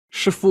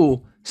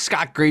Shifu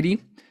Scott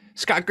Grady.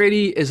 Scott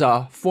Grady is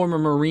a former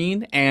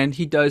Marine and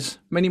he does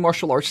many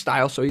martial arts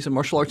styles, so he's a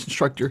martial arts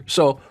instructor.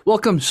 So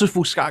welcome,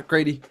 Shifu Scott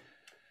Grady.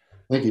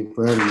 Thank you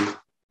for having me.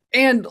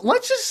 And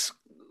let's just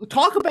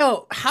talk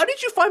about, how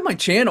did you find my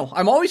channel?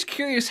 I'm always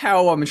curious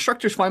how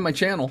instructors find my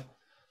channel.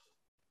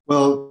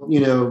 Well,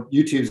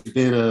 YouTube's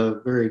been a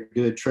very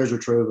good treasure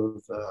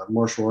trove of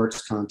martial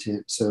arts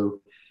content. So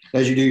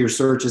as you do your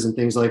searches and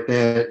things like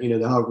that, the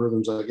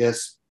algorithms, I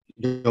guess,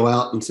 go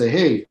out and say,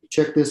 hey,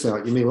 check this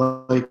out. You may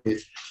like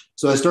it.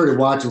 So I started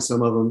watching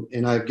some of them,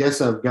 and I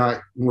guess I've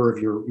got more of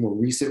your more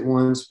recent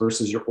ones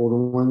versus your older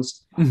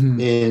ones.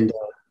 Mm-hmm. And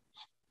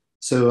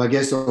so I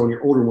guess on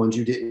your older ones,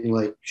 you didn't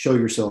like show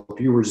yourself.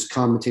 You were just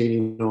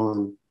commentating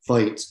on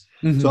fights.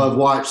 Mm-hmm. So I've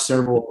watched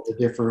several of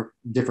the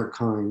different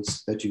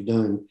kinds that you've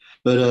done.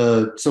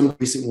 But some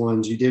recent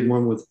ones, you did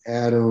one with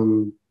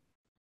Adam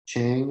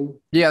Chang.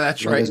 Yeah,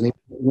 that's right. His name,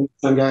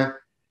 some guy.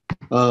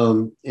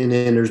 And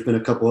then there's been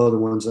a couple other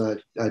ones I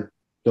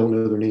don't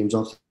know their names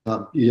off the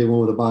top. You did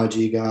one with a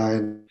Baji guy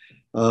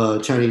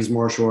and Chinese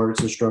martial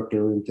arts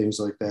instructor and things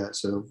like that.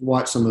 So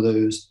watch some of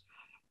those.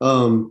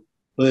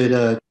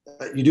 But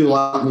you do a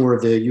lot more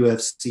of the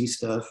UFC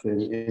stuff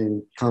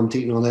and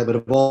commentating on that. But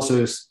I've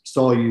also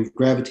saw you've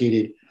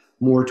gravitated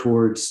more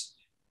towards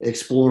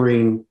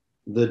exploring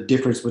the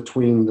difference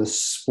between the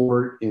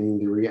sport and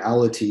the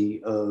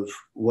reality of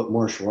what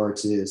martial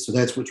arts is. So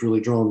that's what's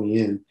really drawn me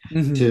in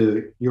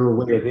to your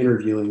way of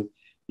interviewing.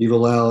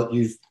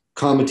 You've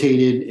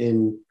commentated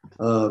and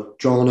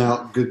drawn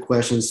out good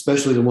questions,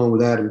 especially the one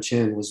with Adam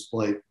Chen was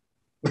like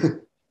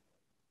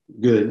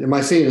good. Am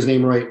I saying his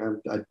name right?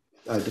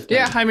 I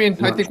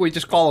think we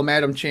just call him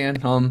Adam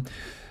Chan,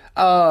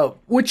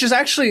 which is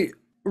actually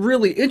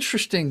really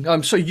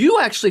interesting. So you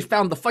actually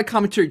found the Fight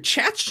Commentary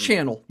Chats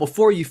channel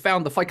before you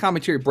found the Fight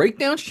Commentary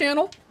Breakdowns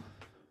channel?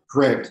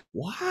 Correct.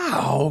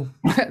 Wow.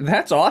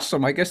 That's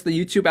awesome. I guess the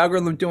YouTube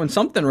algorithm doing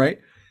something right.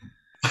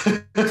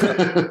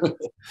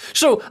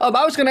 So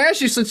I was going to ask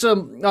you, since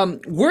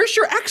where's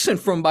your accent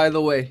from, by the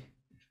way?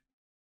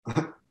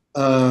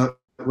 Well,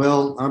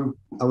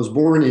 I was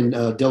born in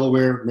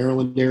Delaware,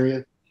 Maryland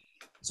area.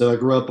 So I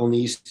grew up on the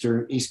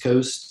East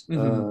Coast,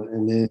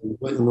 and then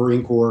went in the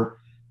Marine Corps,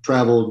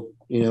 traveled,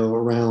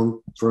 around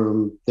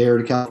from there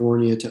to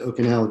California to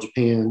Okinawa,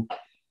 Japan,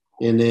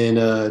 and then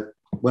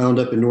wound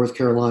up in North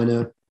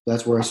Carolina.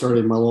 That's where I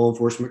started my law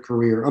enforcement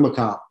career. I'm a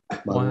cop, by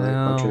the way,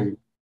 by trade.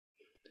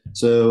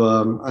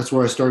 So that's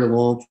where I started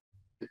law enforcement,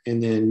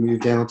 and then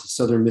moved down to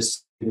Southern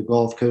Mississippi, the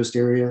Gulf Coast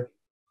area.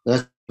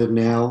 That's good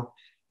now.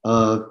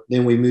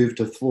 Then we moved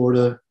to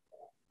Florida,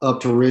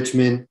 up to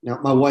Richmond. Now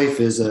my wife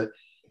is the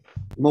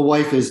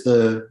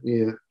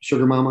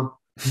sugar mama.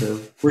 So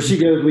where she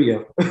goes, we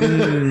go.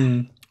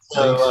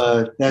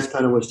 So that's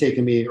kind of what's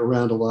taken me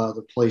around a lot of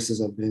the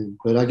places I've been.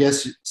 But I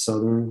guess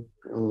Southern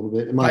a little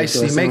bit. I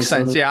see. Makes sense.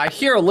 Southern? Yeah, I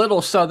hear a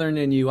little Southern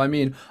in you. I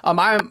mean,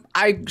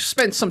 I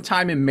spent some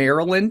time in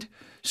Maryland.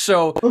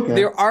 So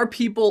There are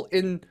people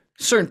in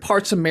certain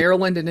parts of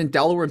Maryland and in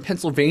Delaware and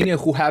Pennsylvania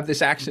who have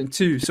this accent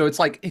too. So it's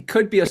like, it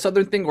could be a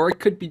Southern thing, or it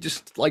could be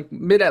just like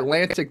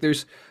mid-Atlantic.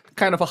 There's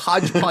kind of a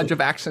hodgepodge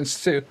of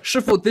accents too.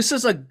 Shifu, this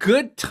is a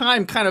good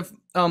time kind of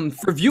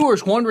for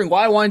viewers wondering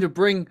why I wanted to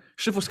bring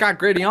Shifu Scott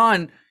Grady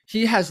on.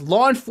 He has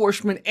law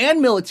enforcement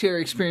and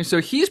military experience, so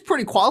he's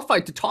pretty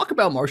qualified to talk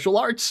about martial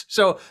arts.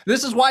 So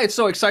this is why it's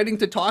so exciting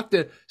to talk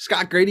to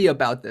Scott Grady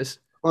about this.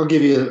 I'll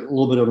give you a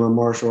little bit of my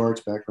martial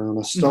arts background.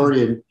 I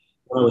started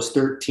when I was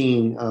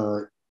 13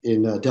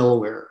 in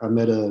Delaware. I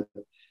met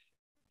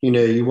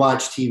you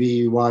watch TV,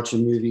 you watch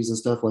movies and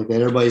stuff like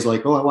that. Everybody's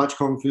like, oh, I watch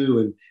Kung Fu,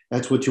 and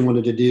that's what you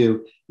wanted to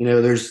do.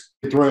 There's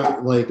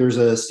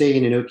a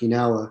saying in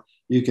Okinawa,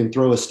 you can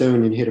throw a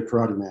stone and hit a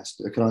karate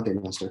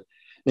master.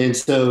 And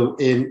so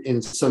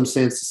in some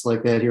sense, it's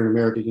like that here in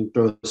America. You can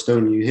throw a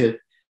stone and you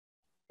hit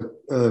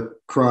a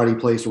karate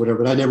place or whatever.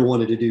 But I never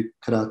wanted to do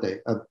karate.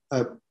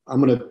 I'm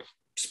going to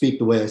speak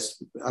the way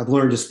I've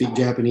learned to speak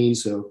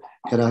Japanese. So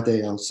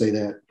karate, I'll say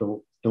that.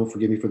 Don't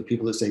forgive me for the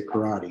people that say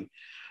karate.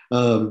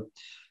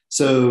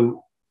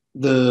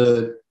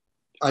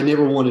 I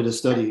never wanted to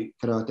study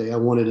karate. I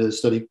wanted to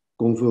study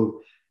Kung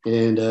Fu,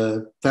 and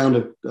found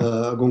a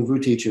Kung Fu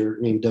teacher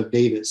named Doug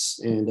Davis.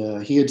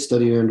 And he had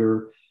studied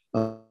under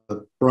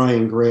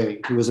Brian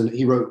Gray,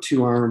 he wrote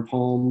 2 Iron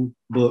Palm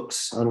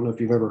books. I don't know if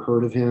you've ever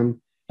heard of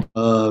him.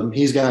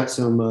 He's got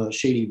some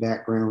shady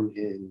background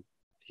in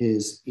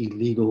his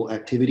illegal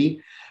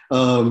activity.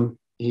 I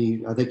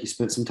think he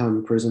spent some time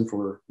in prison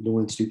for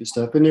doing stupid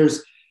stuff. And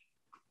there's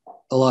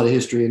a lot of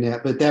history in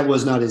that, but that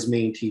was not his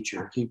main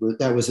teacher.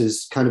 That was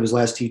his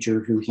last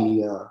teacher, who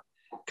he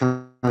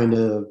kind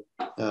of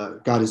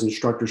got his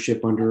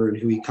instructorship under, and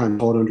who he kind of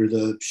taught under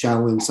the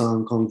Shaolin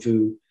Song Kung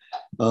Fu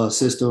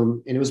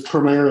system. And it was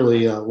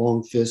primarily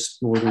long fist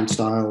northern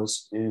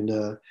styles. And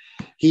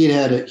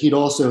he'd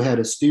also had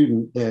a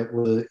student that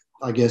was,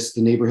 I guess,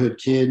 the neighborhood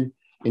kid,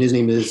 and his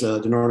name is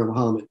Dinarna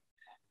Muhammad,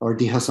 or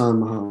D. Hassan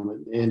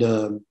Muhammad.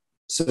 And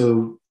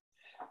so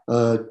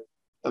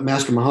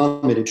Master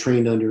Muhammad had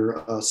trained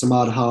under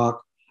Samad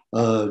Haq,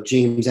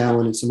 James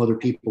Allen and some other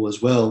people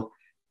as well,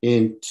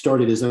 and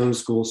started his own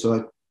school. So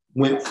I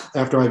went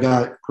after I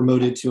got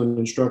promoted to an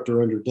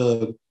instructor under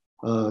Doug.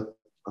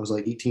 I was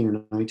like 18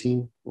 or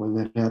 19 when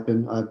that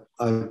happened.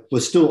 I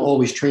was still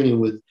always training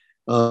with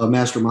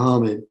Master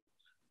Muhammad,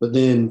 but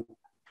then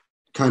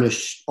kind of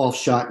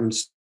offshot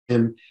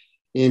him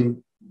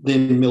in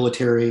then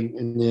military,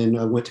 and then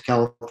I went to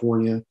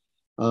California,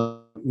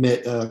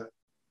 met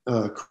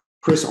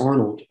Chris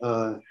Arnold,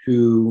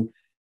 who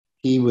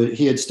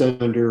he had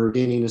studied under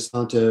Danny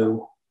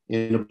Nasanto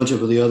and a bunch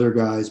of the other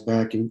guys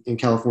back in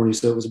California.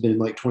 So it was been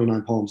like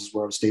 29 Palms is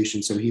where I was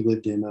stationed. So he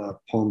lived in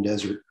Palm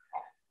Desert.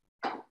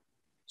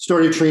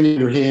 Started training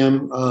under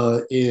him,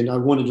 and I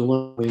wanted to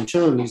learn Wing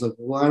Chun. He's like,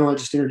 well, why don't I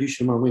just introduce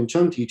you to my Wing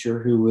Chun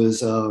teacher, who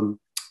was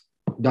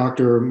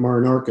Dr.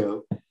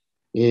 Marinarco.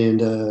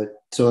 And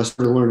so I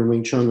started learning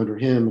Wing Chun under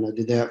him, and I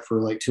did that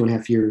for like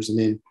 2.5 years, and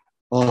then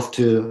off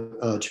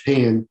to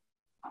Japan.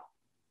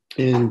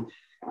 And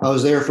I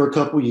was there for a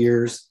couple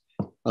years,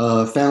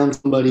 found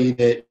somebody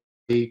that,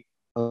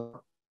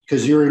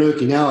 because you're in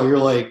Okinawa, you're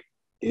like,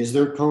 is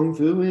there Kung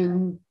Fu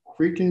in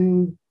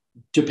freaking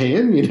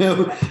Japan? You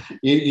know,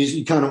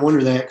 you kind of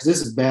wonder that, because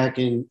this is back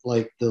in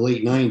like the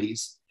late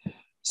 90s.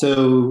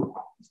 So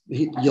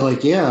you're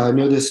like, yeah, I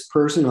know this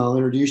person, I'll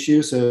introduce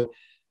you. So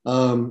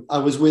I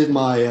was with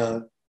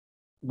my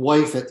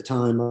wife at the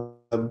time.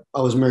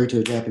 I was married to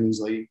a Japanese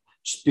lady.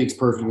 She speaks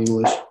perfect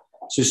English.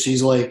 So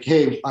she's like,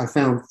 hey, I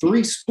found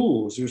 3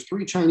 schools. There's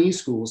 3 Chinese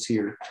schools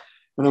here.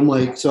 And I'm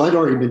like, so I'd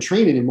already been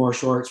training in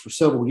martial arts for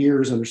several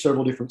years under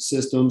several different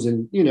systems.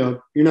 And, you know,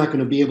 you're not going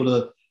to be able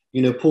to,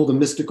 you know, pull the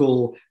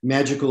mystical,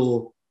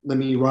 magical, let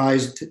me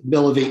rise, to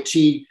elevate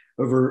chi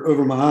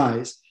over my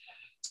eyes.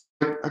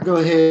 I go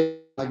ahead,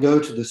 I go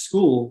to the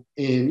school,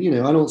 and, you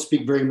know, I don't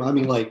speak very much. I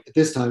mean, like at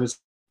this time, it's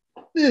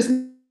this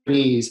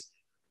Chinese,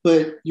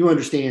 but you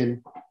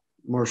understand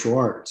martial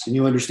arts and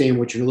you understand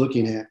what you're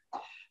looking at.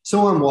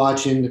 So I'm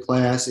watching the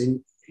class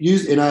and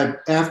I,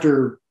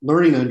 after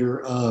learning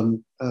under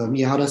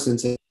Miyahara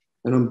Sensei,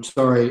 and I'm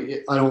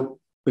sorry, I don't,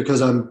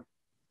 because I'm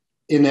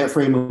in that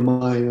frame of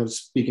mind, I was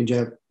speaking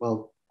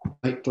well, I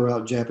might throw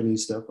out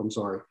Japanese stuff, I'm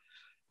sorry.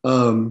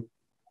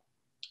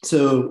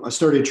 So I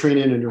started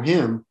training under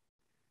him,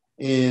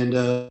 and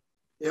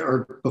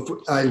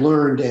before I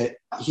learned that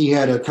he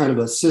had a kind of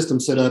a system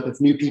set up. If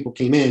new people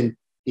came in,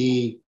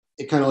 it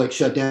kind of like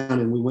shut down,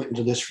 and we went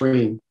into this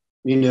frame,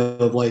 you know,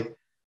 of like,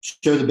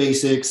 show the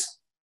basics.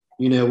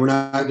 You know, we're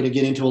not going to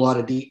get into a lot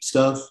of deep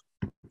stuff,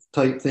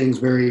 type things,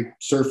 very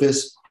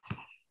surface.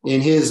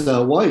 And his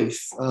wife,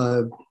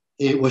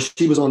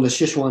 she was on the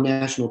Sichuan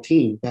national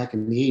team back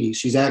in the 80s.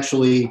 She's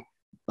actually,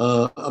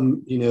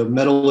 you know,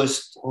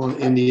 medalist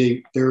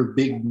in their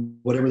big,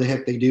 whatever the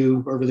heck they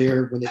do over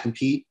there when they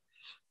compete.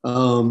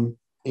 And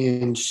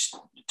she's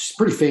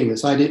pretty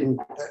famous. I did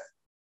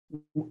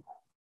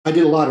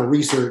a lot of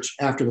research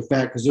after the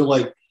fact, because they're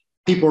like,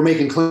 people are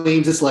making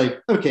claims. It's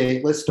like,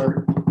 okay, let's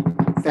start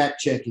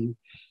fact checking.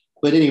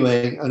 But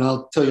anyway, and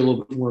I'll tell you a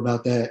little bit more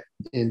about that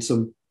and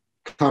some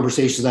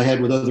conversations I had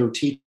with other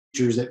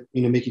teachers that,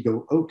 you know, make you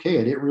go,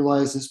 okay, I didn't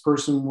realize this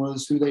person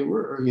was who they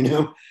were, you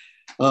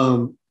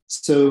know?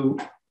 So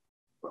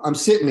I'm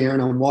sitting there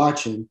and I'm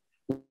watching.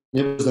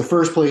 It was the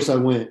first place I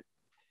went.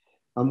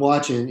 I'm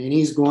watching,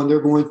 and they're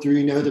going through,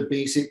 you know, the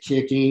basic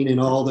kicking and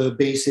all the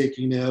basic,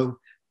 you know,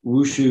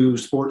 wushu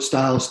sports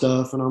style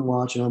stuff. And I'm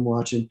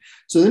watching.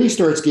 So then he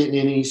starts getting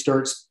in and he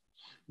starts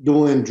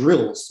doing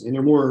drills, and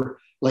they're more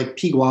like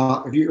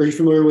Pigua. Are you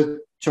familiar with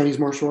Chinese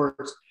martial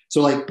arts?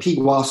 So like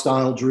Pigua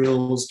style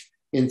drills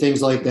and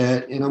things like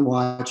that. And I'm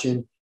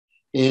watching,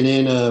 and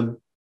then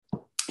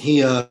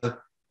he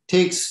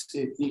takes,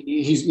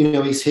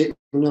 he's hitting,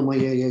 and I'm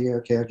like, yeah,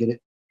 okay, I get it.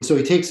 So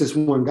he takes this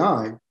one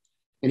guy,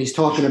 and he's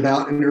talking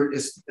about, and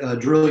this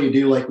drill you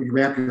do like when you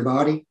wrap your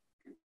body,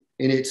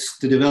 and it's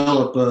to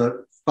develop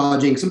Fa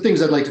Jing. Some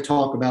things I'd like to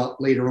talk about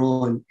later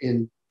on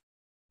in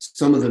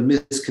some of the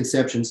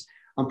misconceptions.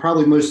 I'm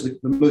probably the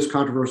most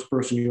controversial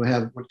person you'll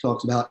have when it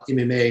talks about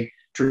MMA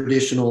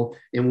traditional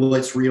and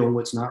what's real and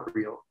what's not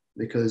real,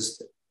 because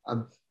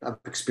I've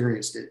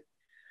experienced it.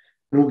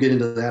 And we'll get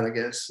into that, I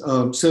guess.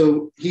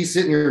 So he's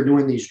sitting here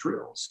doing these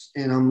drills,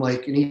 and I'm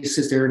like, and he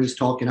sits there and he's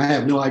talking. I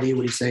have no idea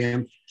what he's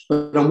saying,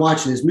 but I'm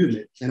watching his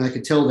movement, and I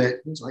could tell that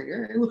he's like,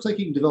 it looks like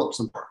he can develop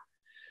some part.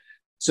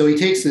 So he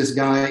takes this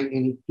guy,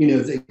 and, you know,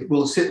 they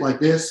will sit like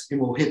this and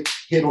we'll hit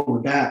on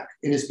the back.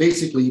 And it's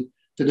basically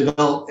to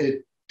develop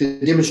it, to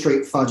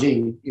demonstrate Fa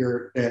Jing,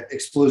 that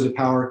explosive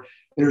power.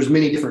 And there's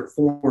many different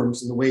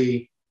forms in the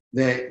way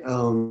that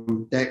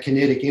that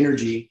kinetic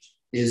energy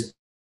is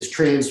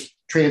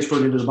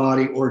transferred into the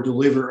body, or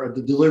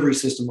the delivery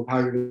system of how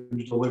you're going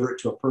to deliver it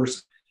to a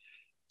person.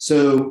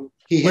 So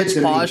let's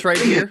pause right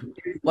here.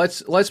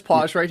 Let's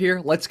pause right here.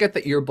 Let's get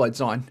the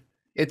earbuds on.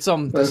 It's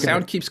the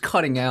sound keeps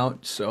cutting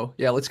out, so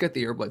yeah, let's get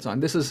the earbuds on.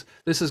 This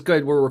is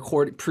good. We're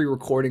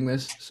pre-recording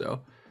this,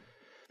 so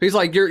he's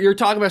like, you're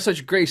talking about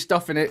such great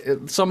stuff,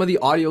 and some of the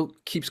audio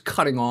keeps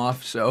cutting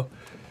off, so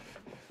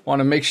want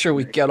to make sure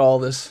we get all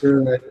this.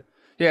 Right.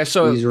 Yeah,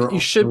 so These are you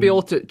should be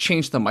able to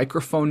change the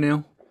microphone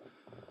now,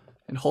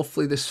 and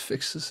hopefully this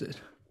fixes it.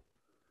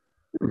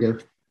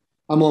 okay.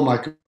 I'm on my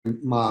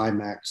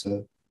iMac,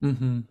 so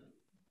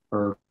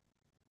or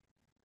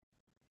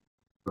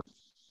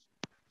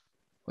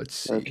let's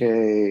see.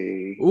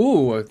 Okay.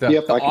 Ooh,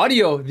 Yep,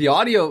 the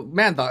audio,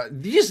 man,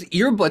 these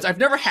earbuds, I've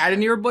never had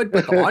an earbud,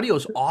 but the audio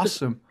is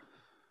awesome.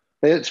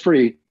 they're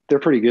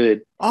pretty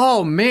good.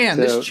 Oh man,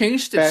 So, this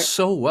changed it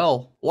so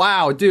well.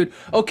 Wow, dude.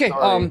 Okay,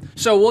 sorry.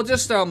 so we'll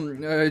just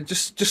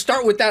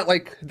start with that,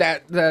 like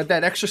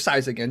that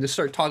exercise again. Just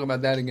start talking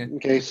about that again.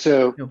 Okay,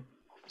 so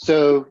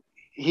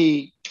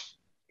he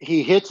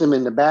hits him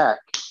in the back,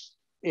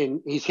 and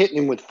he's hitting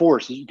him with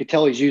force. You could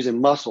tell he's using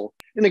muscle,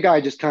 and the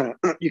guy just kind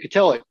of you could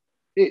tell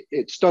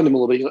it stunned him a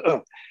little bit. He's like,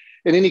 "Ugh."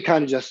 And then he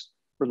kind of just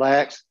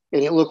relaxed,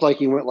 and it looked like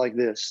he went like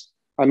this.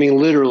 I mean,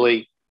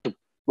 literally,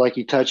 like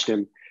he touched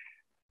him.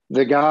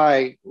 The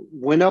guy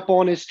went up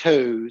on his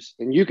toes,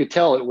 and you could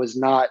tell it was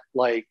not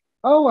like,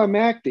 oh, I'm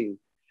acting.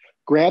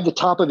 Grabbed the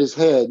top of his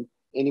head,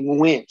 and he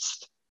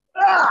winced.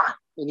 Ah!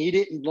 And he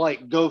didn't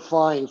like go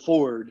flying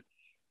forward.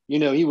 You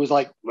know, he was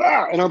like,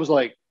 ah! And I was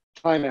like,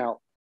 timeout.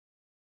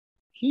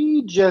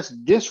 He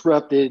just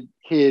disrupted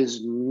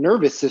his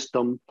nervous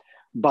system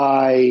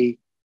by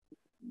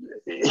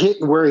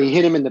where he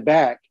hit him in the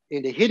back.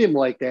 And to hit him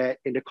like that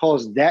and to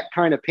cause that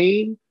kind of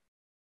pain,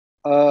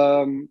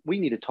 we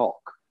need to talk.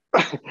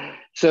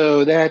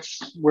 So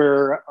that's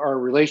where our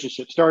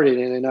relationship started.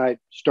 And then I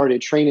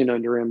started training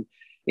under him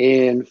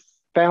and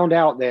found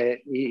out that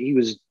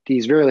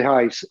he's very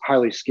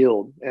highly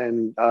skilled.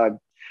 And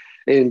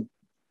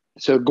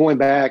so going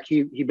back,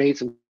 he made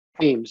some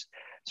claims.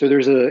 So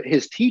there's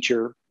his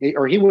teacher,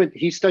 or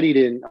he studied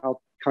in,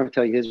 I'll kind of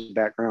tell you his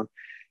background.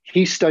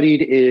 He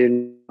studied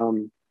in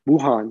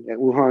Wuhan, at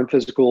Wuhan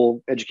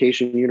Physical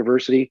Education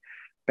University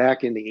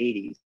back in the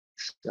 80s.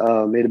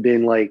 It had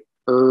been like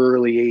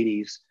early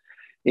 80s.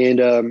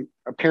 And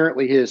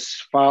apparently his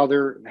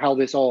father, how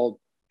this all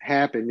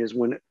happened is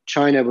when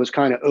China was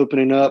kind of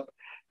opening up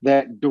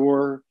that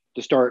door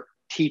to start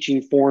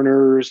teaching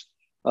foreigners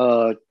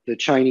the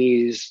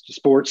Chinese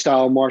sports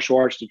style martial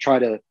arts to try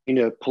to,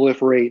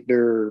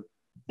 proliferate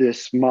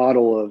this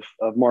model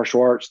of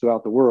martial arts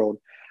throughout the world.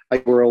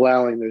 Like we're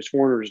allowing those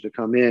foreigners to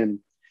come in.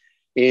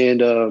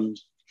 And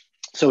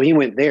so he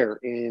went there,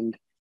 and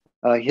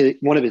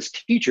one of his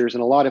teachers,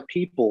 and a lot of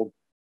people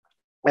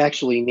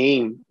actually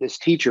named this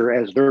teacher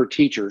as their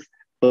teacher,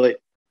 but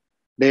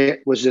that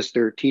was just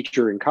their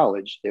teacher in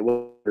college. They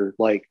were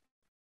like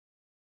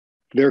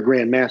their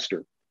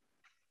grandmaster.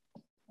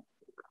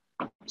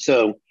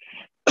 So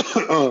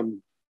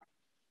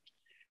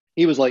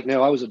he was like,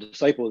 no, I was a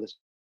disciple of this.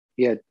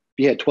 He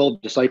had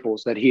 12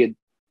 disciples that he had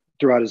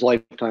throughout his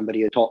lifetime that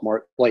he had taught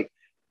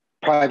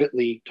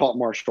privately taught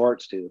martial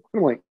arts to.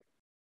 I'm like,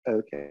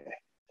 okay.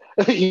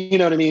 You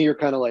know what I mean? You're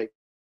kind of like,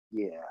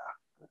 yeah,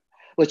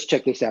 let's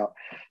check this out.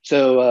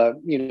 So,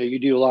 you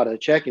do a lot of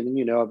checking,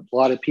 and, a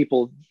lot of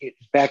people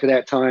back at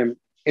that time,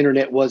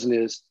 internet wasn't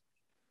as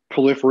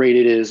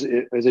proliferated as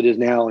it is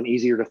now and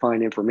easier to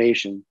find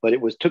information. But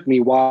took me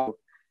a while,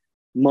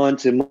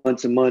 months and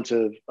months and months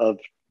of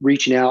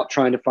reaching out,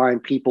 trying to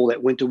find people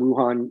that went to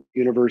Wuhan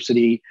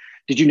University.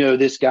 Did you know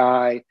this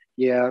guy?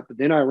 Yeah. But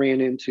then I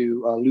ran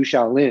into Lu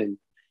Xiaolin.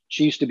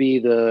 She used to be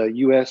the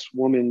U.S.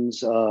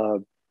 women's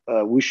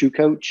wushu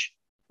coach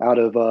out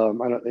of,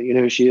 I don't, you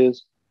know who she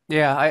is?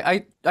 Yeah,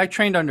 I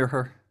trained under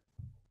her.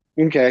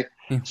 Okay.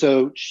 Yeah.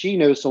 So she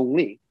knows Song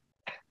Lee,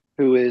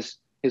 who is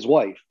his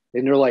wife,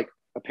 and they're like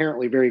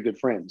apparently very good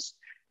friends.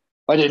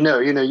 I didn't know,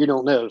 you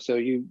don't know. So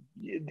you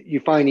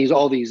find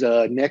all these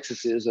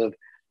nexuses of,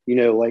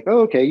 like,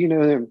 oh, okay, you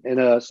know them.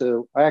 And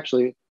so I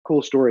actually,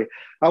 cool story.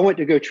 I went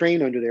to go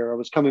train under there.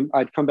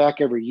 I'd come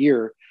back every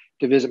year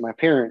to visit my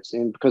parents.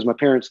 And because my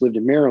parents lived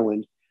in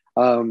Maryland,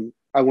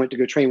 I went to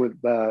go train with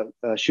Lu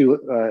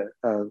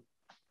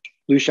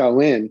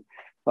Xiaolin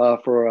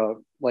for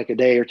like a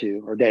day or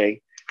two or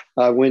day.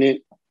 Went in,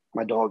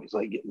 my dog is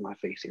like getting in my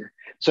face here.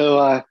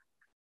 So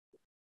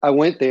I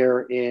went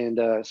there,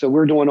 and so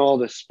we're doing all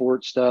the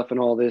sports stuff and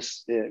all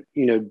this,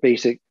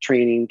 basic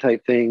training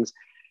type things.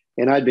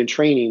 And I'd been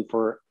training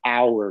for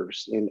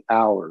hours and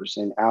hours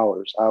and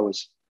hours. I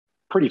was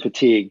pretty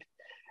fatigued,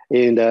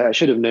 and I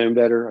should have known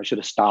better. I should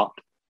have stopped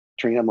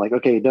training. I'm like,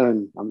 okay,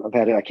 done. I've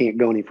had it. I can't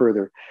go any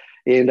further.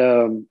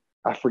 And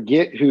I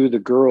forget who the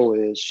girl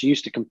is. She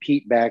used to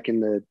compete back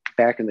in the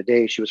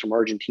day. She was from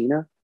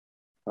Argentina.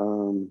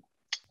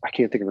 I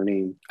can't think of her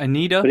name.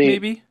 Anita,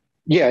 maybe?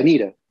 Yeah,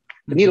 Anita.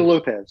 Anita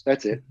Lopez.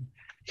 That's it.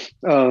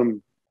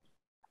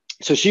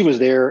 So she was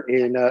there.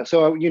 And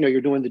so,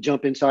 you're doing the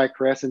jump inside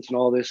crescents and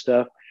all this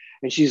stuff.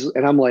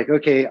 And I'm like,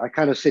 okay, I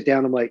kind of sit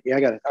down. I'm like, yeah, I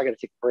gotta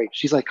take a break.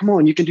 She's like, come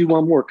on, you can do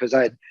one more. Cause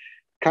I had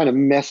kind of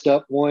messed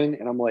up one,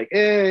 and I'm like,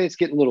 it's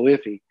getting a little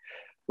iffy.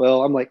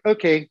 Well, I'm like,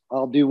 okay,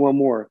 I'll do one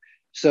more.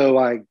 So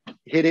I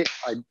hit it.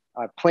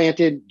 I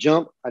planted,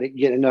 jumped. I didn't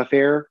get enough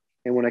air.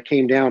 And when I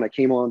came down,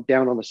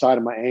 down on the side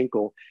of my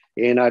ankle,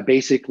 and I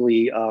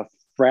basically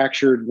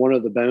fractured one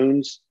of the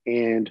bones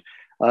and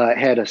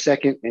had a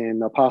second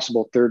and a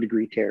possible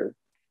third-degree tear.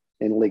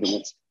 and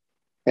ligaments,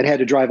 and had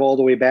to drive all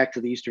the way back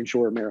to the Eastern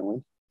Shore of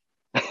Maryland.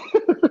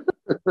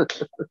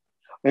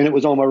 And it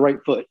was on my right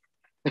foot.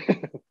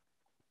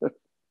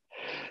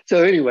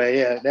 So anyway,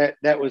 yeah,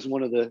 that was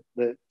one of the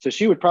so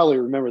she would probably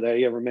remember that.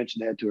 You ever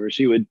mentioned that to her,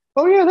 she would,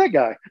 oh yeah, that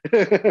guy.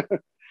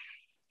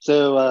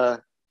 So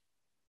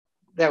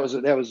that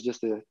was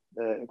just a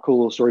cool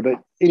little story.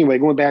 But anyway,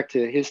 going back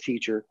to his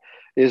teacher,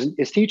 his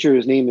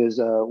name is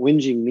Wen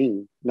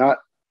Jingming, not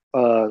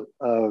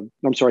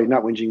I'm sorry,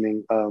 not Wen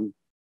Jingming.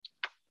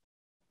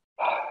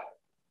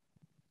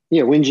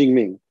 Yeah, Wen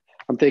Jingming.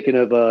 I'm thinking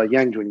of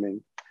Yang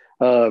Jingming.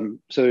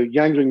 So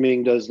Yang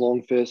Jingming does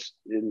long fist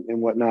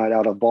and whatnot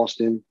out of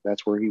Boston.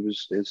 That's where he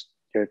was,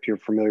 if you're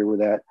familiar with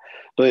that.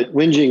 But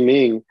Wen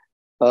Jingming,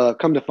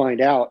 come to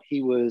find out,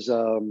 he was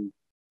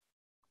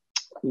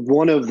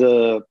one of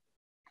the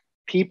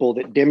people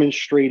that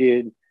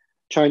demonstrated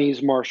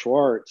Chinese martial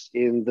arts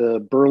in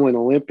the Berlin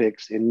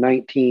Olympics in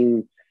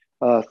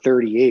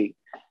 1938.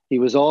 He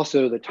was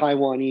also the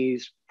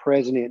Taiwanese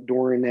president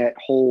during that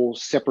whole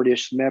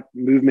separatist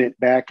movement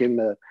back in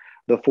the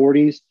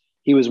 40s.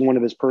 He was one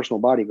of his personal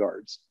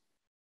bodyguards.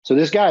 So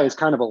this guy is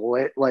kind of a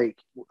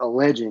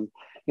legend.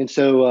 And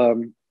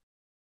so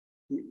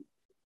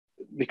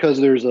because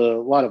there's a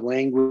lot of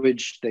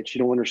language that you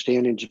don't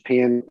understand in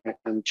Japan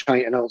and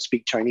China, and I don't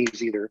speak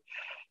Chinese either.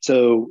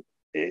 So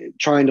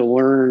trying to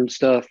learn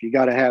stuff, you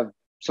got to have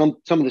some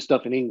of the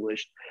stuff in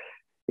English.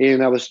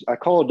 And I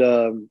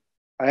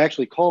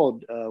actually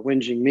called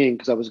Wen Jingming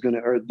because I was going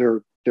to, or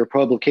their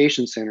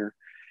publication center.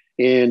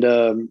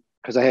 And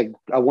because I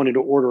wanted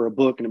to order a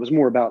book, and it was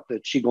more about the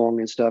Qigong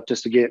and stuff,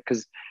 just to get,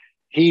 because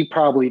he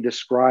probably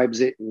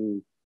describes it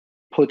and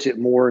puts it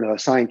more in a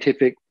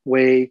scientific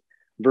way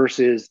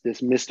versus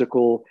this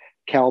mystical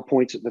cow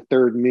points at the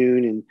third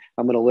moon and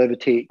I'm going to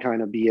levitate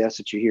kind of BS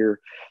that you hear.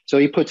 So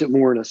he puts it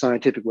more in a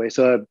scientific way.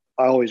 So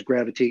I always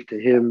gravitate to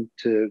him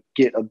to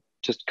get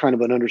just kind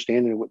of an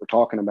understanding of what we're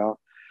talking about.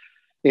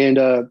 And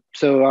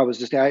so I was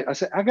just, I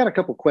said, I got a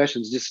couple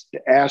questions just to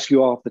ask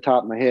you off the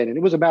top of my head. And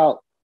it was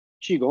about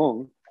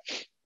Qigong.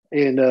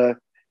 And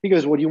he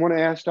goes, well, do you want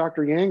to ask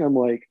Dr. Yang? I'm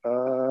like,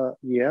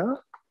 yeah.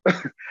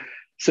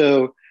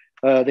 So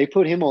they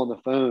put him on the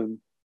phone,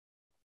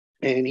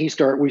 and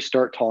we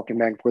start talking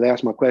back and forth,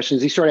 ask my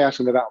questions. He started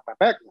asking about my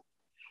background.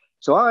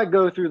 So I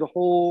go through the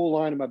whole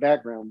line of my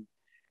background.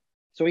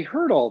 So he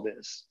heard all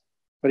this,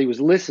 but he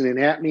was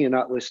listening at me and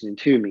not listening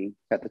to me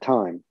at the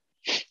time.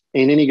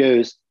 And then he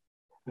goes,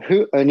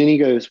 wait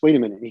a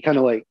minute. He kind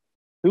of like,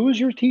 who was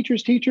your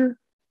teacher's teacher?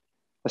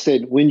 I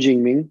said, Wen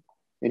Jingming.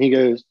 And he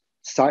goes,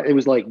 it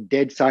was like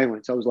dead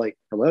silence. I was like,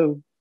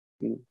 hello,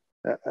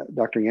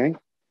 Dr. Yang.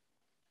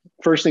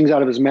 First things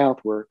out of his mouth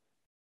were,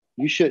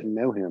 you shouldn't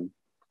know him.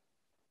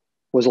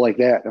 Was like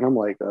that. And I'm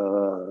like,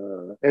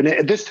 and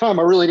at this time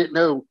I really didn't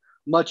know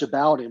much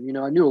about him.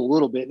 I knew a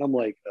little bit, and I'm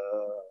like,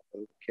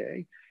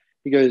 okay.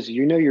 He goes,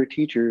 your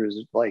teacher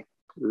is like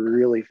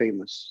really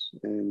famous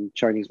in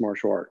Chinese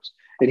martial arts.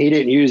 And he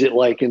didn't use it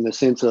like in the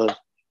sense of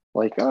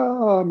like,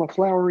 oh, I'm a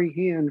flowery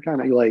hand, kind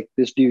of like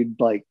this dude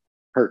like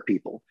hurt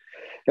people.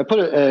 I put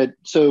it,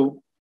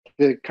 so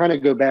to kind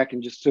of go back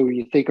and just so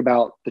you think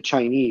about the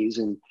Chinese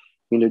and,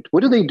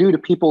 what do they do to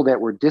people that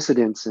were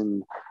dissidents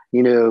and,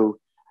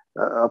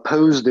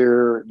 opposed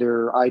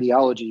their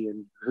ideology,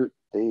 and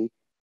they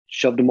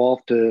shoved them off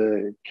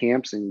to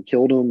camps and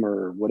killed them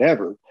or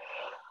whatever.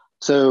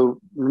 So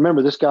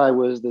remember, this guy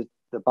was the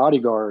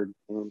bodyguard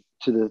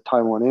to the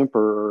Taiwan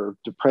emperor, or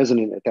the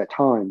president at that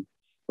time,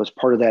 was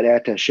part of that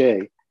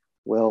attaché.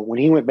 Well, when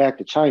he went back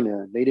to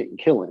China, they didn't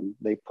kill him.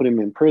 They put him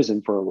in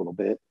prison for a little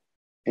bit.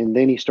 And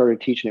then he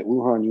started teaching at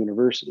Wuhan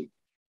University.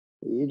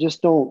 You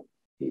just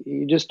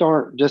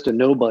aren't just a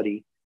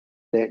nobody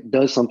that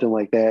does something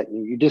like that,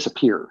 and you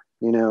disappear.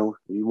 You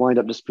wind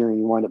up disappearing,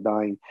 you wind up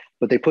dying.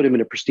 But they put him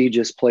in a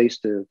prestigious place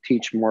to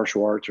teach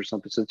martial arts or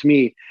something. So to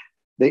me,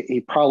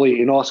 he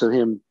probably, and also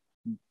him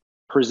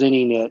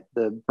presenting at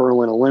the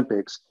Berlin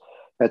Olympics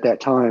at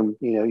that time,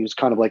 he was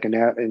kind of like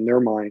in their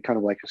mind, kind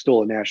of like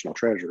still a national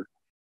treasure.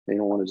 They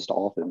don't want to just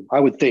off him.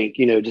 I would think,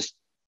 just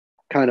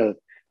kind of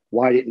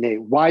why didn't they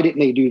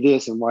do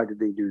this and why did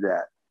they do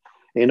that?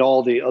 And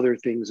all the other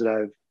things that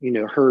I've,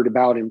 heard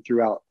about him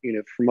throughout,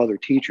 from other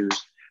teachers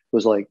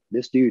was like,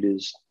 this dude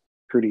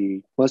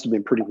must have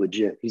been pretty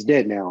legit. He's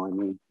dead now. I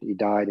mean, he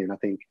died in, I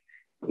think,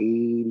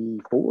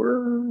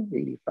 84,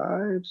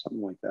 85,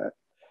 something like that.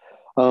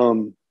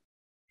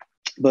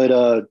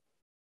 But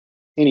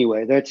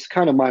anyway, that's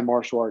kind of my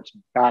martial arts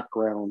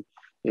background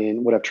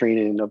and what I've trained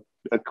in.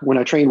 When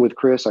I trained with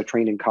Chris, I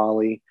trained in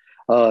Kali.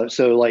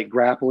 So like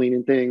grappling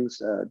and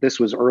things, this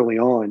was early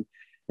on,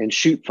 and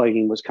shoot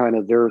fighting was kind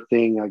of their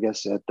thing, I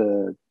guess, at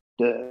the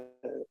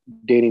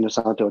Danny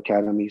Nosanto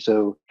Academy.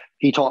 So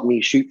he taught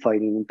me shoot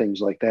fighting and things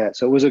like that.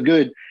 So it was at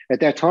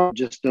that time,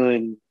 just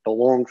doing the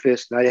long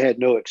fist, and I had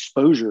no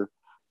exposure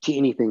to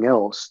anything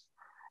else.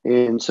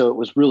 And so it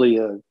was really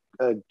a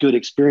good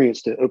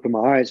experience to open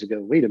my eyes and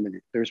go, wait a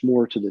minute, there's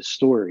more to this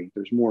story.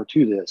 There's more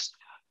to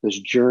this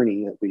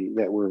journey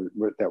that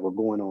we're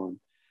going on.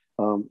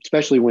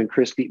 Especially when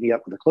Chris beat me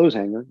up with a clothes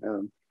hanger.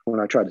 when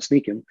I tried to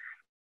sneak him,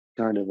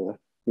 kind of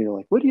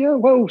like, what do you,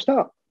 whoa,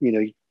 stop,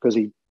 because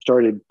he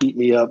started beating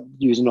me up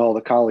using all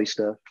the collie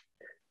stuff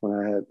when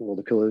I had all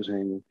the clothes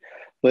hanging.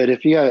 But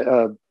if you got,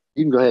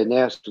 you can go ahead and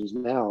ask us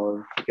now,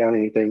 or got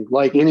anything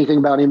about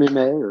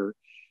MMA or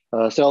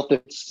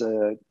self-defense.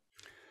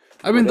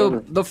 I mean,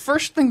 the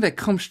first thing that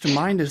comes to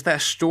mind is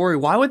that story.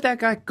 Why would that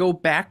guy go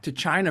back to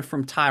China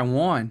from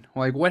Taiwan?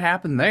 Like, what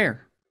happened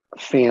there?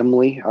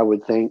 Family, I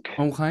would think.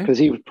 Okay. Because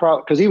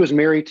he was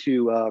married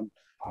to.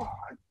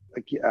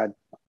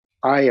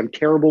 I am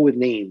terrible with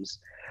names.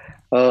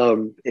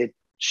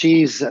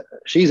 She's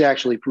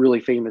actually really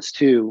famous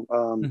too.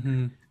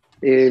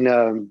 And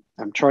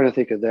I'm trying to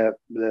think of that.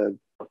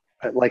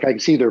 Like I can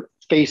see their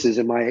faces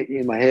in my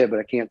head, but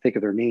I can't think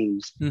of their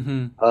names.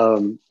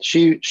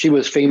 She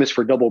was famous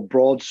for double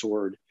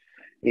broadsword,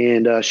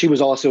 and she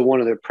was also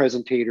one of the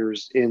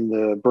presentators in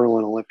the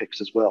Berlin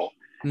Olympics as well.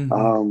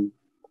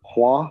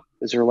 Hua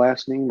is her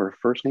last name or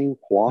first name?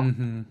 Hua.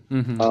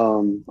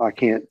 I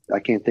can't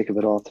think of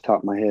it off the top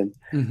of my head.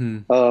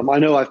 I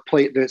know I've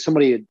played that.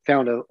 Somebody had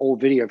found an old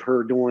video of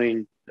her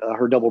doing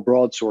her double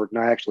broadsword, and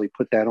I actually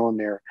put that on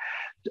there.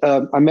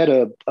 I met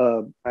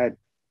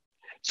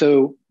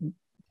so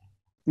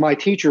my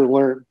teacher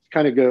learned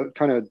kind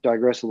of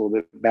digress a little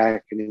bit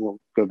back, and then we'll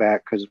go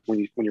back because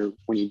when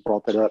you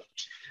brought that up.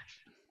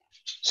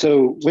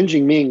 So Wen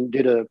Jingming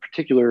did a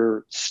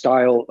particular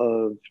style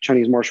of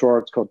Chinese martial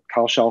arts called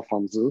Kao Shao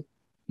Fan Zi.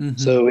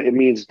 So it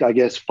means, I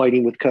guess,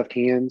 fighting with cuffed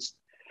hands.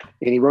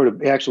 And he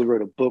actually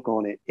wrote a book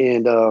on it.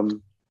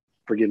 And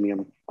forgive me,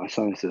 my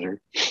sinuses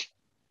are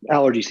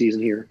allergy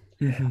season here.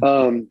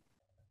 And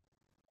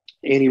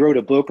he wrote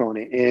a book on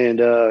it.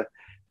 And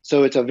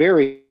so it's a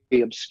very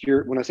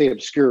obscure, when I say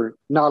obscure,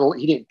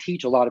 he didn't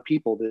teach a lot of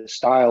people this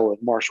style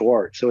of martial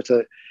arts. So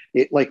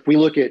like we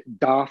look at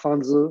Da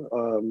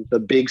Fanzi, the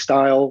big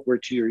style,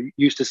 which you're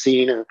used to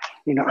seeing,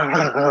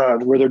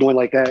 where they're doing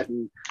like that,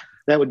 and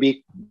that would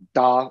be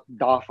Da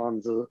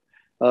Fanzi,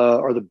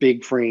 or the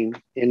big frame.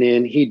 And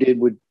then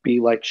would be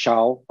like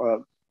Shao,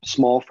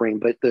 small frame,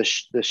 but the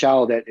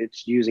Shao that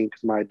it's using,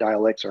 because my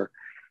dialects are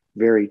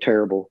very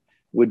terrible,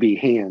 would be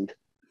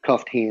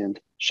cuffed hand,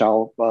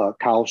 Shao,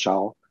 Kao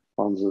Shao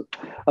Fanzi.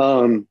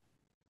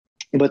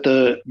 But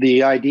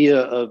the idea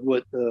of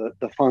what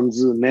the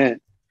Fanzi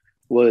meant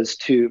was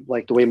to,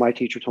 like, the way my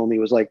teacher told me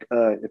was like,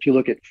 if you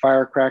look at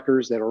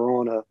firecrackers that are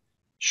on a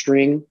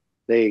string,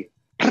 they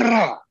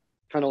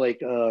kind of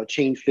like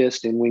chain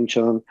fist and Wing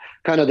Chun,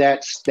 kind of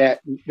that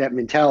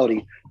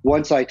mentality.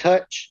 Once I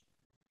touch,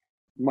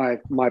 my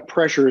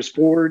pressure is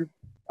forward.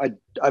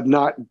 I'm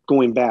not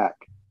going back.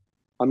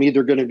 I'm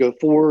either going to go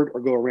forward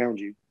or go around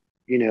you,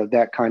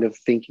 that kind of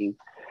thinking.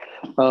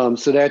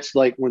 So that's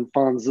like when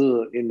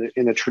Fanzi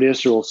in the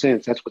traditional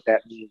sense, that's what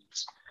that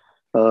means.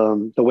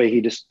 The way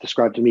he just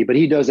described to me, but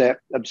he does that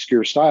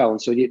obscure style.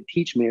 And so he didn't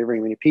teach me very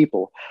many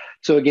people.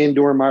 So again,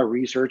 during my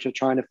research of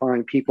trying to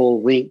find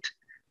people linked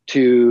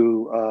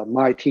to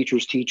my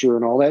teacher's teacher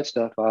and all that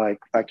stuff, I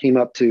came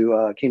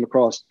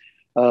across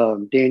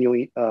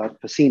Daniel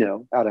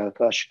Pacino out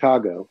of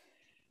Chicago.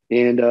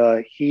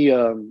 And he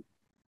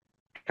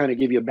kind of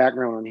give you a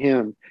background on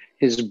him.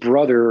 His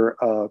brother,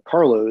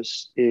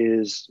 Carlos,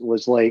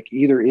 was like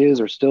either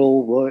is or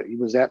still what he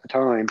was at the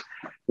time,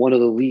 one of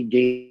the lead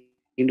game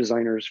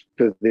designers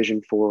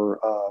division for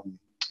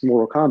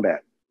Mortal Kombat.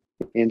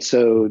 And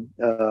so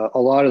a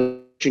lot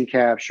of motion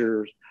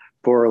captures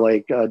for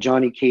like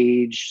Johnny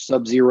Cage,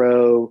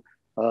 Sub-Zero,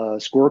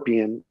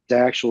 Scorpion is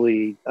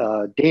actually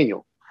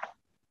Daniel.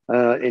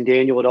 And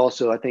Daniel would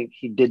also, I think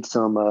he did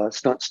some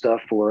stunt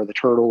stuff for the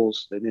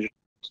Turtles, the Ninja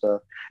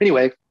stuff.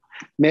 Anyway,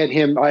 met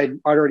him. I'd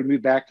already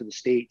moved back to the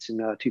States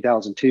in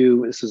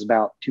 2002. This is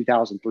about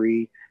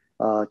 2003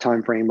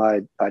 time frame.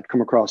 I'd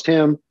come across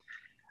him.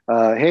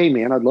 Hey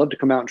man, I'd love to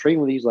come out and train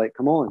with you. He's like,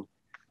 come on.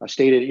 I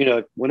stayed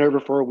at, went over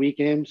for a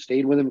weekend,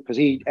 stayed with him because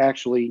he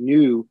actually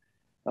knew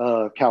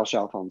Kao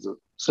Shao Fanzi.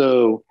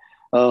 So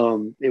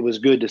it was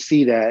good to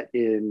see that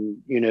and,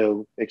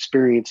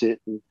 experience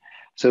it. And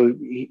so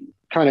he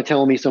kind of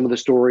telling me some of the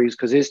stories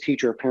because his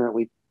teacher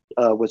apparently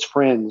was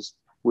friends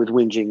with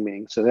Wen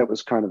Jingming. So that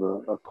was kind of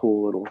a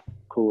cool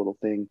little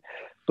thing.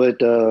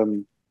 But I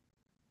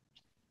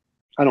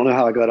don't know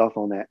how I got off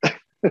on that.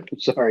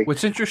 Sorry.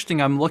 What's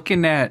interesting, I'm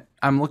looking at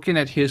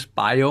his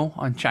bio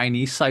on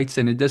Chinese sites,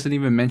 and it doesn't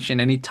even mention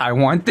any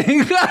Taiwan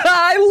thing.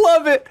 I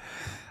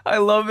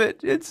love it.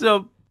 It's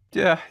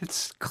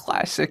it's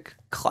classic.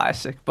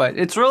 But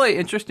it's really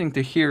interesting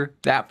to hear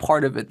that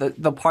part of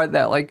it. The part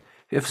that, like,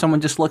 if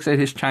someone just looks at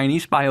his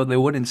Chinese bio, they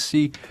wouldn't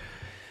see.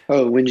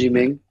 Oh, Wen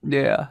Jingming.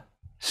 Yeah,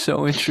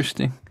 so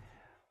interesting.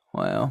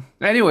 Wow.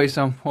 Anyways,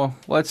 well,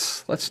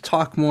 let's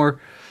talk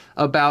more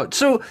about,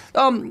 so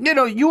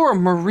you were a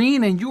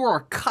Marine and you were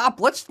a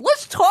cop. Let's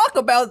talk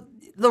about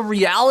the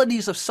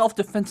realities of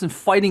self-defense and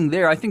fighting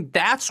there. I think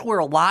that's where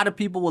a lot of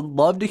people would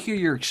love to hear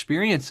your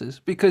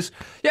experiences, because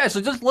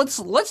so just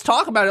let's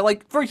talk about it.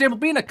 Like, for example,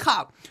 being a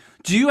cop,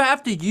 Do you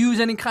have to use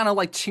any kind of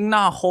like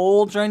Qingna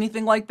holds or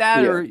anything like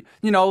that? Yeah. Or,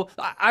 you know,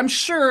 I'm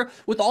sure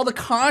with all the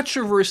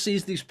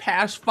controversies these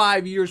past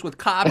 5 years with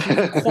cops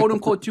using quote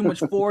unquote too much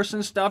force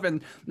and stuff,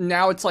 and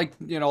now it's like,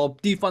 you know,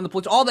 defund the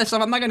police, all that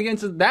stuff. I'm not going to get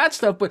into that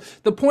stuff, but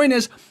the point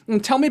is,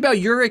 tell me about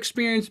your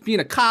experience being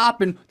a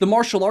cop and the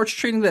martial arts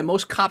training that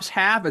most cops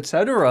have,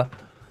 etc.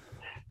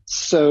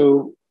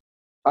 So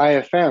I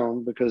have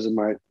found, because of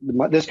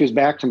this goes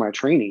back to my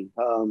training,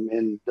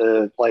 and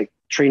the like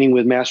training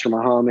with Master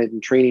Muhammad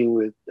and training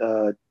with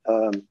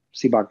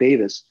Sebok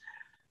Davis,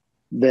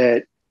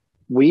 that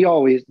we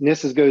always, and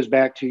this goes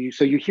back to you.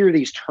 So you hear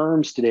these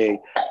terms today.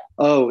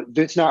 Oh,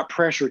 it's not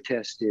pressure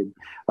tested.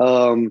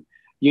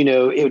 You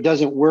know, it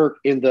doesn't work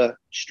in the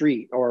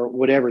street or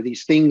whatever,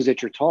 these things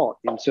that you're taught.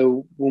 And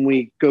so when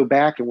we go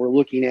back and we're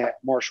looking at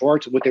martial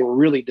arts and what they were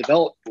really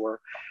developed for,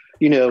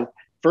 you know,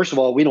 first of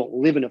all, we don't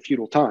live in a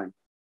feudal time.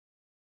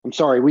 I'm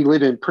sorry, we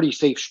live in pretty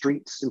safe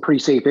streets and pretty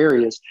safe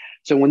areas.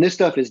 So when this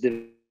stuff is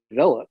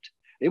developed,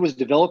 it was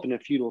developed in a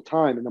feudal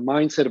time. And the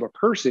mindset of a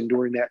person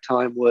during that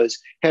time was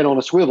head on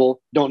a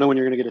swivel, don't know when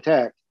you're going to get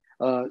attacked.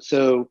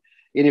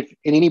 And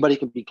anybody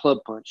can be club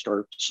punched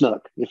or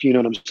snuck, if you know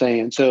what I'm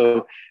saying.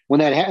 So when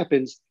that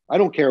happens, I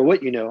don't care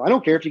what you know. I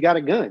don't care if you got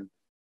a gun.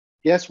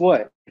 Guess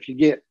what? If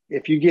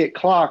you get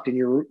clocked and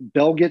your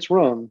bell gets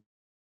rung,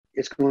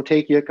 it's going to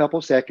take you a couple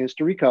seconds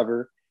to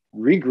recover,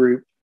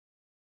 regroup,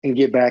 and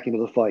get back into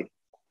the fight.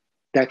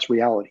 That's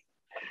reality.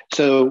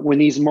 So when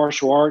these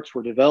martial arts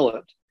were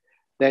developed,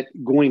 that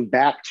going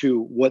back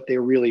to what they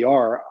really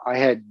are, I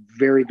had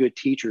very good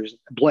teachers,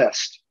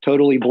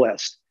 totally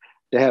blessed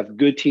to have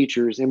good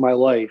teachers in my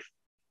life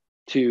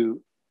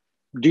to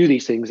do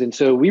these things. And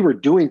so we were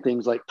doing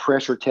things like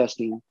pressure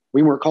testing.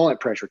 We weren't calling it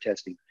pressure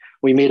testing.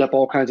 We made up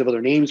all kinds of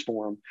other names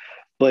for them.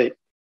 But,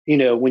 you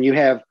know, when you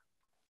have,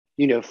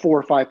 you know, 4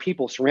 or 5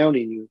 people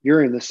surrounding you,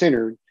 you're in the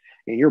center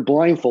and you're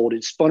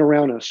blindfolded, spun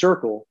around in a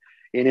circle.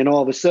 And then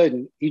all of a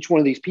sudden, each one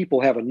of these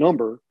people have a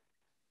number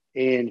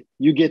and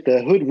you get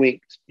the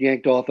hoodwink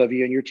yanked off of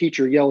you and your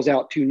teacher yells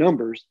out 2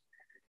 numbers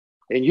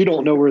and you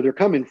don't know where they're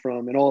coming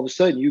from. And all of a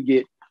sudden you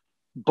get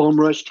bum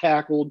rush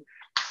tackled,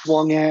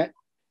 swung at,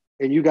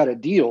 and you got a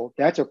deal.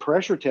 That's a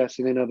pressure test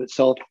in and of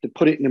itself to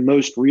put it in the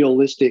most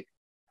realistic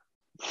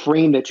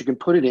frame that you can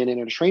put it in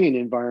a training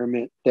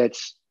environment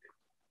that's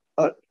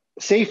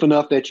safe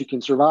enough that you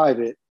can survive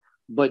it,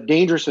 but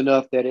dangerous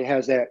enough that it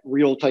has that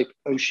real type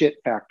oh shit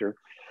factor.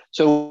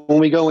 So when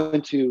we go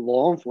into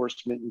law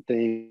enforcement and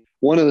things,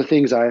 one of the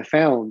things I have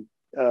found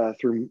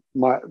through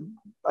my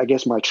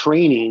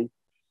training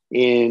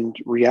in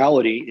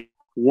reality,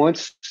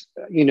 once,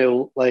 you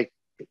know, like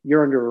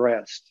you're under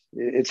arrest,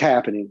 it's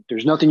happening.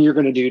 There's nothing you're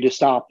going to do to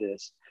stop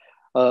this.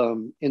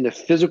 In the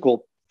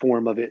physical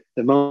form of it,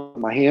 the moment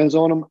my hands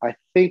on them, I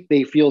think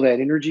they feel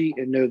that energy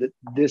and know that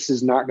this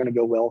is not going to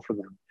go well for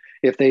them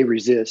if they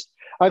resist.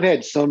 I've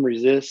had some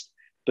resist,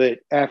 but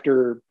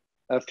after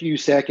a few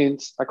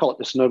seconds, I call it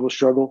the snuggle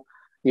struggle.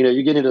 You know,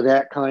 you get into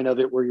that kind of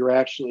it where you're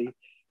actually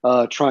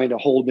trying to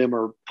hold them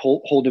or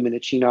hold them in a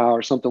china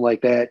or something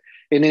like that.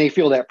 And then they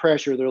feel that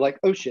pressure. They're like,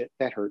 oh shit,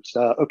 that hurts.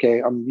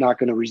 Okay, I'm not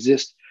going to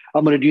resist.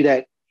 I'm going to do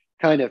that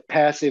kind of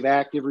passive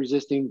active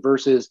resisting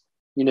versus,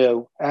 you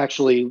know,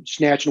 actually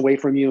snatching away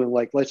from you and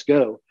like, let's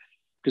go.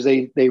 Because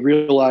they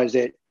realize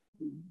that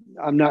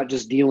I'm not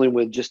just dealing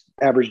with just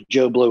average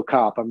Joe Blow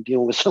cop. I'm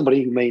dealing with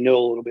somebody who may know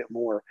a little bit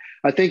more.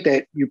 I think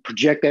that you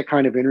project that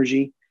kind of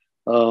energy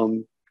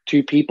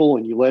to people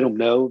and you let them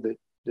know that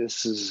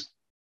this is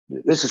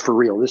for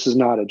real. This is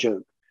not a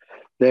joke.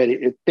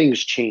 That things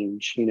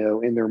change, you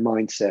know, in their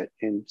mindset.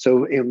 And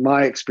so in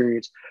my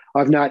experience,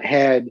 I've not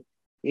had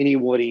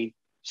anybody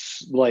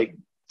like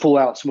full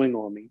out swing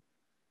on me.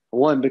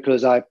 One,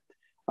 because I'm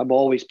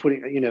always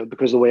putting, you know,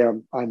 because the way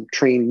I'm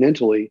trained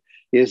mentally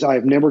is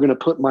I'm never going to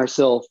put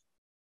myself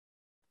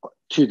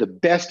to the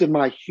best of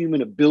my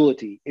human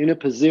ability in a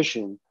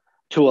position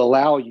to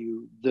allow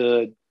you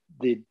the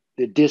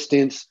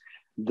distance,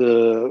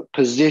 the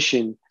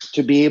position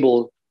to be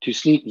able to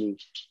sneak me.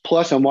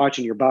 Plus, I'm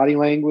watching your body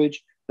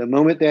language. The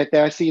moment that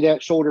I see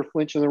that shoulder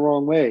flinching the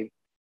wrong way,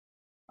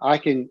 I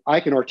can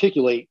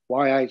articulate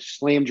why I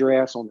slammed your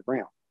ass on the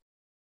ground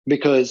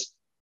because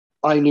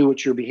I knew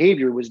what your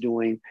behavior was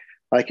doing.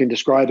 I can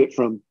describe it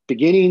from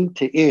beginning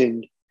to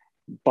end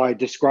by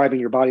describing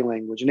your body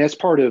language. And that's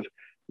part of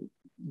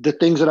the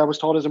things that I was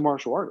taught as a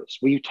martial artist.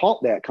 We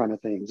taught that kind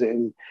of things.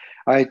 And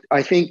I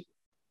think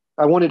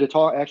I wanted to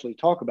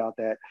talk about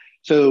that.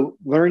 So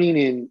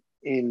learning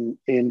in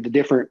the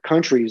different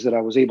countries that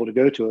I was able to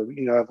go to,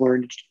 you know, I've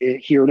learned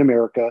here in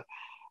America.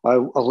 I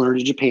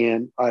learned in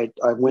Japan. I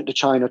went to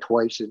China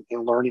twice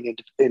and learning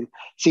and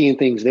seeing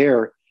things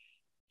there.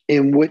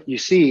 And what you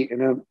see,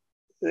 and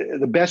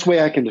the best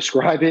way I can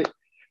describe it,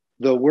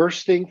 the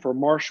worst thing for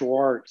martial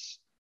arts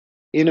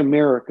in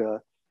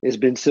America has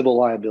been civil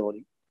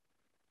liability.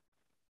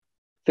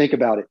 Think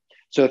about it.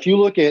 So if you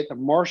look at the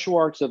martial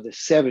arts of the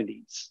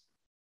 70s,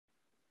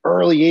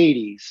 early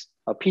 80s,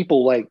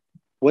 people like,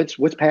 what's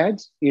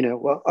pads? You know,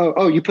 well,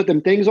 oh, you put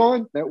them things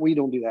on? That we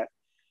don't do that.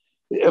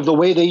 Of the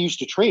way they used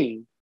to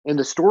train, and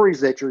the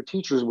stories that your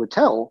teachers would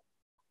tell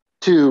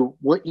to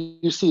what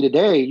you see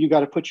today. You got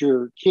to put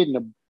your kid in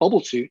a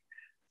bubble suit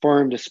for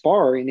him to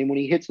spar. And then when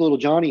he hits little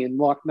Johnny and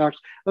knocks,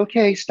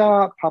 okay,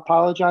 stop,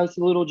 apologize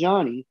to little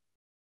Johnny.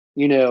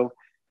 You know,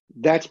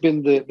 that's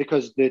been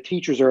because the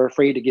teachers are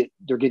afraid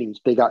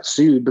they got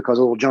sued because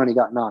little Johnny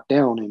got knocked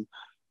down and,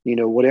 you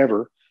know,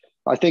 whatever.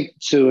 I think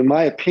so. In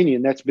my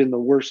opinion, that's been the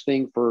worst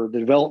thing for the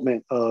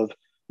development of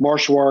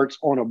martial arts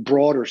on a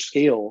broader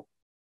scale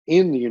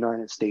in the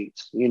United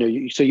States. You know,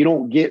 you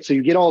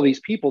get all these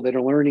people that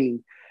are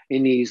learning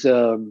in these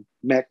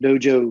Mac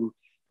Dojo,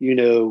 you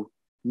know,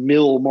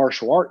 mill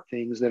martial art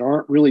things that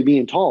aren't really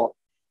being taught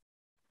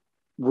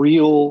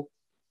real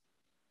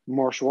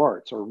martial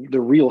arts or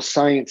the real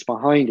science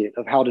behind it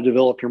of how to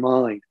develop your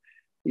mind,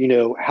 you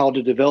know, how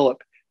to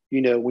develop,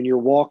 you know, when you're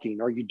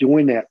walking, are you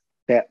doing that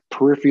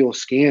peripheral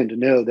scan to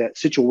know that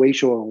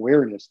situational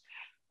awareness,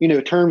 you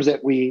know, terms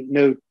that we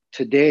know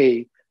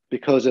today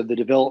because of the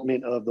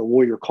development of the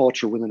warrior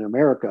culture within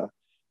America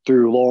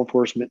through law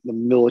enforcement, the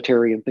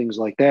military and things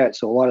like that.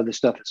 So a lot of this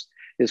stuff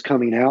is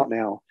coming out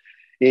now.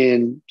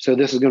 And so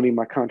this is going to be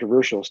my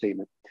controversial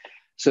statement.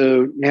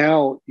 So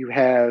now you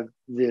have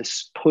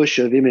this push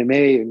of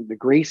MMA and the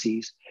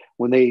Gracies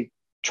when they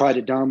try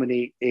to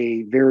dominate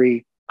a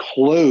very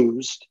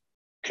closed,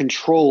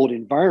 controlled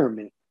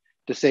environment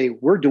to say,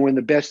 we're doing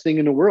the best thing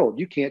in the world.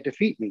 You can't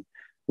defeat me.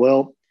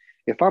 Well,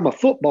 if I'm a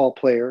football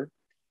player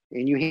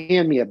and you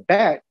hand me a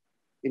bat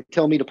and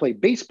tell me to play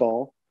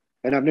baseball,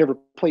 and I've never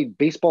played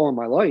baseball in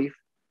my life,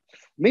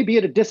 maybe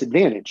at a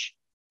disadvantage.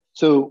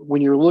 So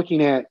when you're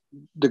looking at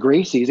the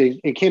Gracies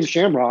and Ken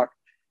Shamrock,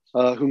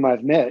 whom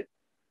I've met,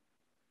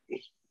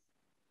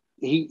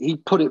 he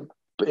put it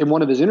in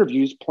one of his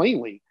interviews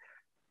plainly.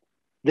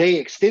 They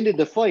extended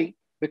the fight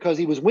because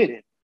he was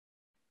winning,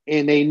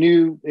 and they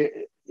knew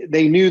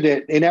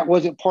that, and that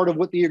wasn't part of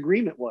what the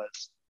agreement was.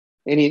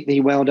 And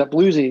he wound up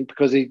losing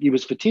because he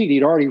was fatigued.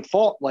 He'd already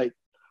fought like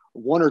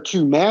 1 or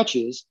 2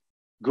 matches.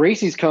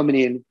 Gracie's coming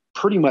in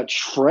pretty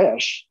much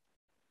fresh,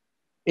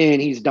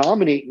 and he's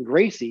dominating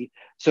Gracie.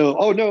 So,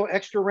 oh no,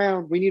 extra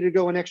round. We need to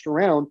go an extra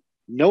round,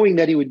 knowing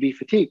that he would be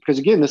fatigued. Because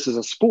again, this is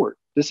a sport.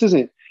 This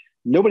isn't,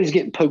 nobody's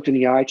getting poked in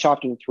the eye,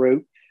 chopped in the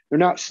throat. They're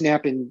not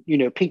snapping, you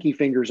know, pinky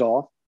fingers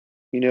off.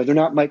 You know, they're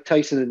not Mike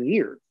Tyson in the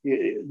ear.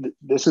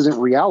 This isn't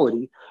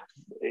reality.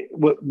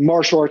 What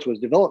martial arts was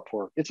developed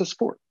for. It's a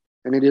sport,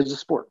 and it is a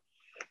sport.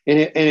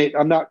 And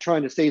I'm not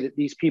trying to say that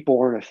these people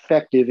aren't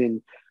effective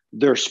in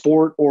their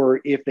sport,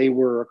 or if they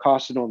were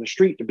accosted on the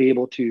street to be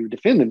able to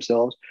defend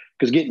themselves,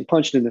 because getting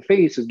punched in the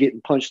face is getting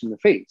punched in the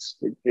face.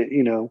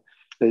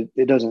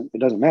 It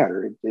doesn't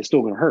matter. It's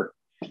still going to hurt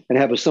and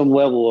have some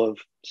level of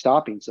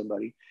stopping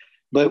somebody.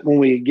 But when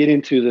we get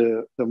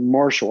into the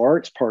martial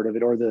arts part of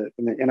it,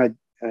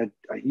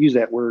 I use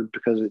that word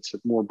because it's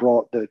more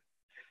broad, the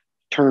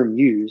term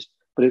used,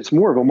 but it's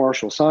more of a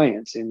martial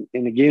science. And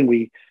again,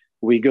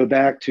 we go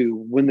back to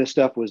when this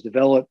stuff was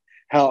developed,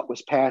 how it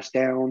was passed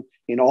down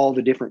in all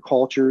the different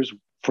cultures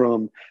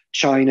from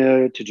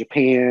China to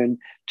Japan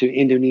to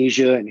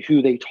Indonesia, and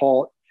who they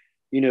taught.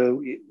 You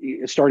know,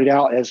 it started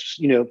out as,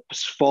 you know,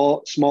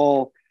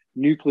 small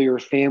nuclear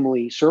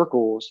family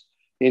circles,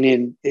 and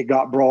then it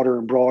got broader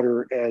and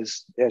broader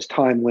as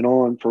time went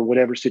on for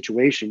whatever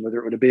situation, whether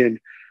it would have been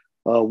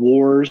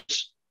wars,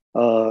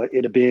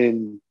 it have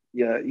been,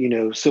 you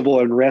know, civil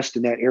unrest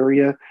in that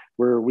area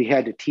where we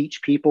had to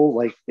teach people.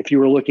 Like if you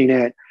were looking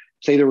at,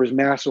 say there was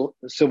mass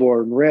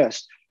civil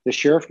unrest, the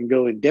sheriff can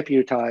go and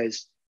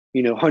deputize,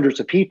 you know, hundreds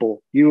of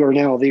people. You are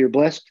now, they are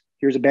blessed.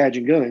 Here's a badge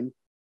and gun.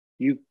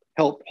 You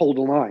help hold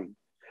the line.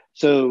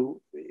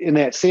 So in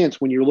that sense,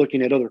 when you're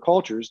looking at other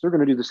cultures, they're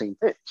going to do the same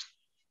things.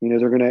 You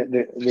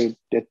know, they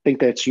think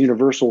that's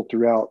universal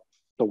throughout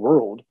the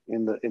world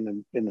in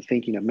the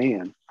thinking of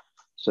man.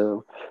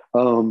 So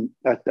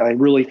I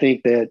really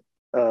think that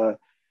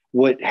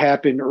what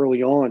happened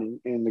early on,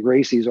 and the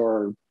Gracies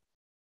are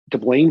to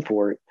blame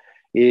for it,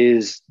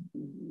 is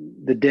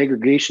the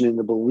degradation in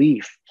the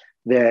belief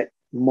that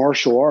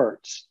martial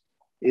arts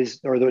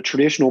or the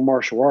traditional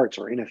martial arts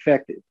are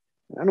ineffective.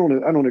 I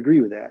don't agree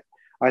with that.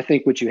 I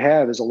think what you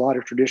have is a lot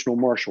of traditional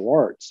martial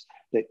arts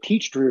that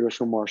teach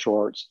traditional martial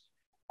arts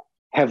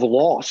have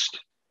lost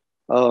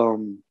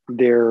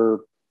their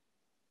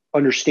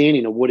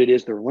understanding of what it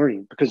is they're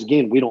learning. Because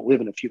again, we don't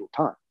live in a feudal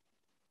time.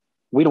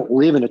 We don't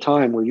live in a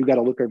time where you got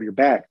to look over your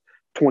back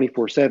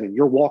 24/7.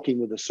 You're walking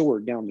with a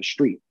sword down the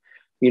street.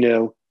 You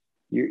know,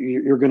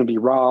 you're going to be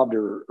robbed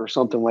or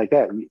something like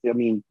that. I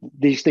mean,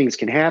 these things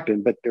can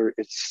happen, but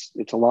it's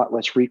a lot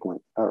less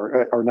frequent,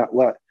 or not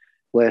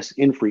less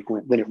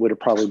infrequent than it would have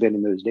probably been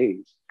in those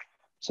days.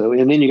 So,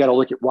 and then you got to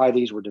look at why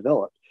these were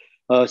developed.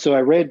 So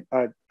I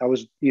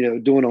was, you know,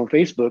 doing on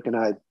Facebook, and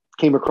I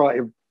came across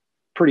it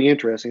pretty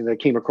interesting. I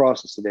came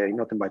across this today,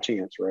 nothing by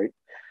chance, right?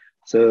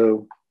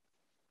 So,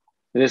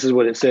 and this is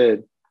what it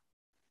said.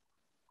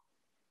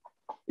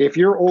 If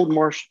your old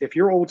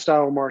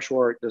style martial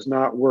art does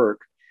not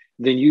work,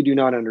 then you do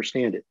not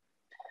understand it.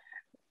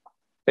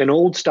 An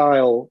old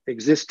style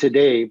exists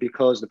today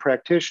because the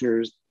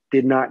practitioners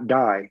did not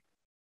die.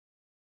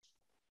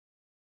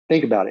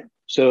 Think about it.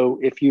 So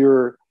if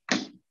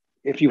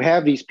you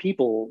have these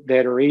people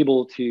that are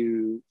able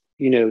to,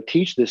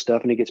 teach this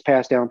stuff and it gets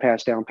passed down,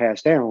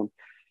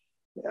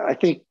 I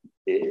think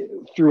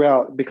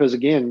throughout, because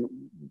again,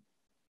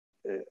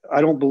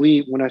 I don't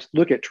believe when I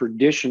look at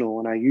traditional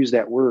and I use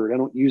that word, I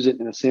don't use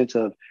it in a sense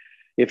of,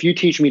 if you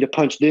teach me to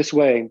punch this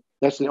way,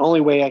 that's the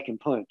only way I can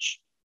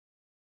punch.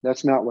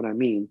 That's not what I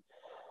mean.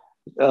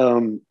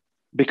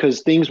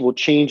 Because things will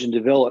change and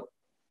develop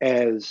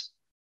as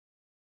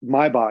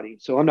my body.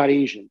 So I'm not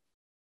Asian.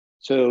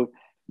 So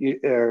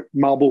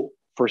Malbu,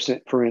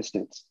 for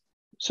instance.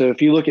 So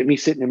if you look at me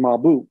sitting in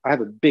Malbu, I have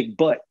a big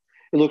butt.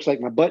 It looks like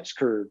my butt's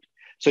curved.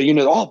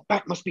 So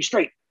back must be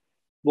straight.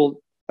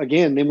 Well,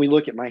 again, then we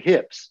look at my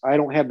hips. I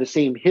don't have the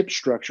same hip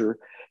structure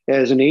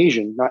as an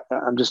Asian.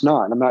 I'm just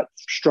not. I'm not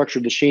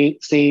structured the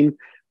same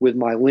with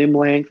my limb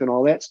length and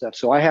all that stuff.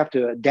 So I have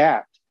to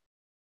adapt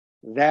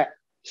that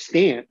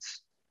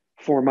stance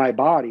for my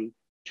body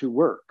to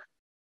work.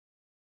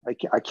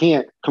 I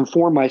can't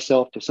conform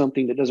myself to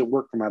something that doesn't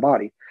work for my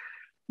body.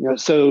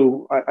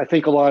 So I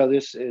think a lot of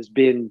this has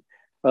been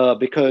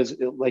because,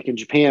 like in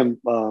Japan,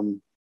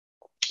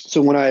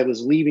 so when I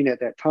was leaving at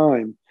that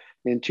time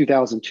in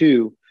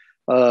 2002,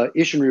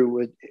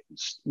 Ishinryu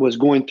was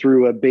going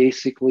through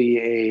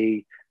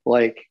basically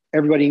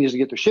everybody needs to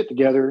get their shit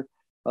together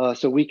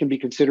so we can be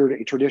considered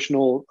a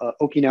traditional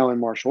Okinawan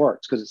martial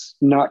arts, because it's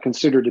not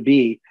considered to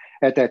be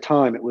at that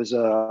time. It was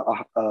a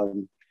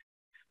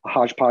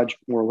hodgepodge,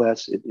 more or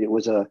less. It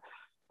was a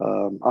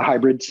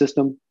hybrid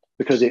system,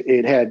 because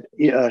it had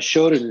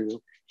Shodan-ryu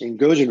and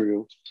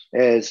Goju-ryu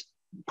as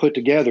put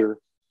together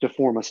to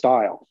form a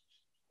style.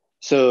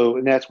 So,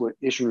 and that's what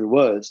Ishinryu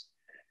was.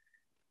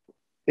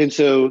 And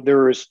so there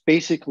were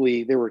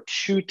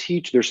two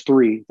teachers. There's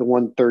three.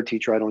 The third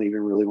teacher I don't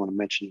even really want to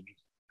mention.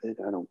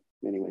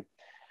 Anyway.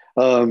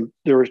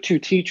 There were two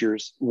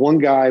teachers. One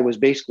guy was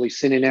basically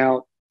sending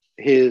out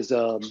his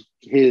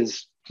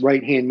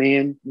right-hand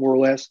man, more or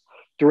less,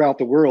 throughout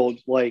the world.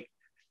 Like,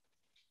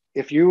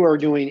 if you are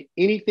doing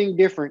anything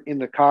different in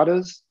the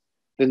katas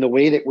than the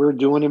way that we're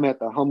doing them at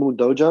the Hamun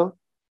Dojo,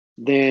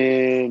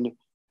 then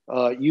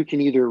you can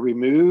either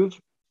remove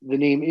the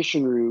name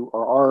Ishinryu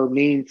or our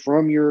name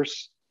from your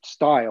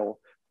style,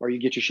 or you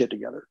get your shit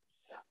together.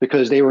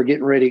 Because they were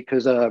getting ready,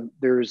 because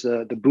there's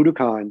the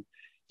Budokan.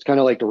 It's kind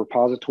of like the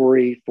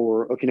repository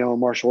for Okinawa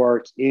martial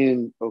arts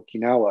in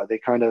Okinawa. They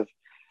kind of,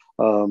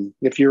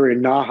 if you're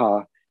in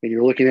Naha and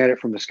you're looking at it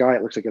from the sky,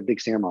 it looks like a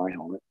big samurai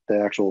helmet,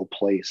 the actual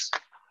place.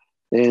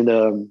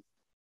 And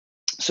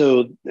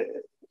so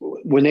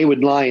when they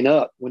would line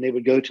up, when they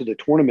would go to the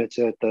tournaments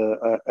at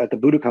the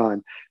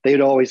Budokan,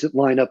 they'd always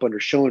line up under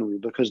Shonin-ryu,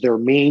 because their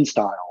main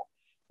style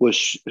was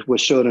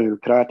Shonin-ryu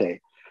karate.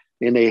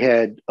 And they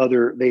had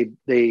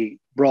they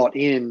brought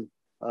in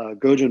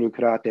Goju-ryu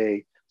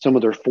karate, some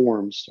of their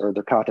forms or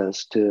their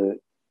katas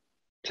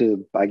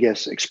to I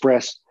guess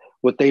express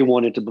what they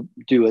wanted to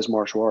do as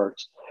martial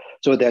arts.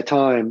 So at that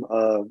time,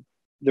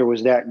 there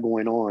was that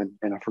going on,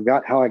 and I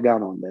forgot how I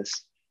got on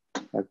this.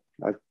 I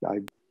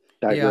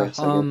digress.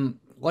 Yeah.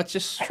 Let's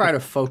just try to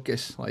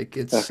focus. Like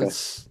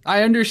it's.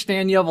 I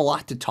understand you have a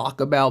lot to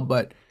talk about,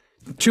 but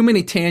too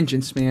many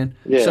tangents, man.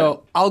 Yeah.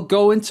 So I'll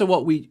go into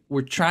what we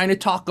were trying to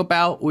talk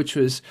about, which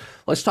was,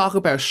 let's talk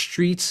about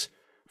streets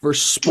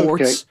versus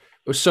sports.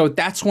 Okay. So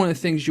that's one of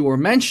the things you were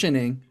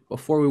mentioning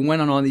before we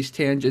went on all these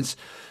tangents.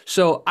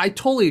 So I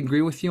totally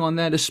agree with you on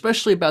that,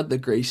 especially about the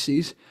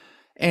Gracies.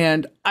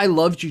 And I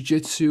love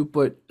jiu-jitsu,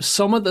 but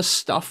some of the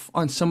stuff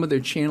on some of their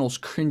channels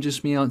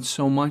cringes me out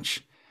so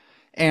much.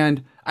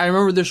 And I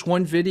remember there's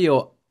one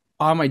video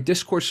on my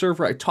Discord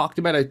server I talked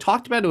about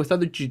it with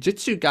other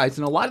jiu-jitsu guys,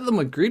 and a lot of them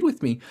agreed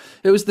with me.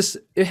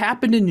 It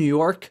happened in New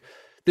York.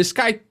 This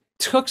guy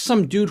took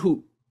some dude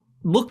who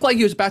looked like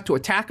he was about to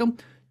attack him,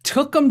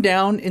 took him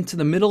down into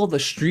the middle of the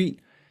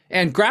street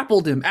and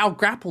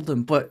out-grappled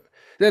him. But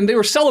then they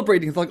were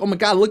celebrating. It's like, oh my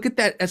God, look at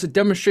that as a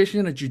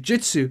demonstration of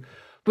jiu-jitsu.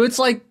 But it's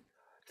like,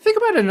 think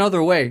about it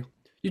another way.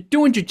 You're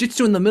doing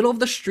jiu-jitsu in the middle of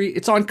the street.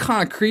 It's on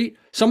concrete.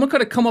 Someone could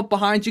have come up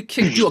behind you,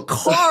 kicked you. A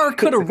car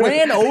could have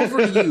ran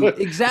over you.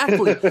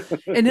 Exactly.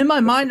 And in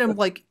my mind, I'm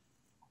like,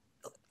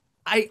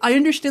 I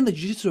understand that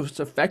jiu-jitsu is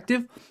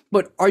effective,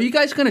 but are you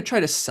guys going to try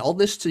to sell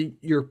this to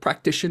your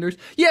practitioners?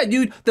 Yeah,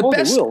 dude, the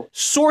best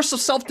source of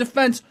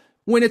self-defense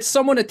when it's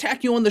someone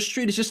attack you on the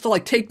street is just to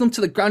like take them to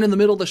the ground in the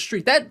middle of the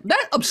street. That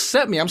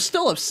upset me. I'm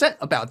still upset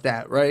about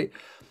that, right?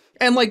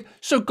 And like,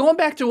 so going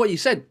back to what you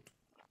said,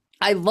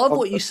 I love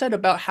what you said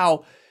about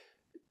how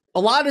a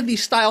lot of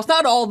these styles,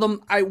 not all of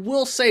them, I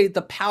will say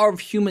the power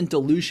of human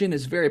delusion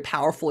is very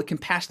powerful. It can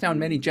pass down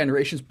many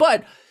generations,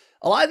 but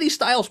a lot of these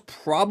styles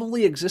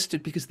probably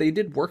existed because they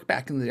did work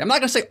back in the day. I'm not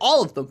going to say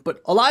all of them,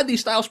 but a lot of these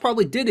styles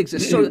probably did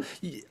exist. So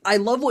I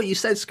love what you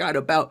said, Scott,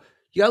 about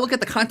you got to look at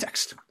the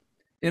context.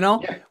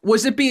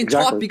 Was it being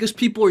taught because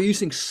people were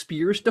using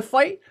spears to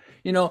fight?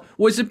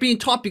 Was it being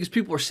taught because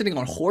people were sitting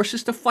on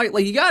horses to fight?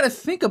 Like, you got to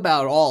think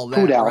about all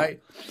that, right?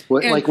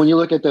 Like when you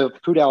look at the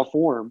Pudao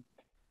form,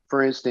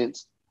 for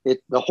instance,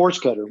 the horse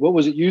cutter, what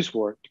was it used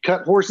for? To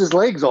cut horses'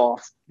 legs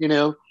off,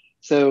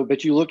 So,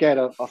 but you look at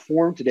a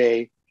form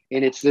today,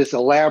 and it's this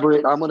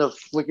elaborate. I'm going to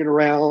flick it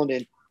around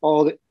and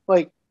all that.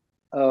 Like,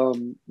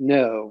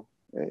 no,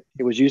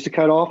 it was used to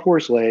cut off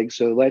horse legs.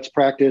 So let's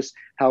practice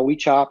how we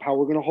chop, how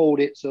we're going to hold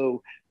it.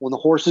 So when the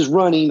horse is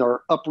running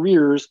or up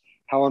rears,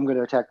 how I'm going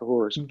to attack the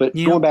horse. But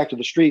going back to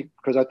the street,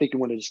 because I think you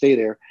wanted to stay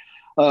there.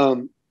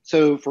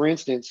 So for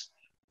instance,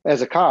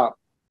 as a cop,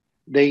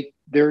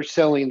 they're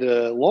selling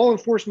the law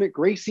enforcement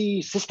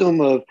Gracie system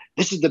of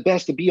this is the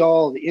best, the be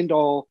all, the end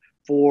all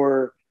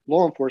for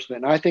law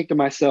enforcement. And I think to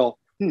myself,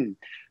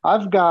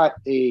 I've got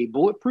a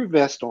bulletproof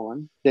vest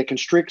on that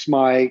constricts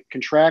my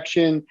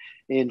contraction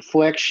and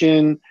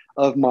flexion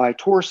of my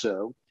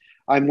torso.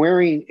 I'm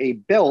wearing a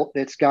belt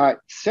that's got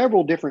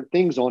several different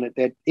things on it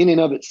that in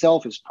and of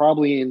itself is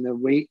probably in the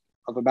weight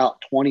of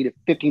about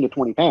 15 to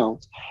 20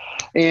 pounds.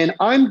 And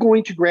I'm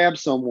going to grab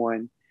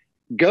someone,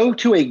 go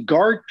to a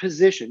guard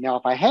position. Now,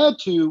 if I had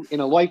to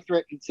in a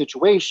life-threatening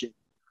situation,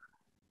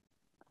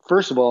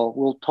 first of all,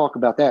 we'll talk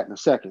about that in a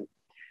second.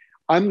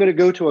 I'm going to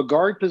go to a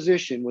guard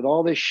position with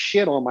all this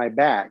shit on my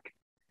back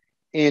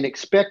and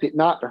expect it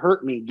not to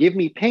hurt me, give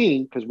me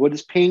pain, because what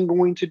is pain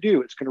going to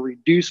do? It's going to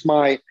reduce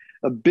my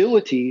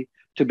ability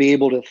to be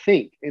able to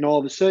think. And all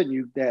of a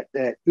sudden, that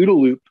OODA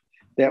loop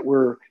that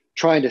we're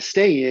trying to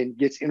stay in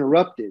gets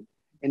interrupted,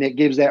 and it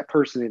gives that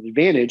person an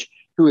advantage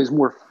who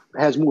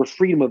has more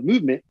freedom of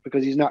movement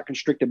because he's not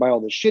constricted by all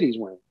the shit he's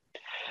wearing.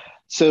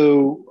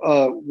 So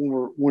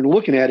when we're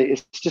looking at it,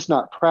 it's just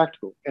not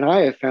practical. And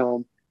I have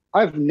found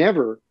I've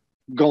never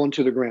gone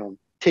to the ground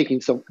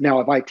taking some. Now,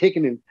 have I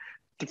taken and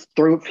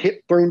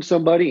thrown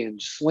somebody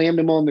and slammed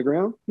him on the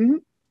ground? Mm-hmm.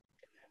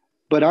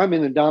 But I'm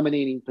in a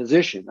dominating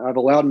position. I've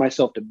allowed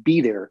myself to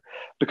be there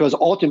because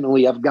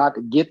ultimately I've got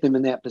to get them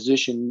in that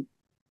position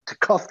to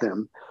cuff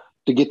them,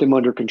 to get them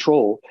under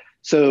control.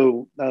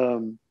 So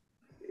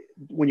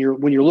when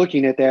you're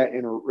looking at that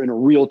in a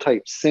real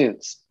type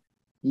sense,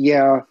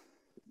 yeah,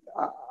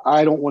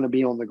 I don't want to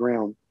be on the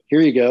ground.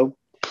 Here you go.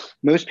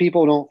 Most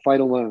people don't fight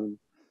alone.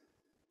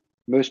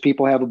 Most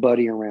people have a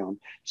buddy around.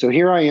 So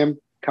here I am,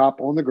 cop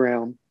on the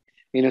ground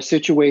in a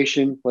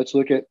situation. Let's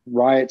look at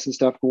riots and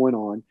stuff going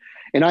on.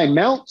 And I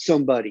mount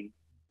somebody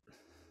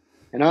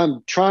and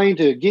I'm trying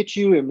to get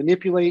you and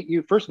manipulate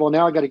you. First of all,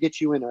 now I got to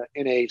get you in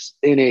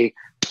a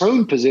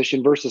prone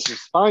position versus a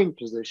spine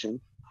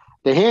position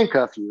to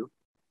handcuff you.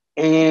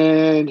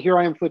 And here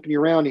I am flipping you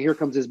around, and here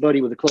comes his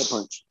buddy with a club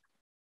punch.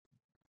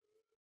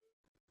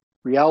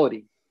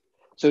 Reality.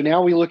 So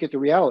now we look at the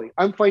reality.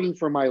 I'm fighting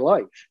for my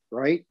life,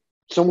 right?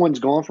 Someone's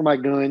gone for my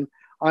gun.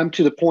 I'm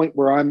to the point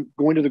where I'm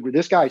going to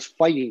this guy's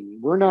fighting me.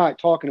 We're not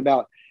talking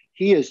about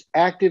he is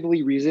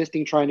actively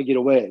resisting, trying to get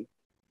away.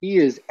 He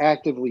is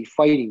actively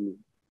fighting me.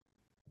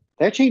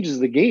 That changes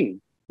the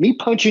game. Me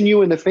punching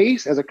you in the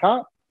face as a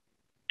cop,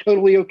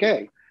 totally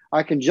okay.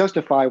 I can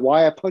justify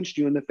why I punched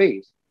you in the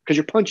face because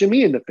you're punching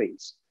me in the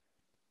face,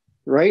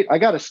 right? I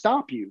got to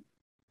stop you.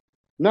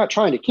 I'm not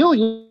trying to kill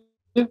you.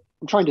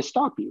 I'm trying to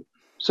stop you.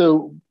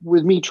 So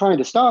with me trying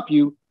to stop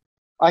you,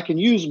 I can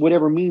use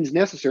whatever means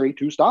necessary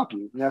to stop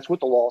you. And that's what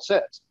the law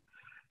says.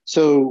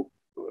 So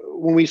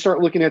when we start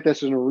looking at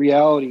this in a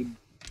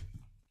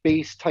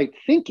reality-based type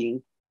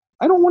thinking,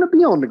 I don't want to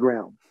be on the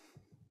ground.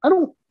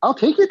 I'll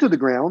take you to the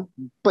ground,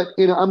 but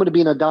I'm going to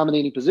be in a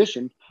dominating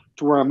position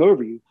to where I'm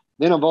over you.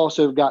 Then I've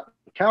also got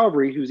the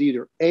cavalry who's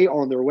either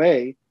on their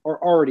way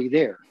or already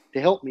there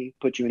to help me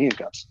put you in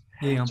handcuffs.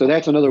 Yeah. So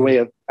that's another way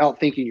of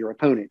outthinking your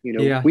opponent.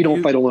 We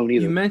don't fight alone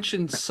either. You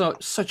mentioned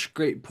such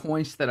great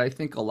points that I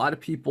think a lot of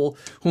people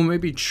who may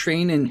be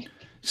training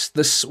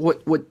this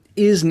what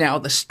is now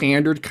the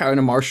standard kind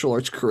of martial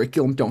arts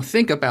curriculum don't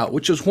think about,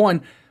 which is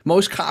one,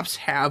 most cops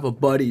have a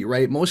buddy,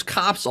 right? Most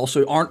cops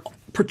also aren't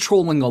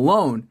patrolling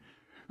alone,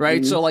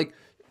 right? Mm-hmm. So like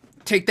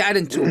take that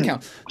into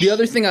account. The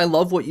other thing I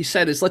love what you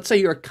said is, let's say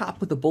you're a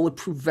cop with a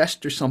bulletproof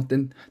vest or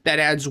something that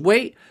adds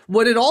weight.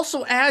 What it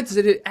also adds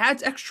is it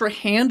adds extra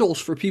handles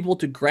for people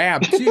to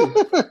grab too,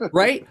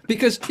 right?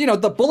 Because,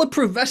 the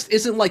bulletproof vest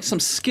isn't like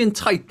some skin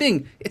tight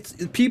thing.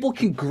 It's people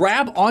can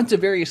grab onto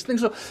various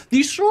things. So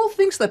these are all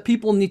things that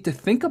people need to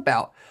think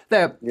about.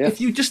 That if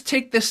you just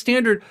take this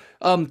standard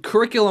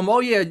curriculum,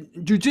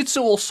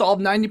 jiu-jitsu will solve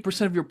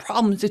 90% of your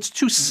problems. It's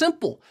too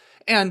simple.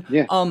 And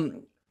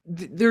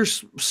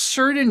there's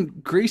certain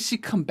Gracie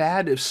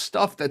combative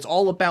stuff that's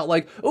all about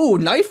like,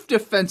 knife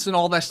defense and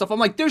all that stuff. I'm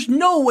like, there's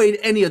no way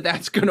any of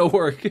that's going to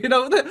work.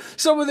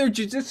 Some of their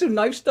jiu-jitsu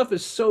knife stuff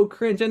is so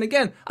cringe. And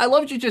again, I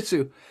love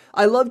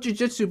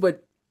jiu-jitsu,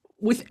 but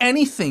with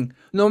anything,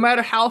 no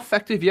matter how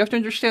effective, you have to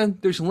understand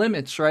there's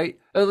limits, right?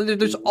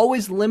 There's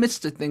always limits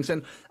to things.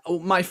 And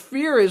my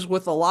fear is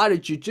with a lot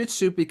of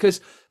jiu-jitsu, because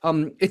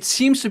it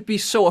seems to be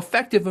so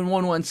effective in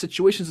one-on-one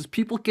situations, is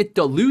people get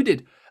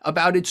deluded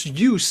about its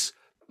use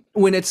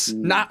when it's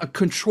not a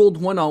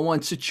controlled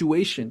one-on-one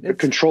situation. It's a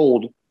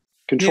controlled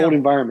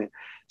environment.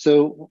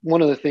 So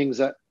one of the things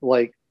that,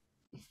 like,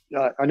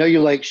 I know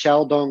you like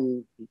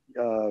Xiaodong,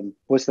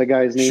 what's that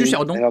guy's name?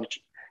 Xiaodong.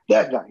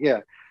 That guy,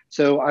 yeah.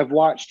 So I've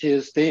watched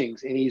his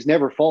things, and he's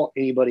never fought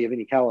anybody of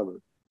any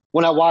caliber.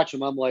 When I watch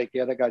him, I'm like,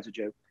 yeah, that guy's a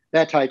joke.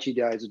 that Tai Chi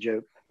guy is a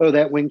joke. Oh,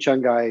 that Wing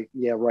Chun guy,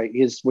 yeah, right.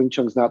 His Wing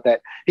Chun's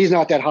he's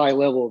not that high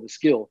level of a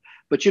skill,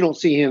 but you don't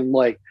see him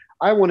like,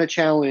 I want to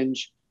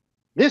challenge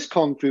this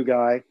Kung Fu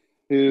guy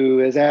who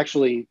has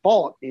actually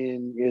fought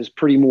and is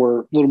a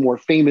little more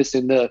famous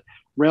in the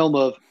realm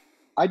of,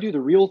 I do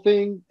the real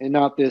thing and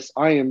not this.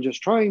 I am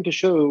just trying to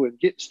show and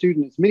get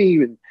students many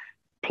and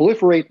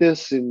proliferate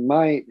this in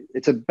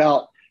it's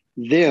about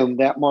them,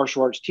 that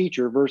martial arts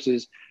teacher,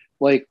 versus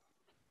like,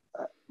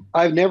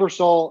 I've never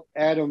saw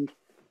Adam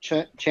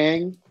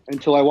Chang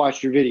until I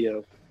watched your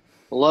video.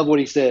 I love what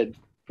he said.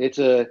 It's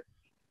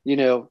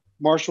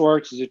martial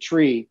arts is a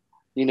tree.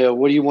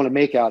 What do you want to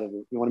make out of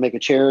it? You want to make a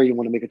chair? You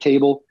want to make a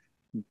table?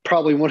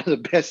 Probably one of the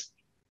best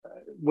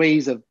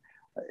ways of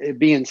it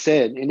being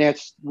said. And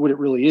that's what it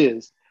really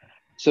is.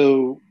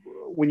 So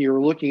when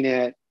you're looking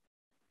at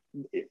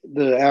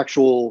the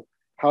actual,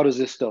 how does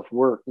this stuff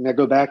work? And I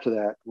go back to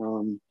that.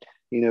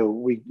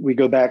 We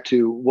go back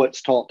to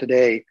what's taught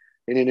today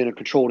and in a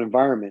controlled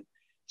environment.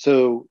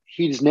 So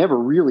he's never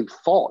really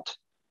fought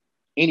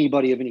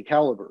anybody of any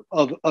caliber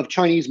of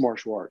Chinese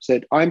martial arts.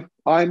 That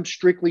I'm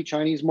strictly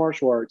Chinese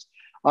martial arts.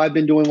 I've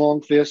been doing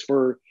long fists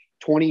for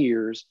 20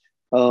 years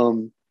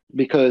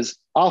because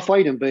I'll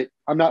fight him, but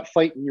I'm not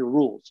fighting your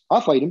rules.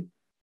 I'll fight him,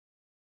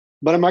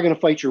 but I'm not going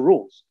to fight your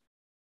rules.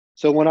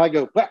 So when I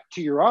go back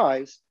to your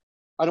eyes,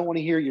 I don't want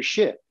to hear your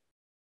shit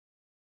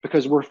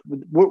because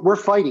we're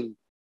fighting.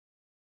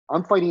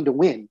 I'm fighting to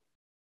win,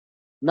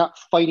 not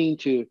fighting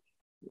to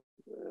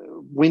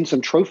win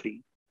some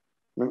trophy.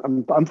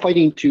 I'm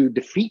fighting to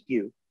defeat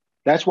you.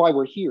 That's why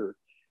we're here.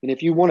 And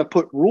if you want to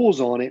put rules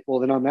on it, well,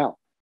 then I'm out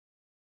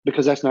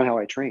because that's not how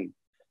I train.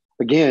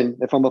 Again,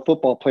 if I'm a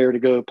football player to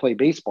go play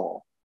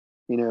baseball,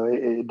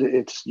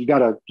 it's you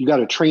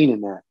gotta train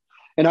in that.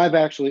 And I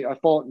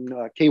fought in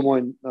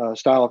K1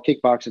 style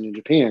kickboxing in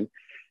Japan,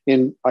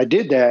 and I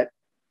did that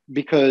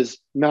because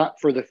not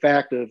for the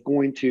fact of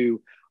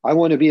I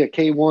want to be a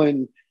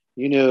K1,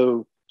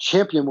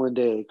 champion one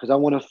day because I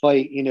want to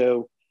fight,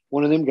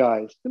 one of them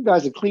guys. Them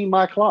guys that clean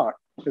my clock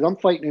because I'm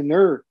fighting in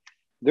their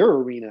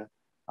arena.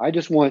 I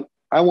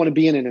want to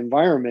be in an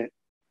environment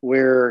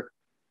where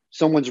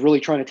someone's really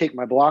trying to take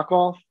my block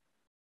off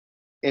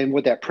and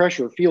what that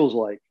pressure feels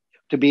like,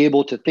 to be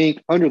able to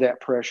think under that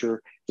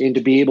pressure and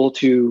to be able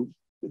to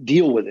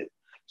deal with it.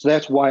 So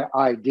that's why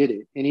I did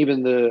it. And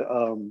even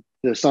the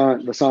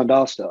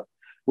Sanda stuff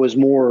was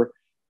more,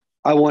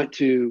 I want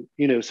to,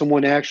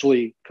 someone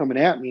actually coming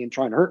at me and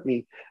trying to hurt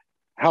me.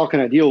 How can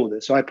I deal with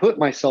it? So I put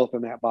myself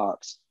in that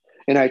box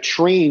and I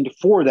trained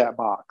for that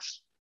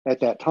box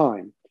at that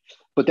time,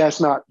 but that's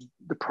not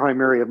the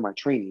primary of my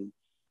training.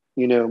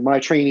 My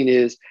training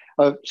is,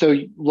 so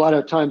a lot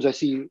of times I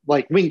see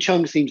like Wing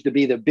Chun seems to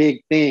be the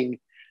big thing,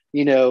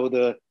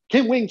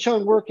 can Wing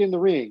Chun work in the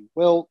ring?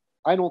 Well,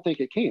 I don't think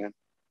it can,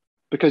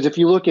 because if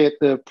you look at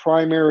the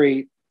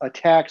primary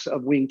attacks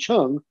of Wing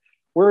Chun,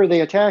 where are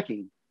they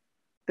attacking?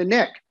 The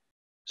neck.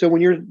 So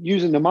when you're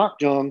using the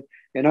Makjong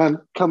and I'm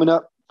coming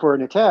up for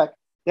an attack,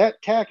 that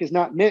attack is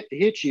not meant to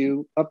hit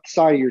you up the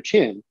side of your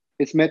chin.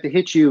 It's meant to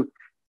hit you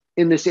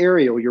in this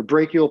area, your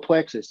brachial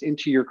plexus,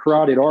 into your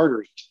carotid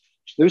artery.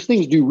 Those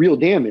things do real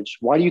damage.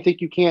 Why do you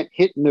think you can't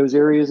hit in those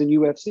areas in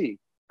UFC?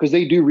 Because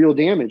they do real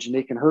damage and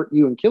they can hurt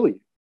you and kill you.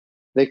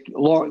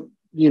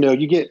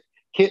 You get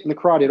hit in the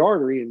carotid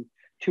artery and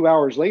 2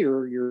 hours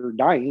later you're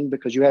dying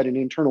because you had an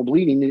internal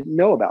bleeding and didn't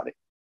know about it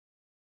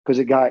because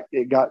it got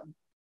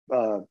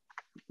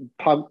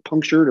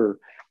punctured or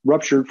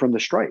ruptured from the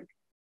strike.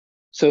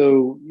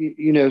 So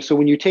so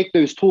when you take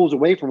those tools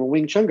away from a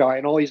Wing Chun guy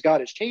and all he's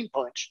got is chain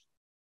punch,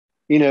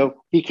 he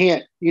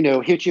can't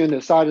hit you in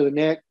the side of the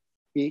neck.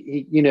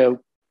 He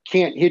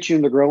can't hit you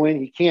in the groin.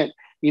 He can't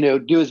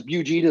do his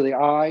BUG to the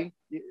eye.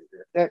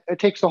 It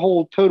takes the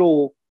whole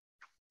total.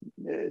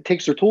 It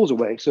takes their tools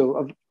away. So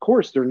of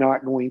course they're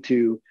not going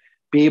to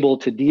be able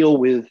to deal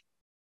with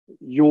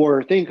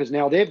your thing because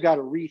now they've got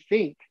to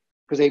rethink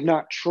because they've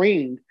not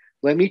trained.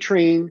 Let me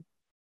train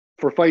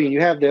for fighting. You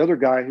have the other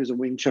guy who's a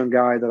Wing Chun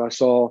guy that I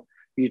saw.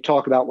 You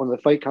talk about one of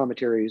the fight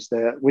commentaries,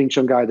 that Wing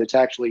Chun guy that's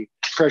actually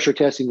pressure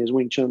testing his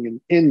Wing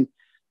Chun in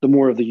the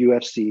more of the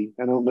UFC.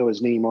 I don't know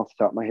his name off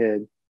the top of my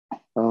head.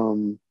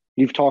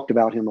 You've talked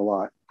about him a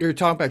lot. You're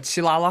talking about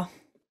Silala?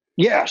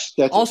 Yes.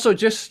 That's also,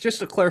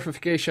 just a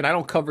clarification, I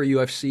don't cover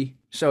UFC.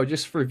 So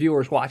just for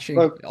viewers watching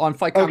on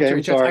Fight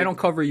Commentary Chats, I don't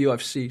cover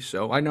UFC.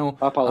 So I know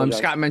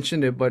Scott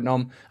mentioned it, but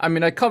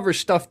I cover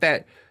stuff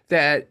that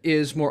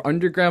is more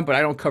underground, but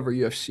I don't cover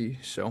UFC.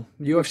 So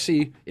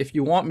UFC, if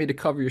you want me to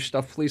cover your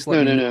stuff, please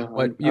let me know.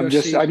 But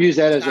UFC, I've used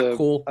that as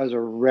a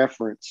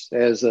reference,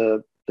 as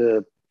the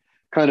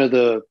kind of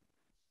the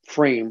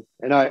frame,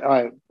 and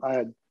I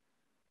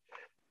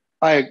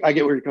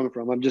get where you're coming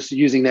from. I'm just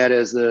using that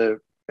as a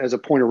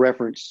point of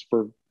reference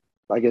for,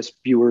 I guess,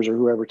 viewers or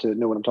whoever to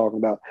know what I'm talking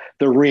about.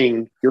 The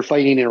ring, you're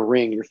fighting in a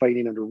ring, you're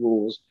fighting under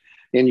rules,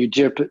 and you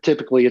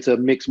typically it's a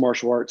mixed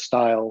martial arts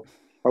style,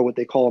 or what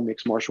they call a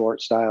mixed martial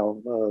arts style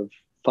of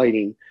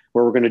fighting,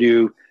 where we're going to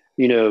do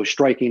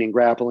striking and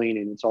grappling,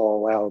 and it's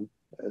all allowed.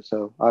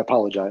 So I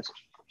apologize.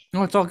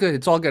 No, it's all good.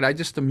 It's all good. I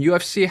just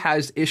UFC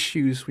has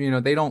issues.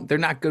 They're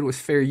not good with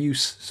fair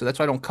use, so that's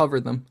why I don't cover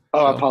them.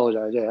 Oh, I So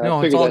apologize. Yeah, I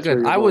no, it's figured all that's where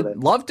good. you're I going with would it.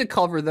 love to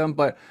cover them,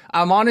 but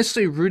I'm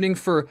honestly rooting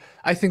for.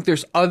 I think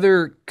there's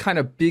other kind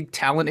of big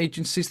talent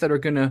agencies that are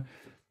gonna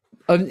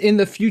in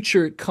the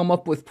future come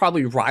up with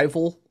probably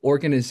rival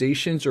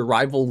organizations or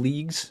rival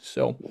leagues.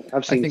 So I've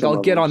I seen think some I'll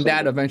of get them. on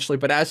that eventually.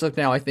 But as of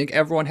now, I think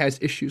everyone has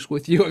issues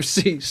with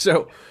UFC.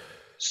 So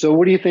So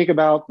what do you think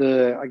about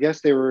I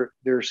guess they're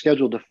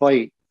scheduled to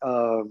fight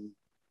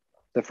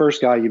the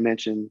first guy you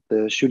mentioned,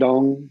 the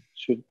Shudong,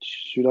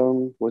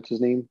 what's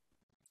his name?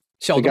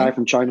 The guy Xiaodong,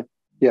 from China.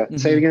 Yeah,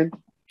 say it mm-hmm. again.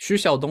 Xu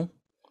Xiaodong.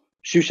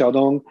 Xu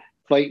Xiaodong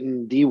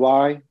fighting DY,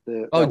 Oh,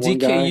 that one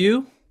guy.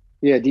 DKU.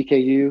 Yeah,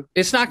 DKU.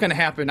 It's not going to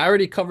happen. I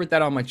already covered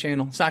that on my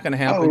channel. It's not going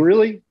to Oh, happen.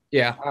 really?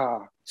 Yeah.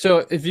 Ah, So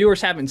if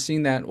viewers haven't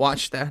seen that,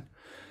 watch that.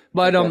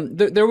 But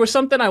okay. there was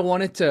something I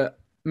wanted to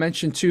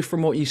mention too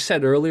from what you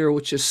said earlier,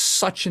 which is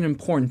such an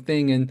important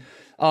thing.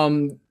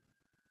 And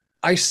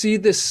I see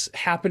this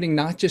happening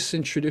not just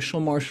in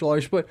traditional martial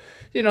arts, but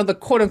the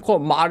quote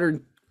unquote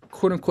modern,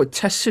 quote unquote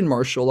tested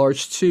martial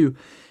arts too.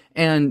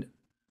 And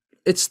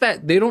it's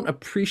that they don't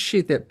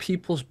appreciate that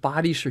people's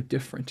bodies are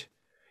different.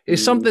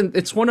 It's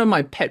one of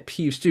my pet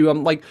peeves too.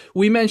 Like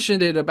we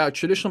mentioned it about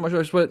traditional martial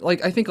arts, but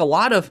like I think a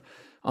lot of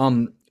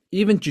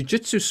even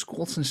jujitsu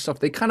schools and stuff,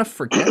 they kind of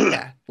forget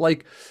that.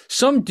 Like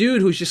some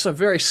dude who's just a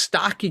very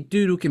stocky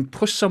dude who can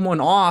push someone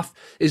off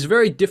is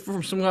very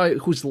different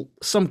from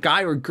some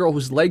guy or girl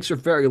whose legs are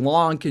very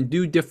long, can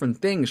do different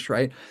things,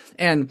 right?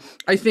 And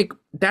I think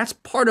that's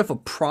part of a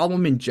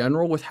problem in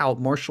general with how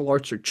martial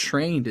arts are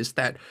trained, is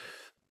that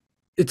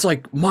it's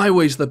like my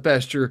way's the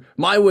best, or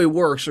my way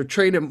works, or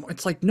train him.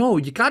 It's like, no,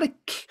 you gotta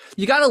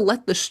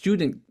let the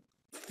student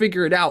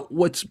figure it out.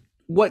 What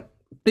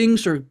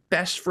things are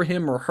best for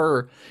him or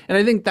her. And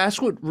I think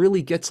that's what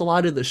really gets a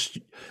lot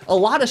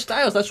of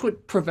styles. That's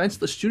what prevents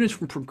the students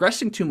from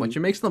progressing too much.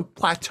 It makes them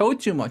plateau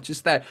too much.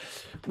 Is that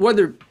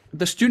whether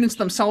the students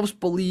themselves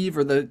believe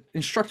or the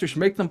instructors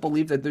make them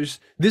believe that there's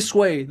these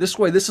are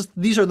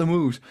the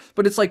moves.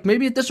 But it's like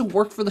maybe it doesn't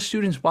work for the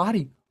student's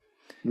body.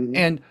 Mm-hmm.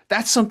 And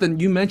that's something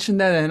you mentioned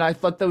that, and I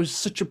thought that was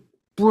such a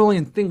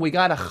brilliant thing we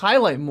got to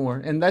highlight more.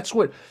 And that's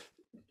what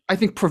I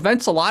think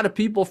prevents a lot of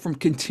people from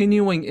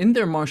continuing in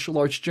their martial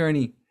arts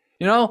journey.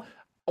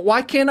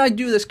 Why can't I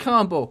do this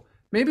combo?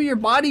 Maybe your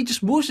body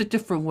just moves a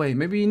different way.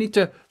 Maybe you need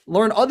to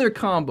learn other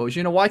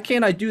combos. Why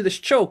can't I do this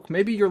choke?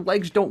 Maybe your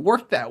legs don't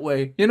work that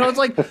way. It's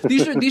like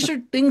these are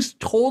things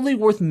totally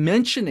worth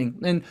mentioning.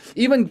 And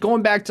even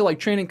going back to like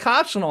training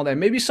cops and all that,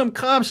 maybe some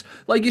cops,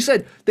 like you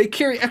said, they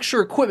carry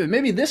extra equipment.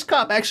 Maybe this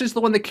cop actually is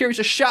the one that carries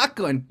a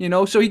shotgun,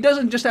 so he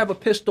doesn't just have a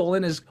pistol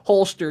in his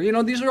holster.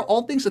 These are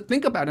all things to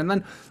think about. And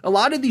then a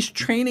lot of these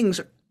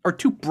trainings are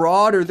too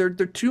broad, or they're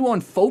too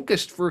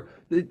unfocused for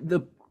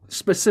the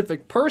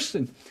specific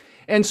person.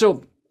 And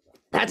so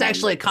that's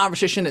actually a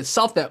conversation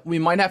itself that we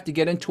might have to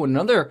get into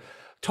another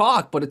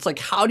talk. But it's like,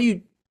 how do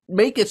you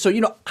make it so,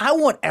 I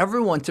want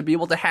everyone to be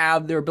able to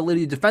have their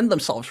ability to defend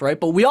themselves, right?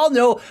 But we all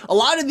know a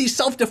lot of these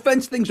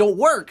self-defense things don't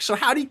work. So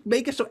how do you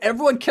make it so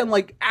everyone can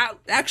like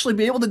actually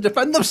be able to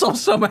defend themselves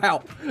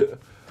somehow?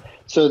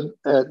 So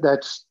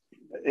that's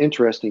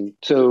interesting.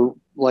 So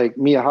like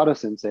Miyahara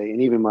Sensei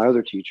and even my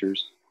other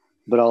teachers,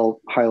 but I'll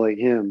highlight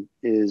him,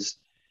 is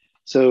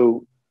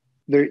so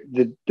there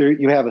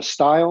you have a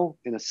style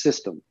and a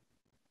system,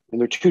 and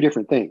they're two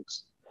different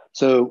things.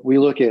 So we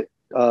look at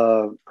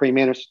Praying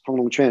Mantis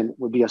Feng Chen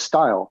would be a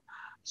style.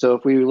 So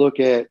if we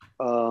look at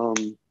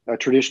a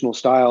traditional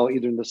style,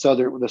 either in the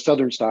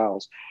southern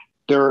styles,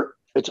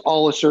 it's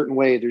all a certain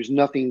way. There's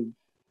nothing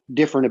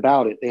different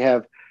about it. They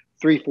have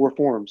 3-4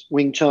 forms.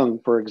 Wing Chun,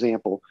 for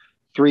example,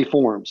 3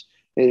 forms.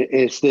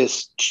 It's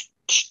this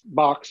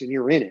box and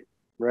you're in it,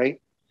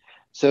 right?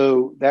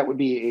 So that would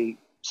be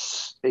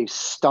a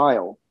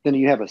style. Then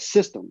you have a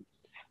system.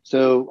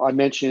 So I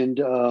mentioned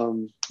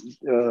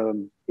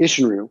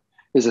Ishinryu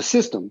is a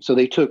system. So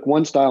they took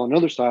one style,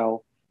 another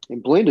style,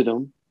 and blended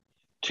them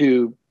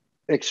to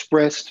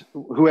express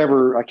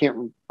whoever, I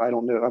don't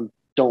know, I'm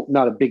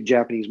not a big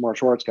Japanese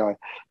martial arts guy,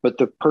 but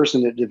the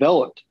person that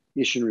developed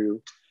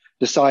Ishinryu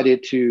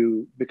decided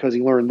to, because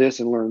he learned this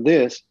and learned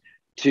this,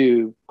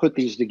 to put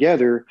these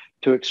together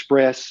to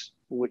express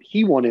what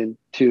he wanted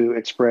to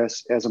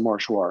express as a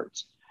martial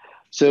arts.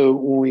 So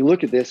when we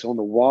look at this on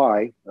the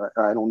why,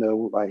 I don't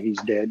know, he's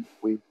dead.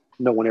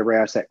 No one ever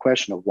asked that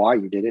question of why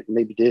you did it.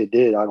 Maybe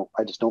did.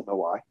 I just don't know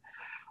why.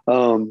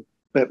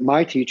 But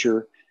my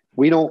teacher,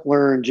 we don't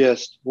learn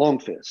just long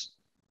fist.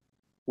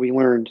 We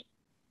learned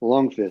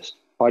long fist,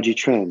 Baji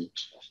Tren,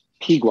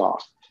 Pigua,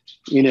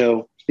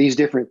 these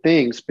different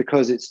things,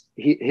 because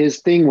his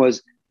thing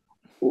was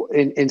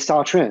in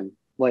Sa Tren.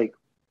 Like,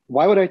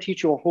 why would I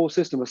teach you a whole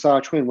system of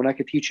Sa Tren when I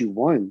could teach you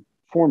one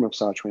form of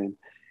Sa Tren?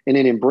 And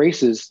it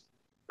embraces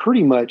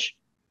pretty much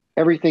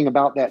everything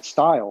about that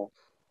style.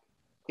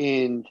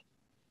 And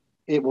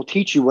it will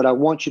teach you what I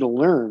want you to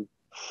learn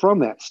from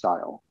that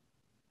style.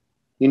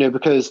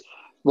 Because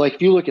like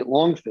if you look at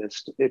long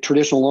fist,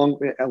 traditional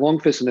long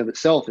fist in of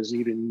itself is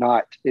even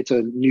not, it's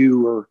a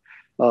newer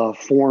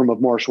form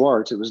of martial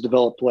arts. It was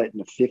developed in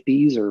the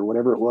 50s or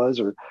whatever it was,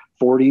 or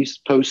 40s,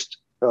 post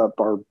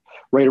or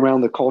right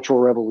around the Cultural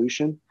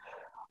Revolution.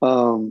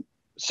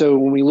 So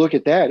when we look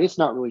at that, it's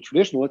not really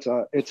traditional. It's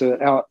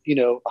a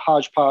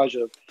hodgepodge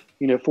of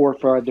 4 or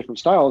 5 different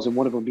styles, and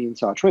one of them being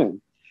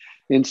Sa-Tren.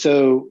 And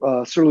so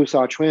Sirlu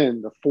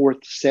Sa-Tren, the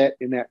 4th set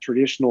in that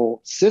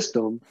traditional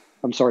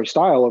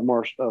style of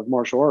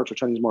martial arts or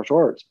Chinese martial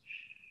arts,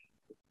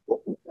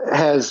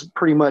 has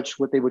pretty much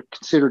what they would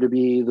consider to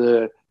be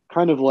the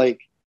kind of like,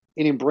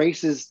 it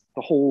embraces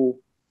the whole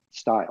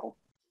style.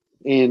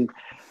 And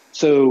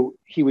so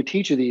he would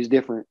teach you these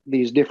different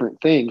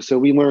things. So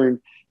we learned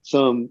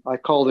some, I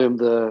call them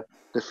the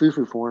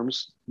fufu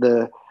forms.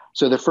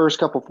 So the first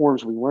couple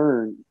forms we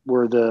learned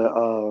were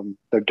the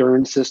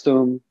Dern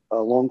system,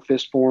 long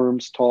fist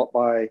forms taught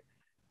by,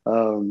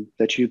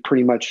 that you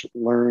pretty much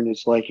learn.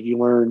 It's like if you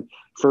learn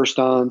first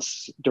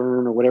dance,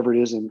 Dern, or whatever it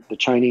is in the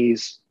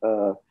Chinese,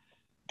 if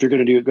you're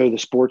going to go the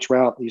sports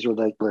route, these are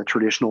like the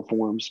traditional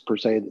forms per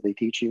se that they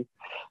teach you.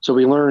 So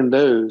we learned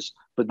those,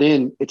 but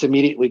then it's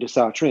immediately to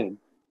Sa-Tren.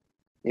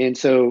 And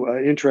so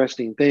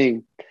interesting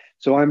thing.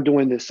 So I'm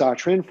doing this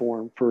Sa-Tren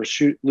form for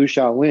Lu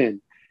Shaolin,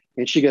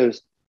 and she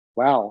goes,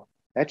 "Wow,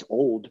 that's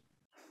old."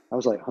 I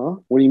was like, "Huh?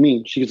 What do you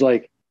mean?" She's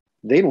like,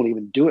 "They don't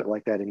even do it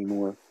like that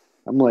anymore."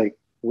 I'm like,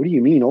 "What do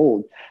you mean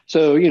old?"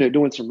 So,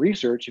 doing some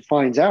research, it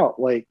finds out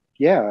like,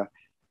 yeah,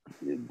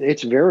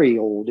 it's very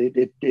old.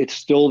 It's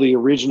still the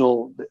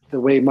original, the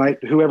way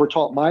whoever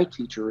taught my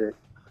teacher it,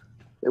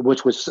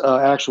 which was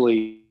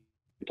actually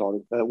taught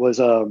it, was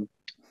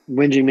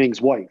Wen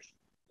Jingming's wife,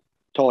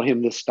 taught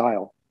him this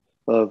style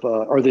of,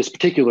 or this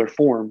particular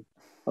form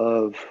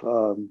of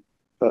Sa-Tren,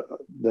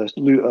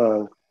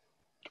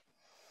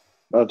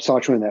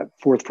 that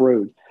 4th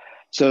road.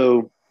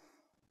 So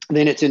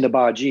then it's into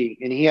Baji,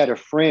 and he had a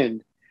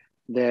friend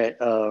that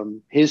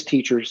his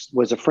teacher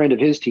was a friend of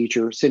his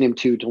teacher, sent him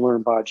to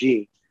learn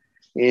Baji.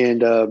 And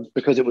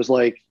because it was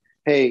like,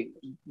 hey,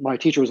 my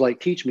teacher was like,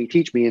 teach me.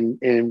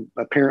 And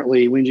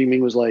apparently Wen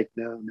Jingming was like,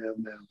 no,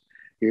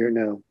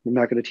 I'm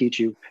not going to teach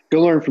you.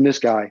 Go learn from this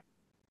guy.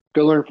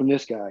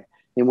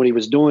 And what he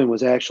was doing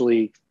was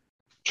actually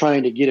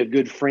trying to get a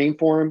good frame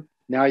for him.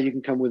 Now you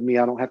can come with me.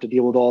 I don't have to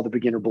deal with all the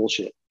beginner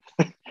bullshit,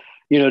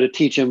 to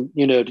teach him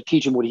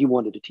what he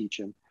wanted to teach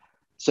him.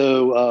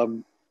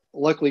 So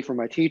luckily for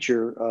my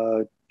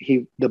teacher,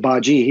 the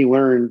Baji, he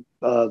learned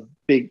a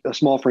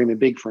small frame and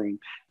big frame,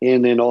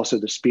 and then also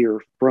the spear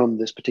from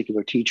this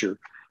particular teacher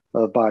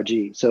of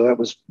Baji. So that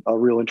was a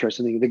real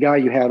interesting thing. The guy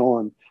you had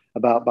on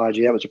about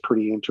Baji, that was a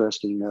pretty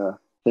interesting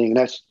thing. And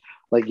that's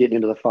like getting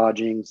into the Fa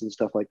Jings and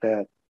stuff like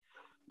that.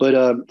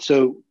 But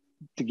so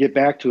to get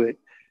back to it,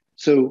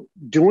 so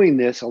doing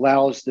this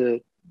allowed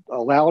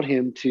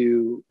him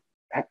to,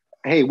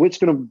 hey, what's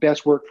going to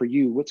best work for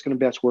you? What's going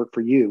to best work for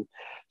you?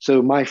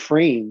 So my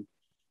frame,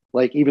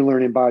 like even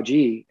learning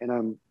Baji,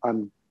 and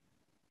I'm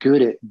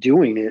good at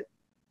doing it.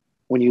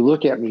 When you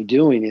look at me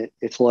doing it,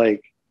 it's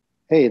like,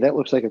 hey, that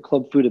looks like a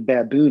club-footed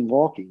baboon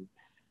walking,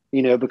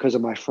 because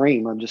of my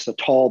frame. I'm just a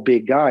tall,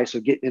 big guy.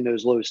 So getting in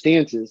those low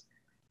stances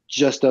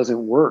just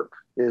doesn't work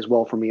as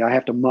well for me. I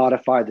have to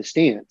modify the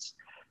stance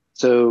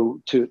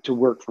so to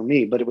work for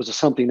me. But it was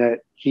something that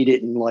he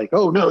didn't like,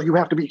 oh no, you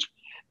have to be,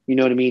 you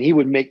know what I mean? He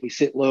would make me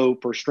sit low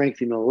for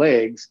strengthening the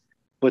legs,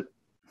 but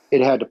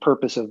it had the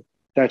purpose of,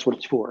 that's what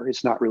it's for.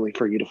 It's not really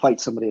for you to fight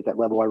somebody at that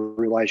level. I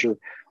realize you're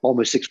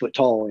almost 6 foot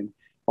tall, and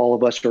all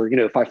of us are,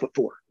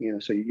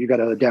 5'4", so you got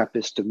to adapt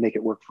this to make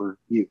it work for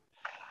you.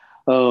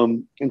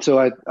 And so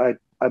I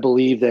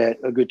believe that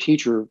a good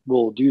teacher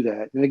will do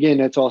that. And again,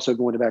 that's also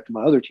going back to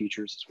my other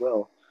teachers as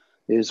well,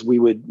 is we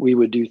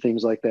would do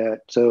things like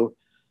that. So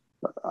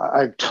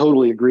I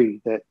totally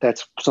agree that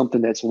that's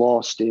something that's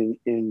lost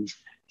in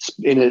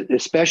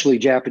especially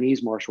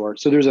Japanese martial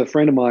arts. So there's a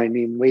friend of mine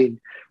named Wade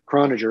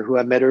Croninger who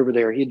I met over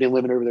there. He'd been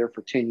living over there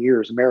for 10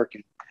 years,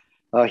 American.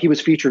 He was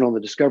featured on the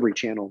Discovery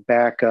Channel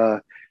back,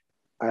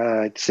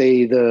 I'd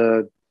say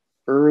the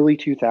early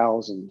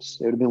 2000s.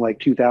 It would have been like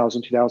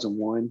 2000,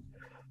 2001,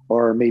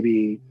 or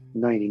maybe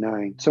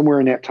 99, somewhere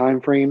in that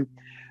time frame.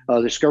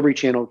 The Discovery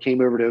Channel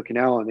came over to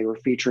Okinawa, and they were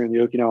featuring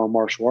the Okinawa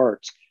martial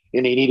arts,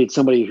 and they needed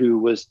somebody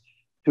who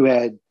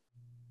had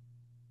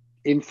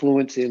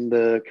influence in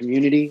the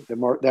community,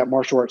 that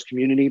martial arts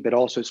community, but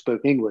also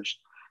spoke English.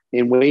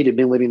 And Wade had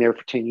been living there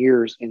for 10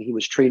 years, and he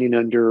was training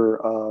under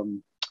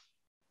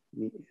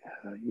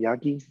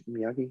Miyagi.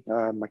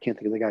 I can't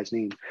think of the guy's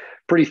name.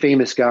 Pretty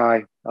famous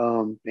guy.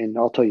 And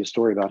I'll tell you a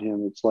story about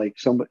him. It's like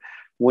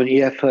when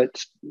E.F.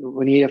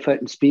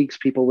 Hutton speaks,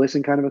 people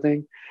listen, kind of a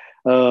thing.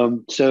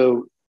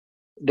 So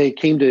they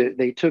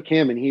took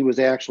him, and he was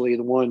actually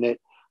the one that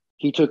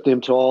he took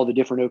them to all the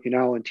different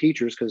Okinawan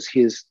teachers, because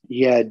he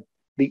had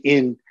the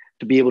in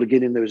to be able to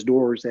get in those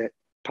doors that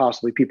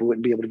possibly people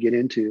wouldn't be able to get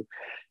into.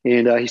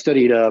 And he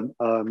studied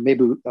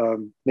Meibukan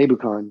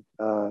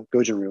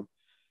Gojinryu.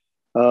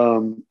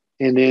 And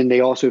then they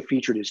also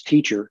featured his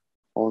teacher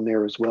on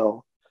there as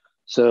well.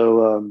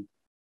 So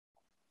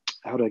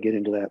how did I get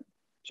into that?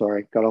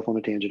 Sorry, got off on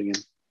a tangent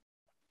again.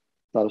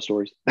 A lot of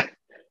stories.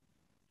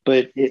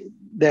 but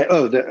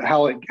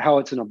how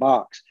it's in a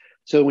box.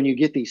 So when you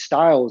get these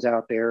styles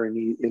out there,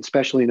 and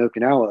especially in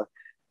Okinawa,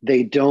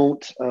 they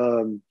don't.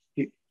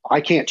 I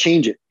can't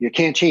change it. You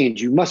can't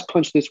change. You must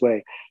punch this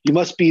way. You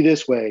must be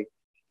this way.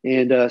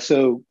 And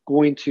so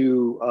going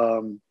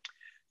to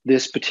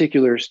this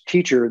particular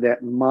teacher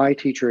that my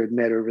teacher had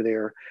met over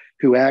there,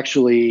 who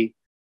actually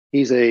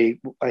he's a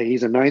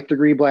ninth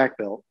degree black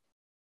belt,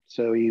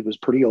 so he was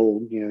pretty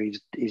old. You know,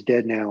 he's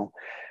dead now.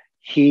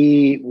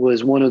 He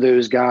was one of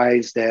those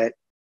guys that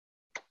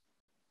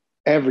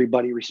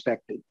everybody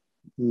respected.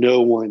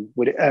 No one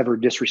would ever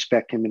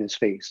disrespect him in his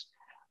face.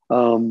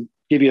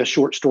 Give you a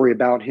short story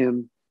about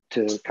him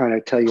to kind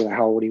of tell you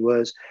how old he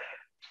was.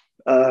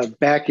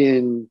 Back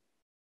in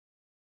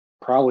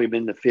probably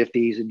been the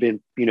 50s, had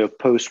been, you know,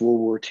 post World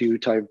War II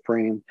type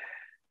frame.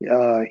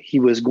 He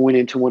was going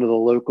into one of the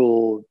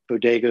local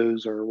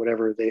bodegas or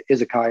whatever, the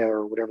izakaya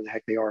or whatever the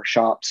heck they are,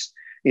 shops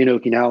in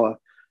Okinawa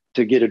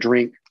to get a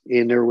drink.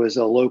 And there was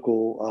a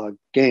local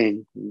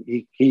gang.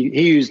 He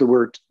used the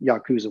word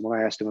Yakuza when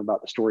I asked him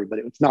about the story, but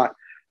it's not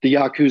the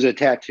Yakuza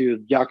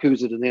tattoo.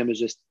 Yakuza to them is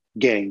just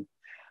gang.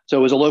 So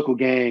it was a local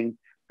gang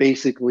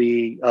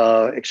basically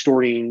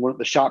extorting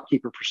the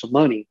shopkeeper for some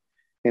money.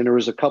 And there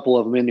was a couple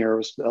of them in there. It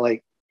was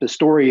like, the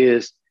story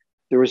is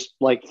there was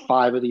like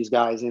 5 of these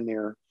guys in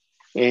there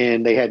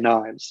and they had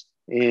knives.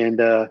 And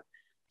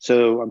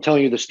so I'm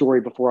telling you the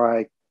story before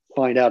I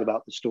find out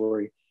about the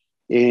story.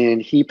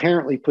 And he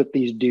apparently put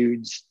these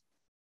dudes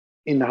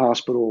in the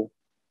hospital,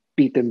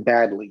 beat them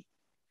badly.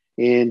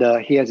 And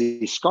he has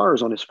these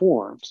scars on his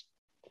forearms.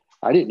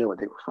 I didn't know what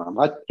they were from.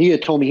 He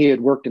had told me he had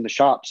worked in the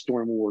shops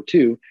during World War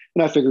II.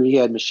 And I figured he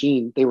had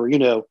machine. They were, you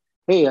know,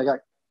 hey, I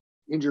got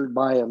injured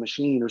by a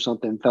machine or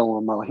something, fell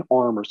on my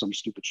arm or some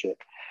stupid shit.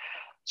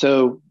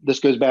 So this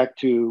goes back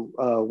to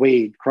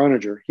Wade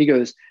Croninger. He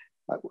goes,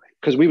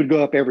 because we would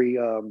go up every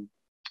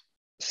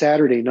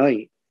Saturday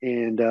night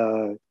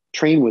and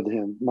train with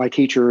him, my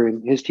teacher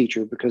and his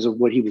teacher, because of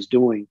what he was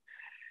doing.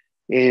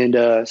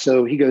 And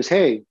so he goes,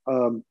 hey,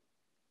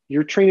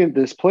 you're training at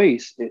this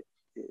place.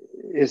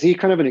 Is he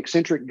kind of an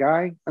eccentric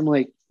guy? I'm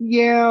like,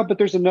 yeah, but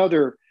there's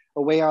a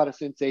way out of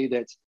sensei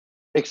that's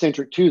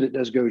eccentric too that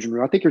does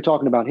Gojinru. I think you're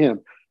talking about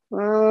him.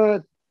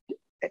 Look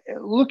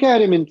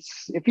at him, and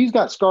if he's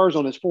got scars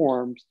on his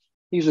forearms,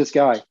 he's this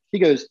guy. He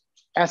goes,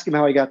 ask him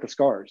how he got the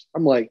scars.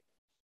 I'm like,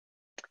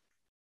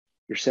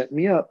 you're setting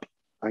me up.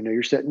 I know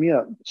you're setting me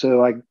up.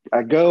 So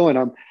I go,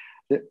 and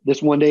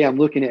this one day I'm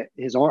looking at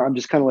his arm. I'm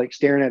just kind of like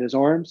staring at his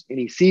arms, and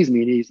he sees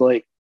me and he's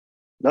like,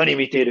 "Nani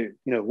miteru."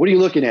 You know, what are you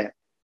looking at?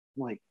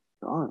 I'm like,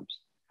 the arms.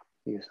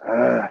 He goes,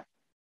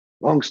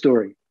 long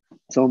story.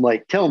 So I'm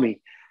like, tell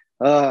me.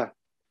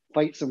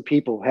 Fight some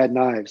people, had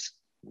knives.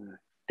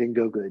 Didn't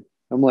go good.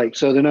 I'm like,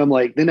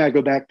 then I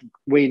go back to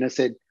Wade and I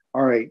said,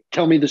 all right,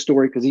 tell me the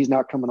story, because he's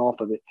not coming off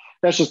of it.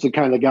 That's just the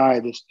kind of guy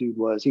this dude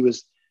was. He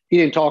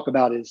didn't talk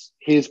about his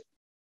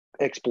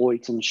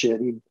exploits and shit.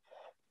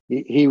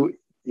 He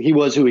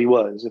was who he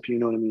was, if you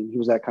know what I mean. He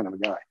was that kind of a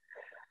guy.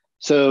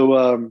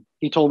 So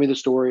he told me the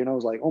story, and I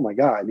was like, oh my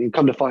God. And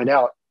come to find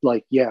out,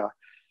 like, yeah,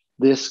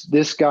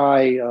 this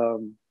guy,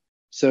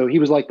 so he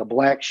was like the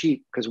black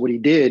sheep, because what he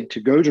did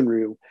to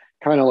Gojinru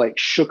kind of like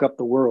shook up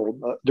their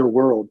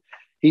world.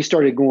 He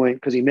started going,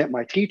 because he met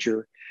my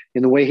teacher,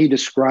 and the way he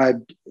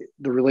described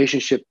the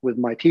relationship with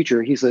my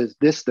teacher, he says,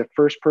 this is the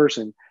first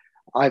person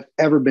I've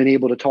ever been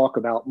able to talk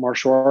about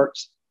martial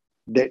arts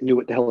that knew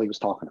what the hell he was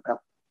talking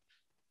about.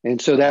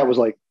 And so that was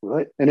like,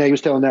 what? And he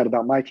was telling that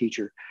about my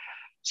teacher.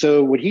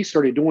 So what he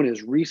started doing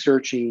is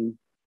researching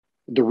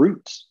the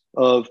roots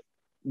of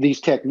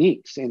these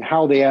techniques and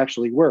how they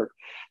actually work.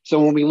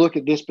 So when we look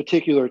at this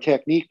particular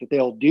technique that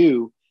they'll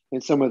do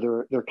in some of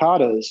their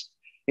katas,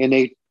 and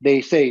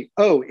they say,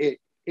 oh, it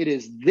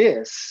is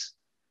this.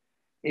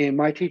 And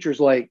my teacher's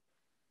like,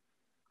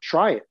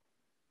 try it.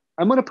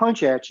 I'm going to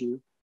punch at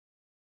you.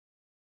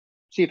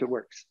 See if it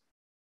works.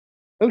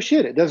 Oh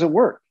shit, it doesn't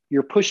work.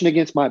 You're pushing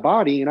against my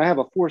body and I have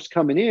a force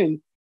coming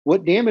in.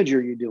 What damage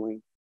are you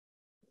doing?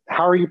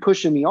 How are you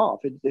pushing me off?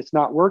 It's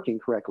not working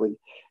correctly.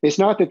 It's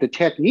not that the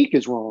technique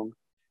is wrong.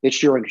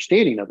 It's your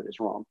understanding of it is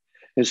wrong.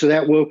 And so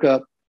that woke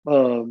up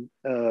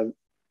Uehara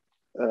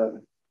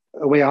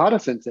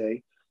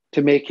Sensei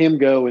to make him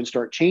go and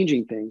start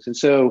changing things. And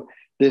so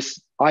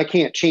this I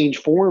can't change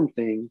form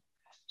thing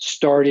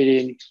started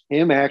in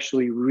him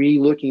actually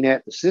re-looking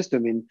at the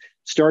system and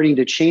starting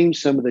to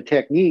change some of the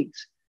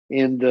techniques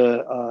in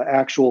the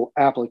actual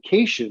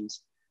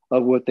applications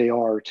of what they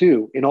are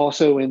too. And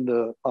also in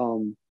the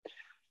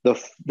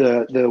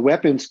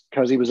weapons,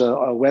 because he was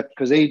a weapon,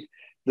 because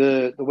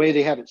the way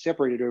they have it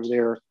separated over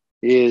there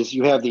is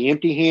you have the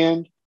empty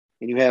hand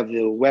and you have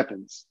the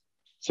weapons.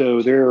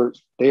 So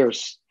they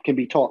can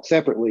be taught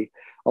separately.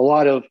 A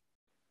lot of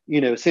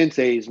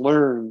senseis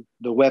learn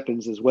the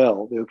weapons as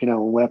well, the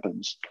Okinawan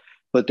weapons,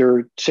 but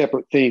they're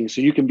separate things.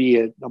 So you can be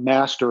a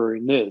master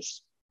in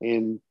this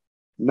and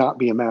not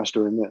be a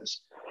master in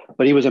this.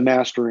 But he was a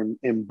master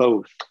in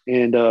both.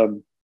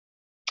 And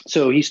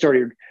so he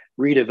started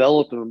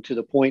redeveloping them to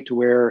the point to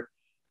where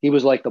he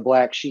was like the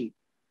black sheep.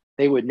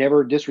 they would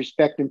never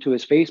disrespect him to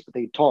his face, but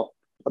they'd talk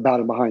about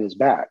him behind his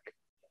back.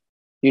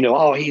 You know,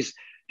 oh, he's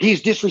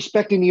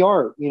disrespecting the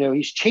art. You know,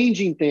 he's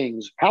changing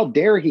things. How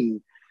dare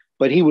he?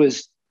 But he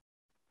was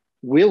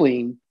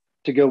willing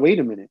to go, wait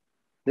a minute,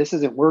 this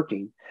isn't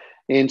working.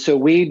 And so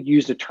Wade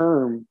used a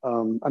term,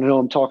 I know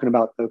I'm talking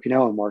about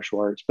Okinawan martial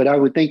arts, but I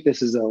would think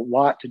this is a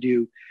lot to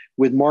do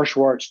with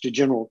martial arts to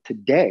general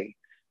today,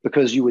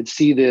 because you would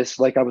see this,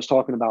 like I was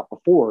talking about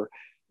before,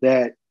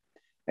 that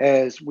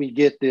as we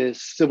get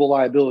this civil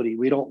liability,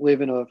 we don't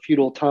live in a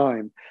feudal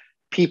time,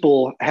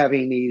 people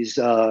having these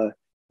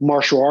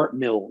martial art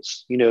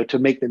mills, you know, to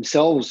make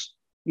themselves,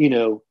 you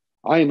know,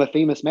 I am a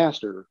famous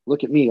master.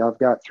 Look at me. I've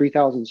got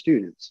 3,000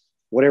 students,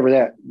 whatever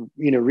that,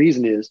 you know,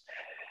 reason is,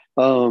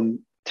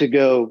 to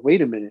go,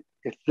 wait a minute,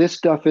 if this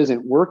stuff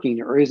isn't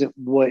working or isn't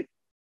what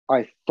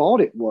I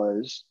thought it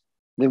was,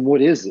 then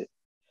what is it?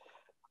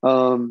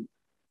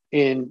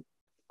 And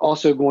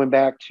also going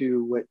back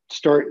to what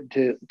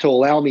started to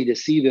allow me to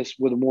see this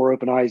with more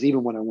open eyes,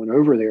 even when I went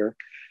over there,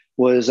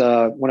 was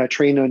when I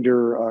trained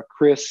under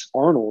Chris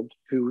Arnold,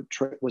 who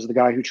was the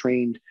guy who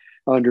trained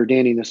under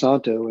Danny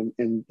Nasanto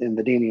in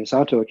the Danny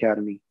Nasanto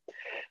Academy.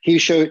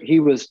 He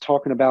was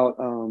talking about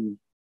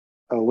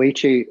I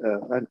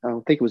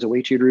don't think it was a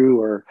Weichi-Ryu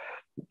or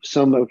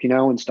some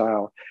Okinawan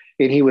style.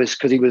 And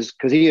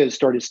because he had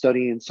started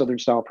studying Southern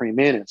style praying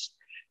mantis.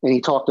 And he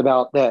talked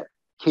about that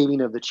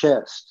caving of the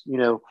chest, you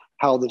know,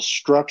 how the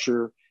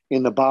structure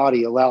in the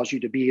body allows you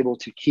to be able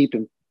to keep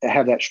and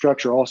have that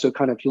structure. Also,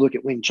 kind of, if you look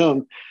at Wing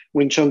Chun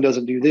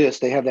doesn't do this.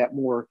 They have that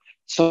more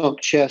sunk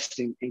chest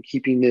and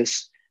keeping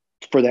this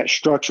for that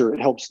structure.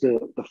 It helps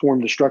to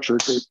form the structure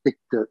to stick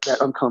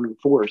that oncoming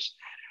force.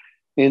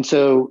 And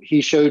so he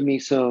showed me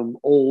some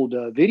old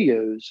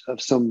videos of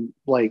some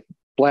like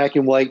black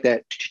and white,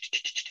 that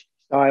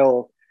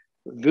style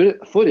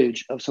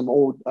footage of some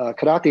old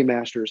karate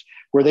masters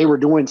where they were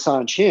doing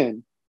San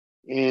Chin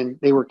and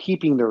they were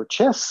keeping their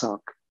chest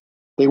sunk.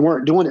 They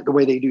weren't doing it the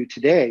way they do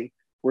today,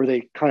 where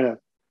they kind of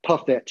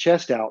puff that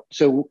chest out.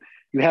 So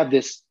you have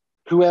this,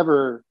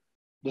 whoever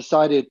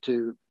decided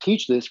to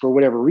teach this for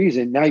whatever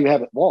reason, now you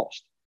have it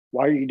lost.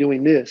 Why are you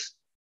doing this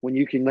when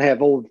you can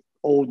have old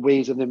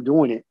ways of them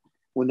doing it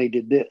when they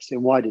did this?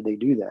 And why did they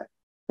do that?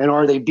 And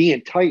are they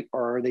being tight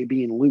or are they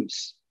being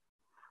loose?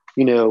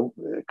 You know,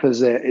 because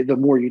the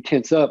more you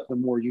tense up, the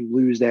more you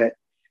lose that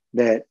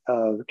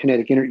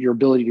kinetic energy, your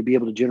ability to be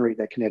able to generate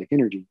that kinetic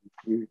energy.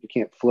 You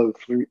can't flow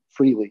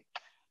freely.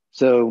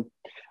 So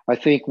I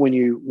think when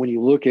you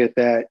look at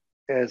that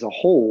as a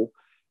whole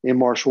in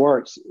martial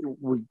arts,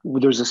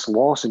 there's this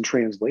loss in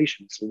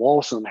translation, this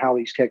loss on how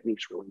these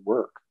techniques really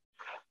work.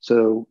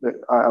 So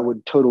I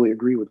would totally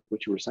agree with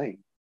what you were saying.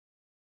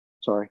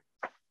 Sorry.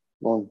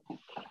 Long.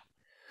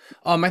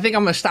 I think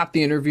I'm going to stop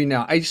the interview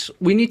now.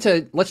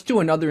 Let's do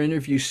another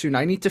interview soon.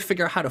 I need to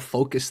figure out how to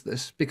focus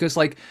this, because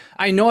like,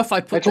 I know if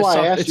I put this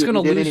up, it's going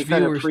to lose any viewers.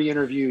 Kind of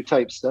pre-interview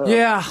type stuff.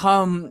 Yeah.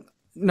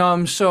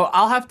 No, so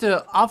I'll have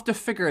to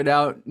figure it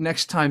out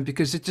next time,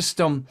 because it just,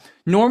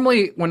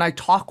 normally when I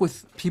talk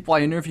with people I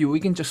interview, we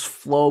can just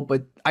flow,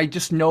 but I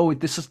just know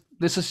this is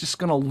just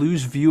going to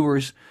lose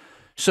viewers.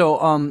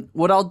 So,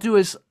 what I'll do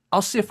is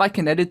I'll see if I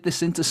can edit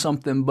this into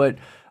something, but,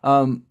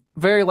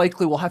 very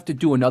likely we'll have to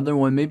do another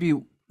one. Maybe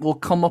we'll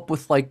come up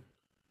with like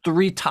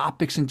 3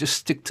 topics and just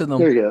stick to them.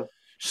 There you go.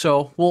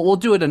 So we'll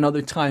do it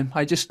another time.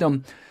 I just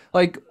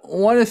like,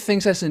 one of the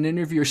things as an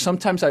interviewer,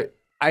 sometimes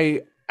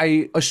I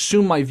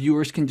assume my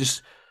viewers can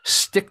just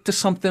stick to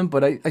something,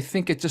 but I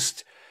think it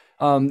just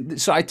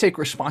so I take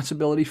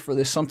responsibility for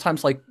this.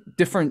 Sometimes like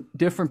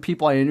different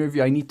people I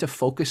interview, I need to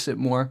focus it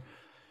more.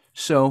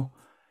 So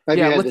have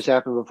you had this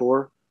happen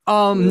before?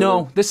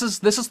 No, this is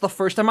the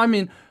first time. I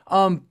mean,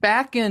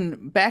 back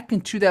in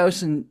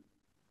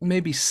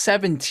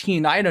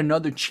 2017, I had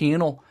another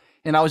channel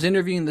and I was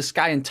interviewing this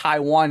guy in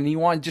Taiwan, and he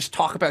wanted to just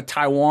talk about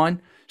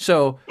Taiwan.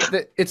 So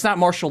it's not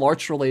martial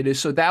arts related.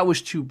 So that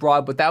was too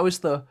broad, but that was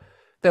the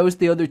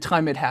other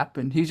time it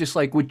happened. He just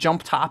like would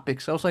jump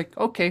topics. I was like,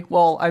 okay,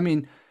 well, I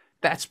mean,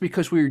 that's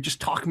because we were just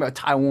talking about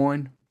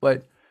Taiwan.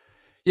 But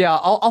yeah,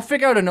 I'll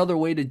figure out another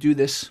way to do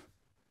this.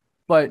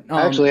 But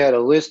I actually had a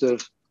list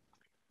of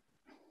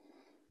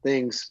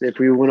things if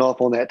we went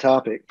off on that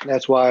topic.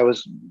 That's why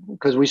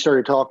because we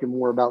started talking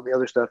more about the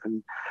other stuff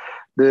and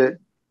the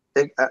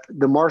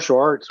martial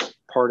arts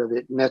part of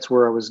it. And that's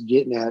where I was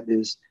getting at,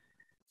 is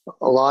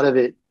a lot of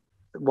it.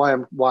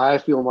 Why I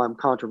feel I'm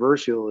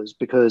controversial is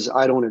because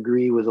I don't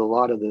agree with a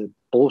lot of the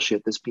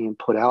bullshit that's being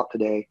put out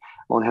today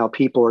on how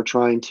people are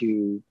trying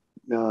to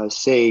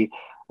say,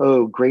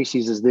 oh,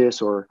 Gracie's is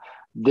this, or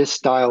this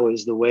style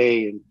is the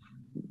way. And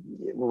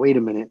wait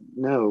a minute.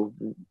 No,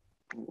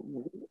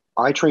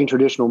 I train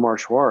traditional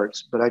martial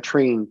arts, but I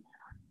train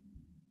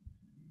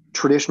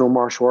traditional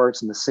martial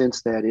arts in the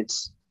sense that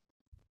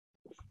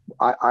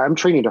I'm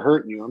training to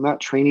hurt you. I'm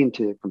not training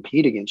to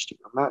compete against you.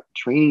 I'm not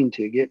training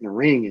to get in a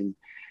ring and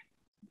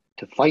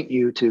to fight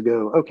you to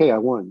go, okay, I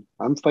won.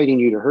 I'm fighting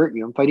you to hurt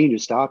you. I'm fighting you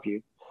to stop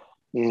you.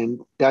 And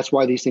that's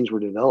why these things were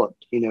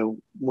developed. You know,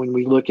 when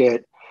we look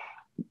at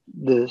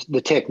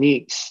the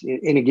techniques.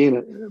 And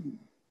again,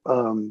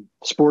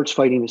 sports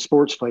fighting is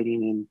sports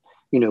fighting,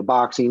 and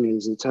boxing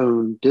is its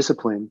own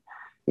discipline.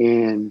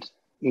 And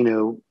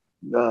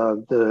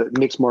the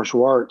mixed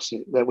martial arts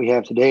that we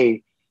have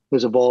today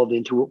has evolved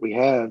into what we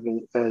have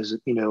as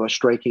a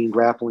striking,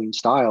 grappling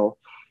style.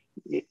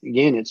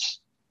 Again, it's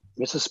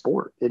a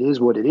sport. It is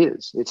what it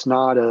is. It's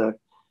not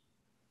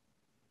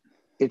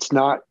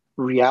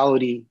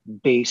reality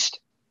based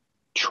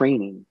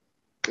training.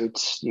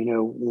 It's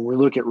when we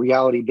look at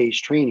reality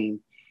based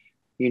training,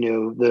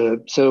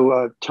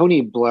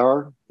 Tony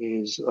Blair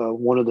is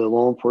one of the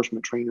law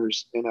enforcement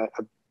trainers, and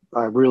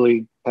I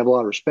really have a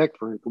lot of respect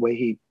for the way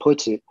he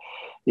puts it.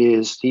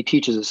 Is he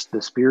teaches us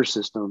the spear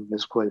system,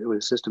 is what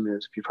his system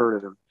is, if you've heard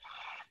of him.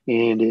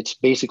 And it's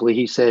basically,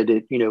 he said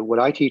that, what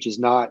I teach is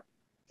not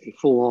a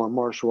full on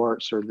martial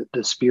arts or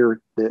the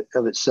spear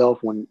of itself.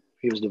 When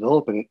he was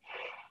developing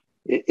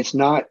it, it's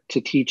not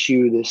to teach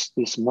you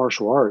this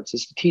martial arts.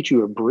 It's to teach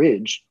you a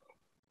bridge,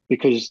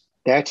 because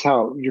that's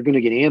how you're going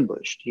to get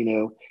ambushed.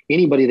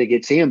 Anybody that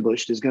gets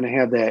ambushed is going to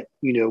have that,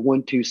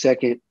 1-2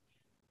 second,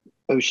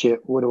 oh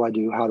shit, what do I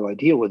do? How do I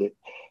deal with it?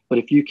 But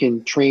if you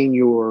can train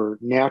your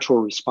natural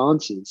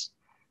responses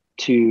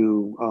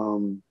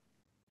to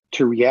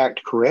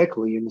react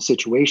correctly in the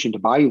situation to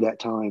buy you that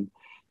time,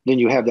 then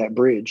you have that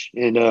bridge.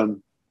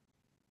 And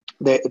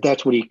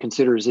that's what he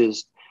considers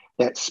is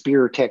that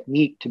spear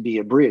technique to be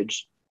a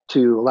bridge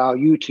to allow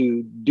you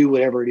to do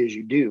whatever it is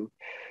you do.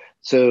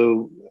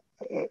 So,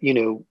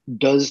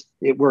 does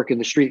it work in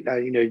the street?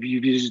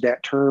 You've used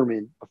that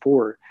term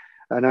before,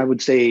 and I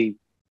would say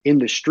in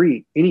the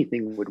street,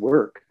 anything would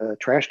work. A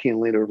trash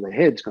can laid over the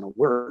head is going to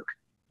work,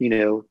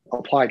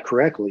 applied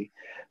correctly.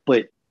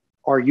 But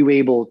are you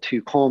able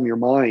to calm your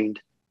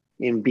mind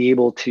and be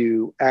able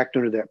to act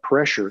under that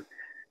pressure?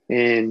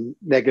 And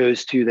that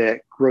goes to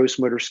that gross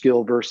motor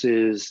skill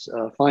versus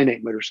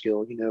finite motor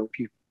skill. If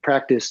you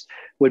practice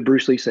what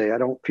Bruce Lee say, I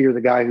don't fear the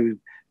guy who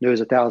knows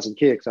 1,000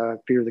 kicks. I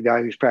fear the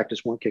guy who's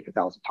practiced one kick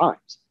 1,000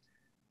 times.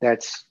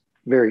 That's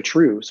very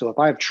true. So if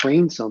I've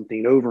trained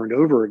something over and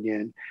over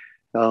again,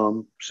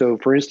 so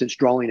for instance,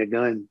 drawing a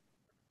gun,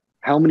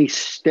 how many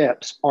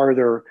steps are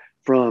there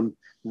from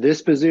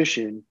this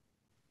position,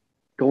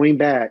 going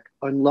back,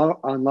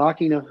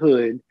 unlocking a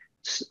hood,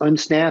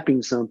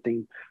 unsnapping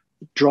something,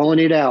 drawing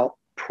it out,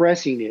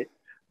 pressing it,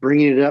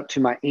 bringing it up to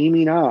my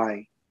aiming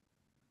eye,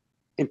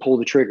 and pull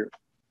the trigger?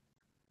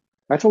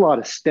 That's a lot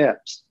of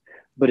steps.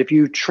 But if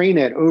you train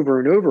that over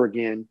and over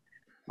again,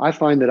 I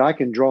find that I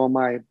can draw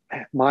my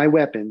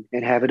weapon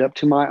and have it up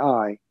to my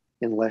eye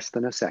in less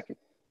than a second.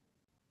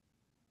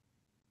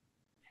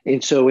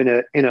 And so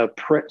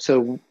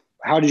so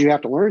how did you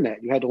have to learn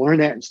that? You had to learn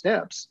that in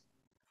steps,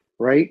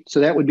 right? So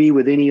that would be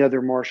with any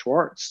other martial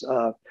arts.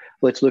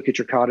 Let's look at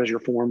your katas, your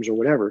forms, or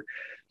whatever.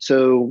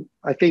 So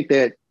I think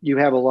that you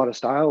have a lot of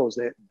styles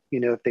that,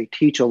 if they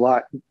teach a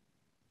lot,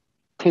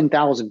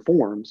 10,000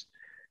 forms,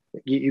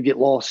 you get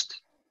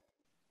lost.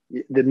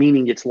 The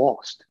meaning gets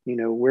lost.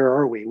 Where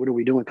are we? What are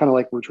we doing? Kind of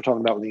like what we're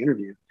talking about with the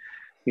interview.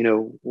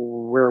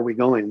 Where are we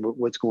going?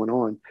 What's going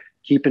on?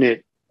 Keeping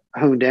it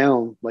honed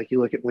down, like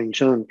you look at Wing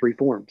Chun, 3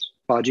 forms,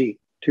 Baji,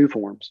 2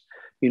 forms.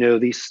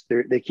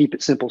 They keep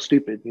it simple,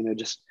 stupid.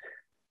 Just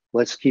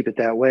let's keep it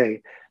that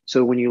way.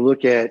 So when you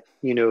look at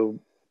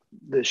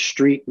the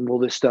street and will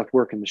this stuff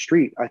work in the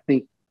street, I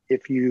think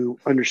if you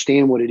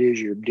understand what it is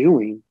you're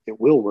doing,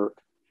 it will work.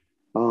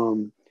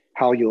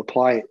 How you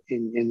apply it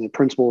in the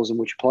principles in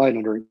which you apply it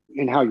under,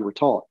 and how you were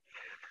taught.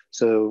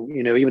 So,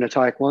 even a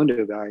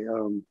Taekwondo guy,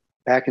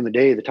 back in the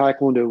day, the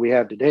Taekwondo we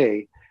have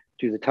today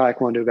to the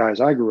Taekwondo guys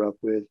I grew up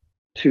with,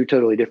 2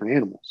 totally different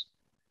animals.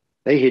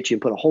 They hit you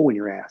and put a hole in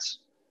your ass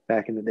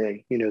back in the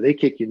day. They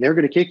kick you and they're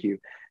going to kick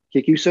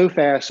you so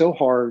fast, so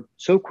hard,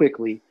 so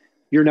quickly,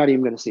 you're not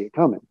even going to see it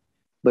coming.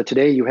 But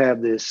today you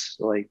have this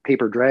like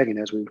paper dragon,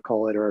 as we would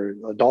call it, or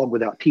a dog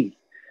without teeth.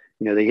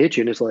 They hit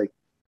you and it's like,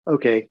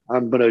 okay,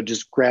 I'm going to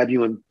just grab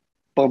you and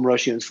bum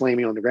rush you and slam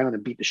you on the ground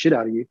and beat the shit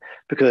out of you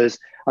because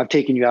I've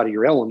taken you out of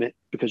your element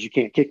because you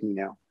can't kick me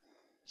now.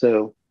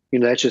 So,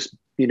 that's just,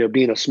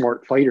 being a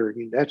smart fighter.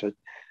 That's a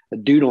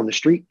dude on the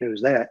street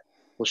knows that.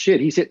 Well,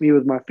 shit, he's hitting me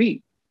with my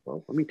feet.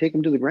 Well, let me take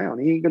him to the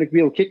ground. He ain't going to be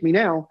able to kick me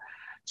now.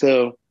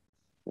 So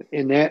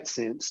in that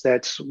sense,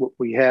 that's what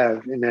we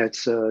have. And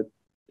that's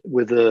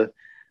with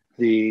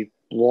the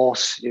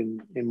loss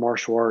in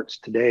martial arts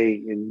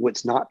today and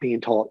what's not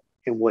being taught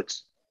and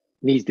what's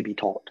needs to be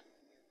taught.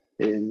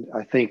 And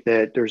I think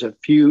that there's a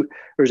few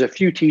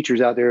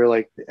teachers out there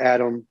like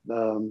Adam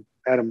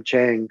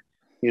Chang,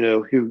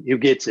 who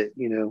gets it,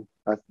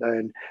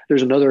 and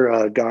there's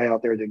another guy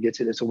out there that gets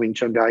it. It's a Wing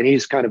Chun guy, and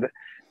he's kind of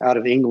out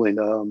of England.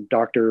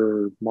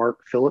 Dr. Mark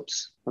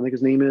Phillips, I think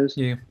his name is.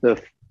 Yeah.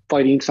 The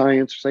fighting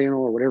science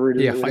channel or whatever it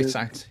is. Yeah, fight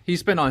science.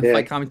 He's been on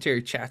fight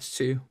commentary chats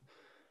too.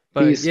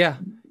 But he's, yeah,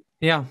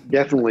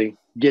 definitely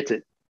gets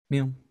it.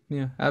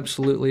 Yeah,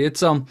 absolutely.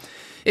 It's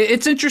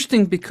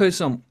interesting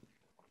because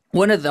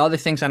one of the other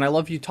things, and I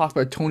love you talk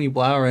about Tony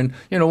Blauer, and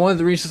one of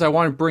the reasons I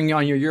want to bring you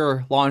on, you're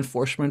a law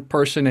enforcement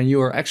person and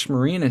you're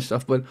ex-Marine and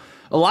stuff, but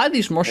a lot of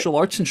these martial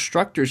arts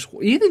instructors,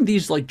 even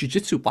these like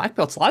jiu-jitsu black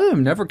belts, a lot of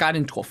them never got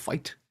into a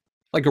fight,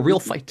 like a real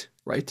fight,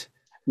 right?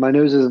 My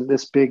nose isn't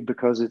this big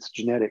because it's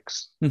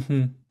genetics.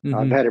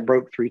 I've had it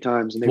broke 3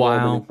 times and they've all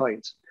been in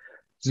fights.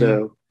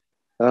 So,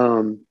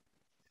 can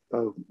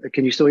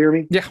you still hear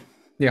me?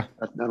 Yeah.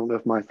 I don't know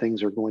if my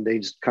things are going, they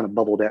just kind of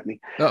bubbled at me.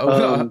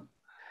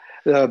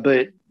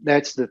 But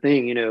that's the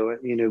thing,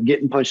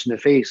 getting punched in the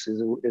face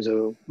is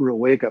a real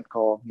wake up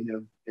call,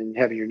 and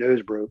having your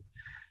nose broke.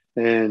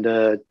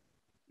 And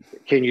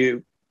can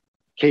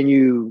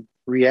you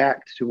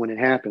react to when it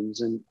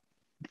happens? And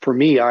for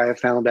me, I have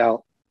found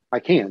out I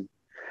can.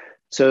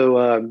 So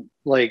I'm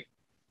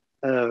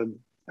an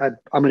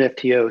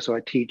FTO, so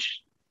I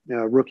teach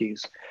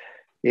rookies.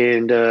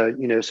 And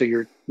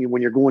so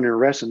when you're going to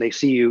arrest them, they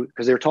see you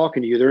because they're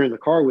talking to you. They're in the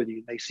car with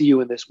you. They see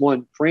you in this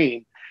one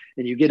frame.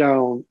 And you get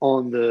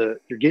you're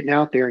getting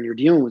out there and you're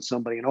dealing with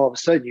somebody, and all of a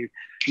sudden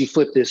you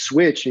flip this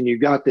switch and you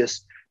got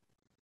this,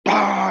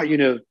 I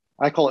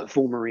call it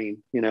full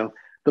Marine.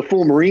 The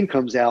full Marine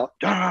comes out,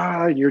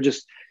 and you're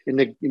just, and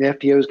the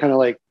FTO is kind of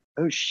like,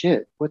 oh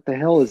shit, what the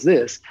hell is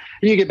this?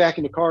 And you get back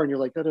in the car and you're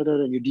like,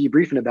 and you're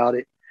debriefing about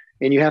it,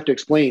 and you have to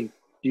explain.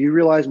 Do you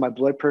realize my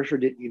blood pressure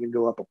didn't even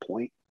go up a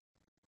point?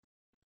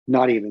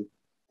 Not even.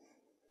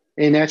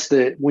 And that's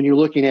when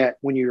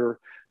you're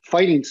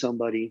fighting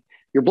somebody,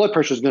 your blood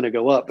pressure is going to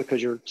go up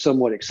because you're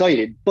somewhat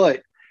excited.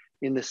 But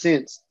in the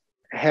sense,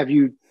 have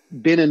you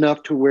been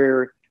enough to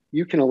where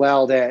you can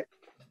allow that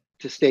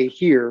to stay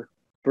here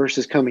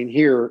versus coming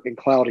here and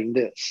clouding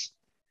this?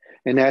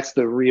 And that's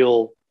the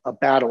real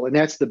battle. And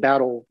that's the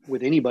battle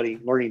with anybody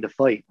learning to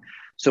fight.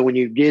 So when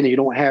you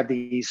don't have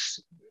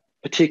these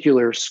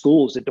particular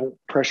schools that don't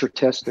pressure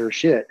test their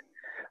shit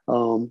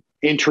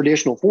in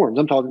traditional forms.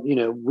 I'm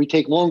talking, we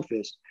take long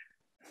fist.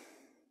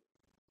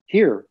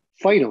 Here,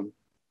 fight them.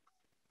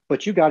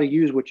 But you got to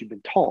use what you've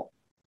been taught.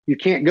 You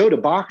can't go to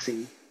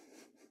boxing.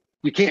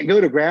 You can't go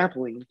to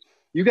grappling.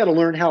 You got to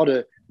learn how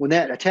to, when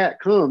that attack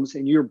comes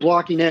and you're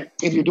blocking that,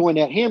 if you're doing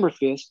that hammer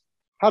fist,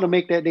 how to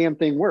make that damn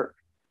thing work.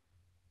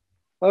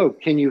 Oh,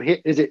 can you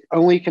hit?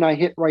 Can I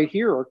hit right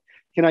here? Or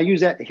can I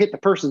use that to hit the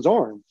person's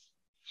arm?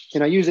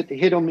 Can I use it to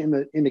hit them in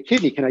the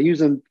kidney? Can I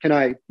use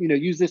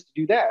use this to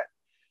do that?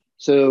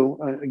 So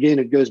again,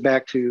 it goes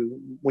back to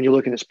when you're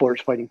looking at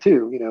sports fighting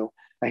too,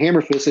 a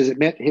hammer fist isn't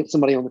meant to hit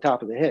somebody on the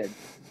top of the head.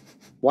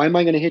 Why am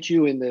I going to hit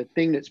you in the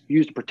thing that's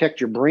used to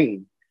protect your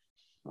brain?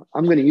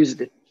 I'm going to use it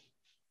to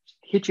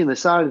hit you in the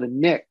side of the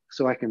neck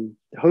so I can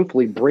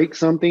hopefully break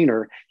something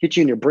or hit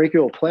you in your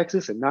brachial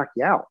plexus and knock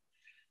you out.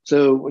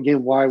 So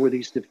again, why were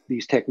these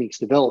techniques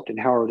developed and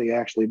how are they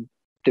actually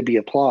to be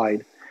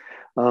applied?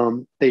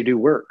 They do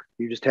work.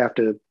 You just have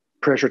to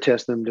pressure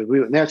test them to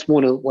do it. And that's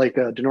one of, like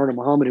Denardo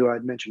Muhammad, who I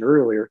had mentioned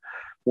earlier,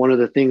 one of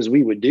the things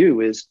we would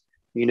do is,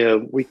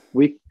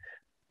 we,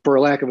 for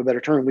a lack of a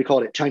better term, we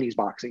called it Chinese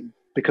boxing,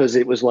 because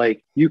it was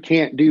like, you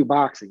can't do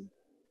boxing.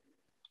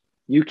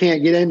 You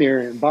can't get in there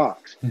and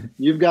box.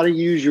 You've got to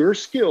use your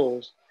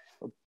skills,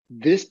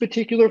 this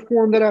particular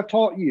form that I've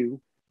taught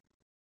you,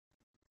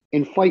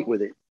 and fight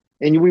with it.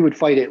 And we would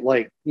fight it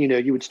like,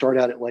 you would start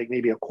out at like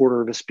maybe a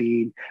quarter of a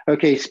speed.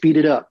 Okay, speed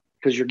it up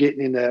because you're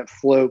getting in that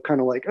flow, kind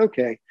of like,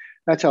 okay,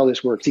 that's how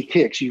this works. He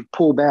kicks, you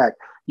pull back,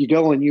 you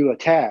go and you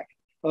attack.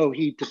 Oh,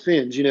 he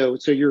defends,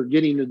 so you're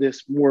getting to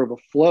this more of a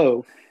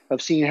flow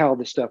of seeing how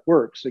this stuff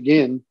works.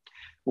 Again,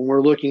 when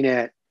we're looking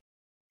at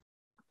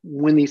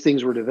when these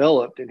things were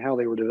developed and how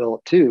they were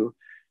developed too,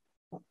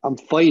 I'm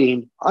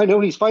fighting. I know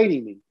he's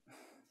fighting me.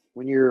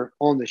 When you're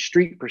on the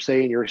street per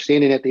se, and you're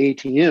standing at the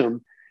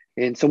ATM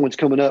and someone's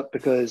coming up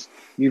because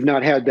you've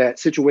not had that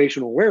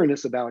situational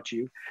awareness about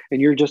you, and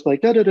you're just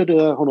like, hold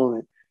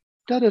on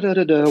a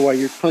minute, while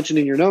you're punching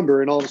in your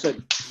number, and all of a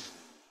sudden,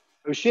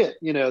 oh shit,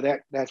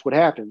 that's what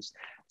happens.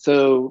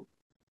 So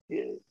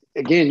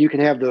again, you can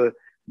have the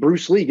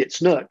Bruce Lee get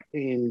snuck,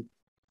 and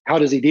how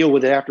does he deal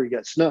with it after he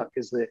got snuck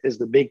is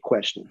the big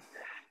question.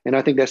 And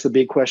I think that's the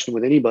big question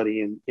with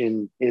anybody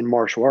in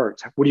martial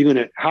arts. How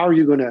are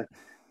you gonna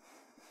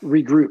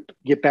regroup,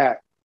 get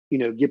back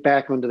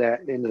into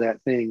that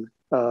thing,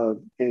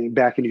 and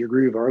back into your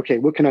groove? Or, okay,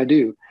 what can I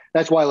do?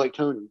 That's why I like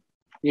Tony,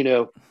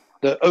 the,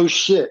 oh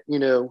shit,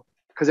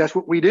 because that's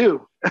what we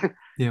do.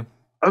 Yeah.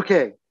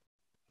 Okay,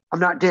 I'm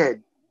not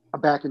dead. I'm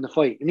back in the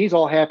fight. And these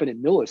all happen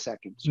in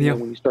milliseconds.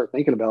 When you start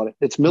thinking about it,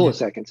 it's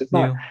milliseconds. It's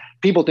not,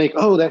 people think,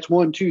 oh, that's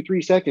 1, 2,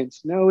 3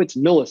 seconds. No, it's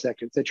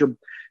milliseconds.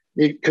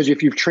 Because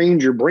if you've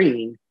trained your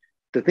brain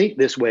to think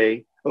this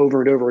way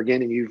over and over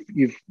again, and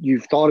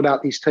you've thought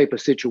about these type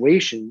of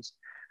situations,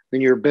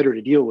 then you're better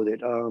to deal with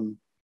it.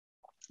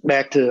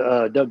 Back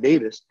to Doug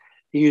Davis,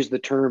 he used the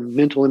term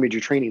mental imagery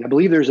training. I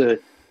believe there's a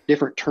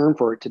different term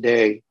for it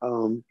today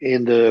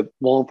in the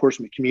law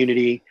enforcement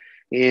community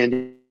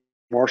and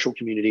martial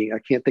community. I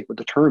can't think what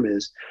the term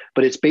is,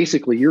 but it's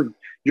basically you're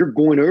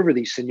going over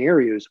these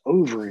scenarios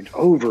over and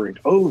over and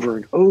over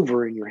and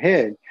over in your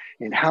head,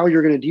 and how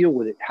you're going to deal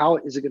with it. How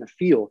is it going to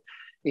feel?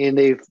 And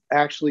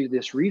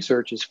this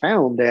research has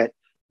found that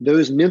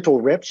those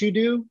mental reps you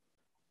do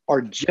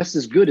are just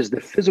as good as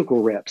the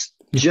physical reps,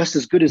 just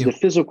as good as the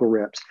physical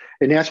reps.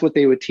 And that's what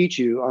they would teach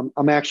you.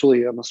 I'm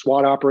a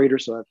SWAT operator.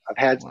 So I've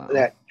had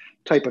that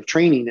type of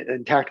training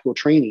and tactical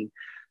training.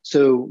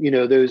 So,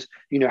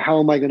 how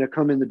am I going to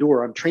come in the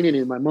door? I'm training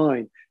in my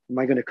mind. Am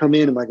I going to come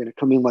in? Am I going to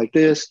come in like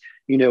this?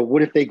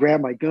 What if they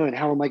grab my gun?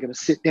 How am I going to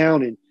sit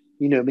down and,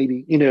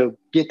 maybe,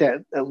 get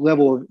that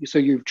level of, so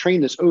you've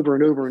trained this over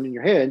and over and in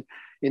your head.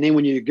 And then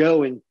when you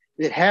go and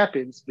it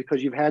happens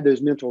because you've had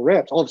those mental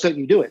reps, all of a sudden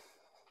you do it.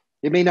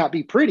 It may not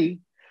be pretty,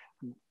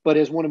 but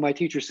as one of my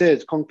teachers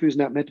says, Kung Fu is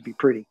not meant to be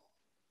pretty.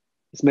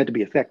 It's meant to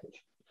be effective.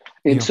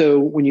 And so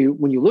when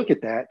you look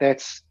at that,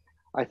 that's,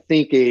 I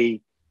think,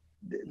 the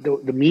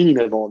meaning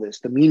of all this,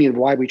 the meaning of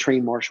why we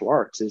train martial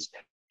arts is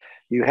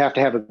you have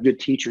to have a good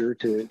teacher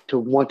to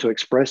want to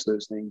express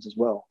those things as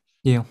well.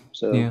 Yeah.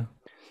 So, yeah.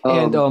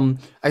 And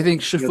I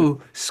think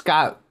Shifu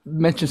Scott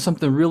mentioned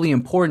something really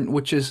important,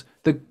 which is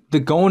the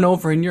going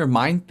over in your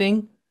mind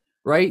thing,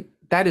 right?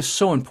 That is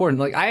so important.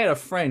 Like I had a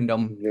friend,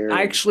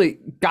 I actually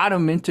got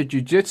him into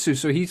jiu-jitsu.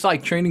 So he's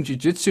like training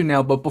jiu-jitsu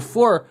now. But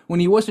before, when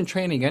he wasn't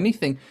training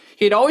anything,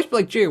 he'd always be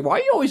like, Jay, why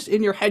are you always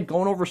in your head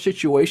going over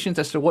situations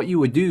as to what you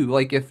would do?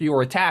 Like if you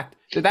were attacked,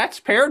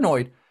 that's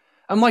paranoid.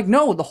 I'm like,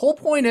 no, the whole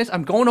point is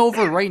I'm going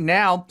over it right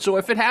now. So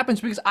if it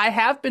happens, because I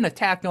have been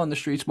attacked on the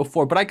streets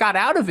before, but I got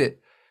out of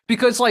it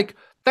because like,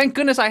 thank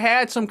goodness I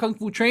had some Kung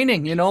Fu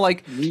training,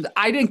 like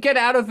I didn't get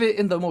out of it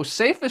in the most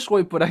safest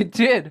way, but I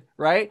did,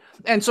 right?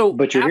 And so—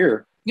 But you're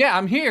here. Yeah,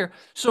 I'm here.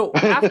 So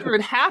after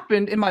it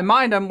happened, in my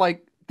mind, I'm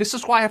like, this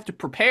is why I have to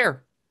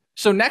prepare.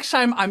 So next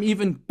time I'm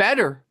even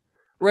better,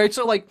 right?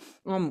 So like,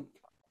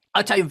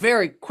 I'll tell you a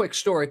very quick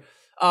story.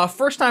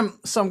 First time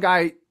some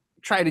guy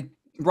tried to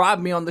rob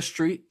me on the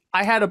street,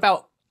 I had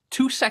about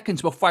 2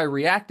 seconds before I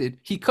reacted.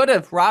 He could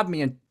have robbed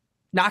me and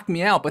knocked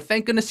me out, but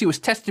thank goodness he was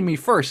testing me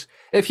first.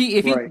 If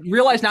he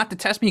realized not to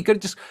test me, he could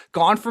have just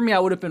gone for me. I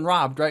would have been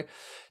robbed, right?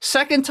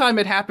 Second time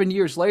it happened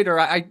years later,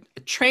 I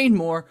trained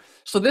more.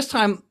 So this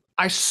time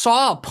I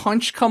saw a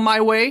punch come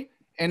my way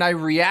and I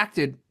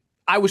reacted.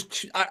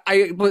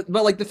 But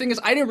like the thing is,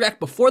 I didn't react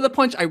before the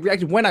punch. I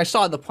reacted when I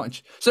saw the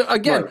punch. So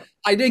again,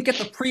 I didn't get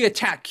the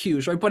pre-attack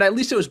cues, right? But at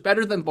least it was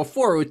better than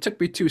before. It took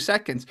me 2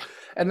 seconds.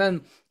 And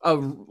then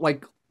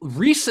like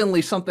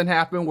recently something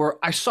happened where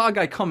I saw a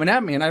guy coming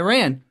at me and I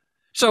ran.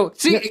 So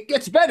see, it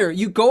gets better.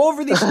 You go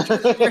over these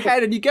situations in your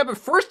head and you get it.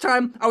 First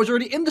time, I was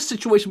already in the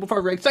situation before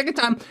I reacted. Second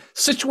time,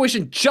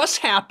 situation just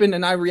happened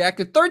and I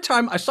reacted. Third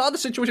time, I saw the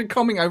situation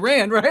coming, I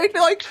ran, right?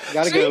 Like,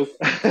 gotta go.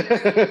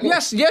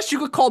 yes, you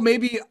could call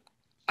maybe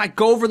I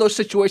go over those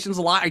situations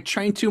a lot. I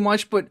train too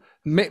much, but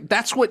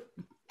that's what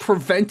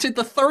prevented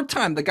the third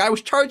time. The guy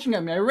was charging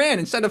at me. I ran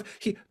instead of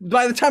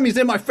by the time he's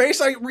in my face,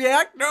 I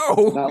react.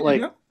 No, not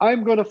like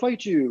I'm going to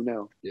fight you.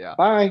 No. Yeah.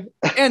 Bye.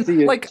 And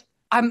like,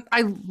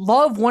 I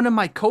love one of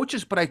my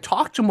coaches, but I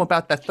talked to him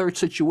about that third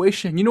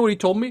situation. You know what he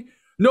told me?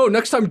 No,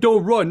 next time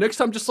don't run. Next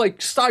time just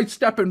like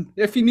sidestep him.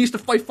 If he needs to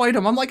fight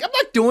him. I'm like, I'm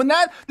not doing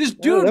that. This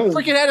dude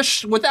freaking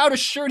had without a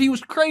shirt. He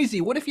was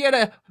crazy. What if he had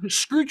a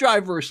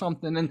screwdriver or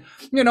something? And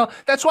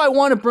that's why I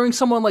want to bring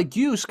someone like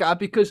you, Scott,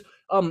 because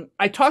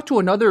I talked to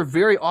another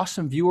very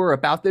awesome viewer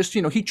about this.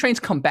 He trains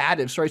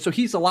combatives, right? So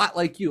he's a lot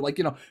like you, like,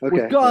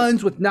 with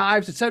guns, with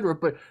knives, etc.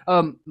 But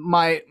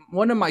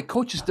one of my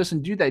coaches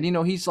doesn't do that.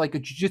 He's like a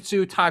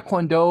jiu-jitsu,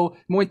 taekwondo,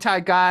 Muay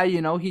Thai guy.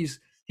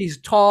 He's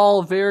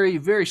tall, very,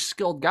 very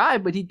skilled guy,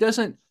 but he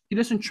doesn't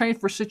train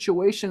for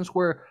situations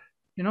where,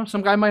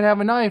 some guy might have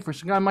a knife or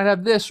some guy might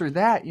have this or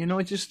that.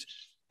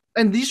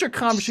 And these are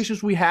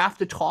conversations we have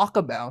to talk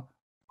about.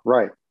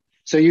 Right.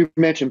 So you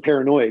mentioned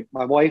paranoid.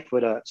 My wife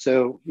would,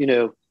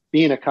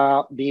 being a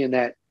cop, being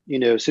that,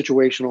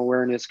 situational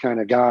awareness kind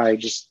of guy,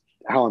 just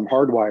how I'm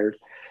hardwired,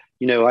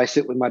 I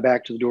sit with my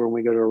back to the door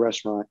when we go to a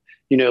restaurant,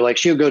 like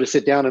she'll go to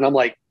sit down and I'm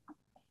like,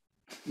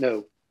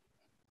 no,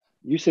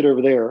 you sit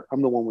over there.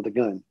 I'm the one with the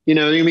gun. You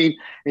know what I mean?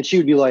 And she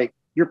would be like,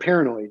 you're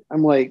paranoid.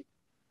 I'm like,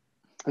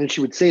 and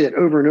she would say that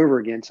over and over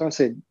again. So I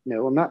said,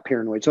 no, I'm not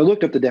paranoid. So I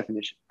looked up the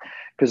definition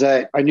because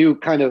I knew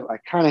I kind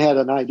of had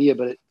an idea,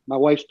 but my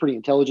wife's pretty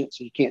intelligent.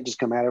 So you can't just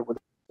come at her with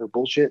her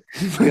bullshit.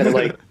 You got to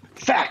like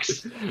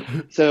facts.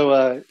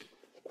 So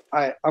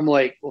I'm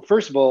like, well,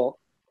 first of all,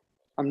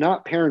 I'm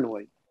not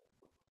paranoid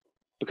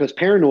because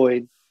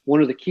paranoid,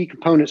 one of the key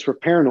components for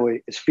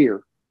paranoid is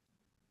fear.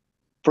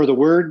 For the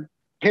word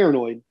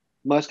paranoid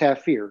must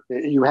have fear.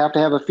 You have to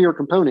have a fear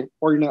component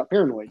or you're not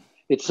paranoid.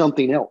 It's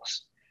something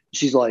else.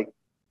 She's like,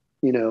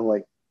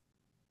 like,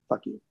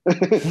 fuck you.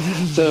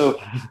 So,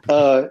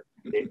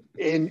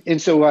 and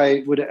so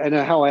I would, and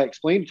how I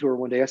explained to her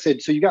one day, I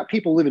said, so you got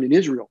people living in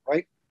Israel,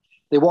 right?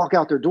 They walk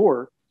out their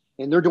door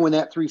and they're doing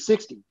that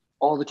 360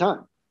 all the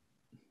time.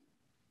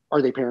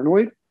 Are they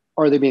paranoid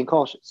or are they being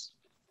cautious?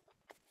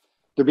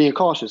 They're being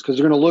cautious because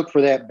they're going to look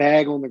for that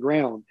bag on the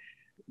ground,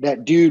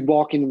 that dude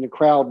walking in the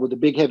crowd with a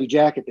big heavy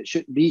jacket that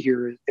shouldn't be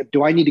here.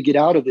 Do I need to get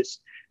out of this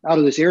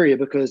area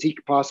because he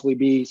could possibly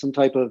be some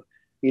type of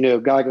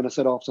guy going to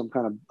set off some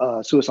kind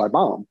of suicide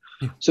bomb.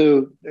 Yeah.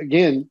 So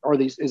again,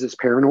 is this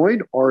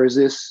paranoid, or is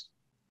this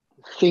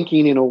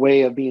thinking in a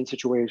way of being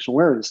situational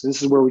awareness?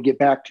 This is where we get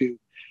back to,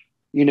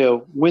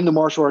 when the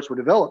martial arts were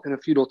developed in a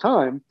feudal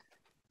time,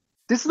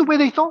 this is the way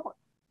they thought.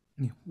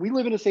 Yeah. We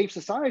live in a safe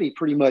society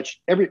pretty much.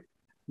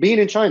 Being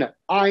in China,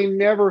 I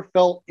never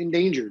felt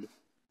endangered.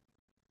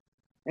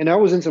 And I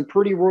was in some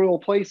pretty royal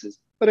places,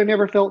 but I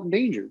never felt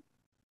endangered.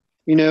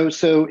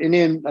 So, and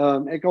then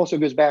it also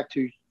goes back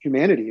to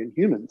humanity and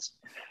humans.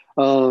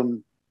 I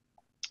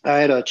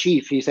had a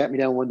chief, he sat me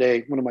down one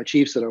day, one of my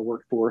chiefs that I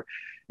worked for,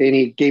 and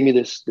he gave me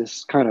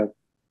this kind of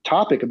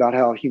topic about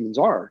how humans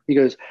are. He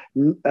goes,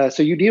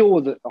 so you deal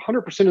with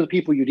 100% of the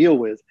people you deal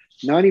with,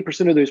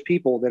 90% of those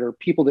people that are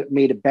people that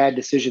made a bad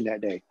decision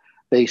that day.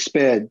 They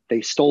sped, they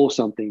stole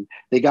something,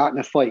 they got in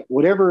a fight,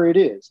 whatever it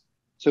is.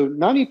 So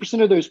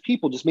 90% of those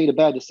people just made a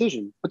bad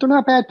decision, but they're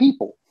not bad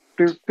people.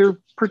 They're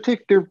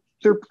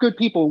good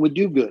people and would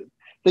do good.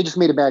 They just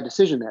made a bad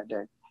decision that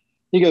day.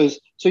 He goes,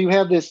 so you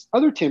have this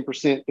other 10%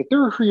 that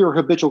they're your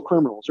habitual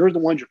criminals. They're the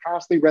ones you're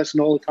constantly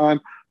arresting all the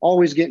time,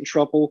 always get in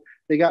trouble.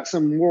 They got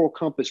some moral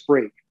compass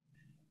break.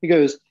 He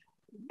goes,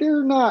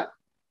 they're not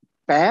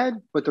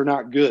bad, but they're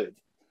not good.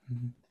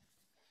 Mm-hmm.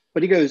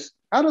 But he goes,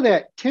 out of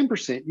that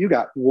 10%, you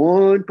got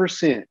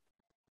 1%,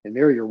 and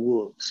they're your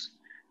wolves.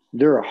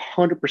 They're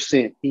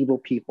 100% evil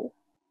people.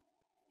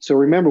 So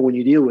remember, when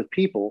you deal with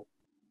people,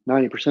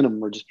 90% of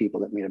them are just people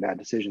that made a bad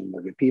decision and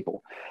they're good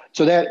people.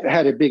 So that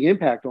had a big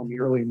impact on me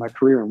early in my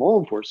career in law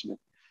enforcement.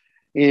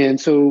 And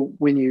so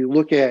when you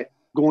look at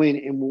going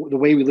in the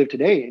way we live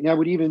today, and I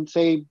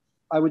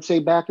would say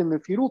back in the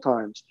feudal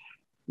times,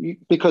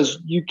 because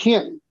you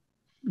can't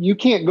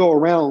go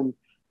around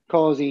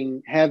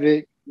causing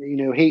havoc,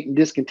 hate and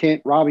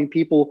discontent, robbing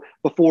people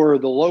before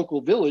the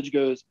local village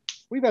goes,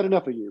 we've had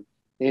enough of you.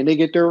 And they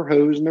get their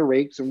hose and their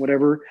rakes and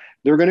whatever,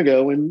 they're going to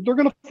go and they're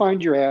going to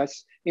find your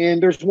ass.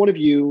 And there's one of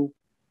you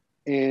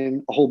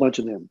and a whole bunch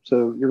of them.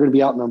 So you're going to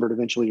be outnumbered.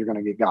 Eventually you're going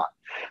to get got.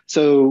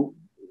 So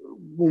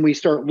when we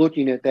start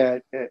looking at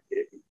that,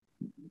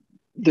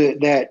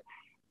 that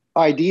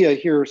idea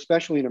here,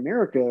 especially in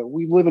America,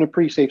 we live in a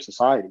pretty safe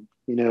society,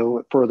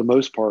 for the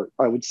most part.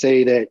 I would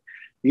say that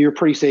you're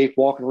pretty safe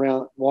walking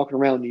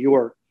around New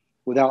York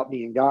without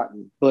being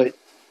gotten. But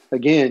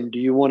again, do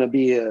you want to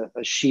be a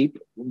sheep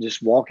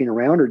just walking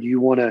around, or do you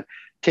want to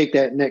take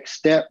that next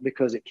step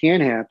because it can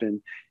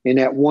happen? And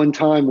at one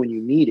time when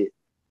you need it,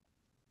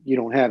 you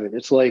don't have it.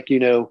 It's like,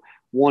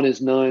 one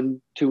is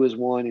none, two is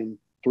one, and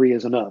three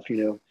is enough.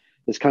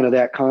 It's kind of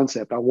that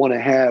concept. I want to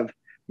have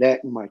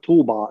that in my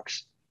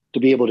toolbox to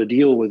be able to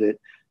deal with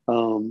it.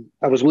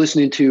 I was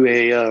listening to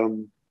I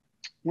don't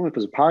know if it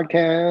was a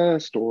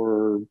podcast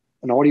or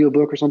an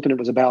audiobook or something. It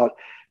was about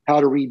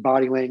how to read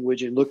body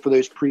language and look for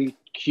those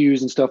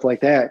pre-cues and stuff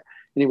like that.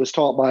 And it was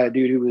taught by a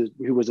dude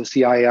who was a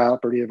CIA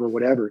operative or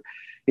whatever.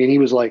 And he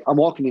was like, I'm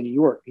walking in New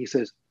York. He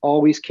says,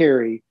 always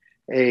carry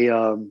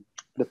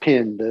the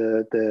pin,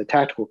 the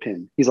tactical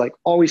pin. He's like,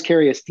 always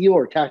carry a steel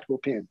or tactical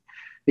pin.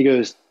 He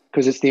goes,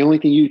 because it's the only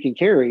thing you can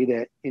carry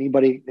that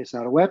anybody, it's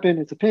not a weapon,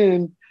 it's a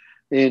pin.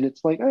 And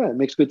it's like, it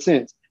makes good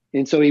sense.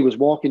 And so he was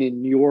walking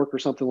in New York or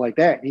something like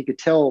that. And he could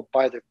tell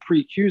by the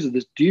pre-cues of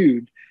this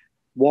dude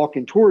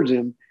walking towards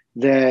him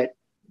that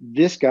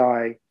this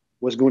guy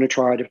was going to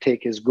try to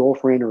take his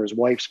girlfriend or his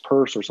wife's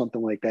purse or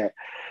something like that.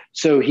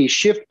 So he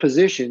shifted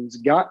positions,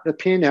 got the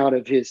pin out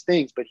of his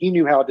things, but he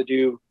knew how to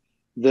do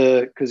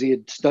because he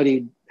had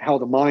studied how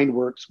the mind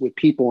works with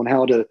people and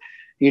how to,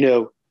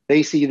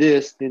 they see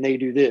this, then they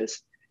do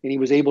this. And he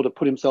was able to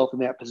put himself in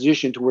that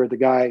position to where the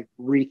guy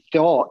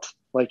rethought,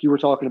 like you were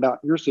talking about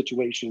your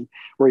situation,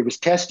 where he was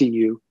testing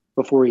you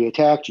before he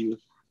attacked you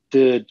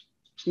to,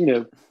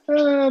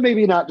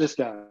 maybe not this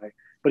guy,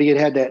 but he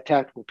had that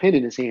tactical pin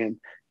in his hand in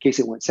case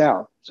it went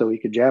south so he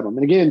could jab him.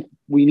 And again,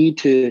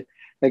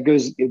 that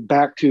goes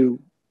back to,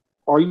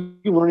 are you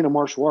learning a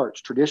martial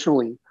arts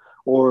traditionally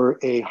or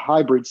a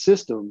hybrid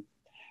system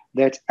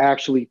that's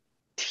actually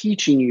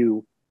teaching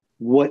you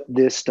what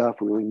this stuff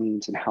really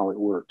means and how it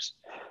works?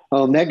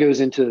 That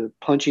goes into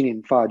punching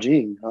and fa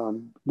jing,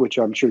 which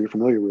I'm sure you're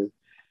familiar with.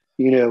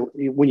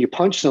 When you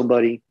punch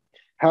somebody,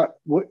 and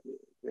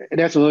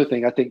that's another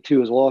thing I think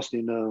too is lost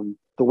in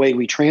the way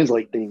we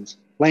translate things,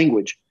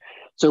 language.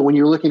 So when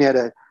you're looking at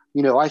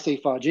I say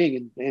fa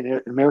jing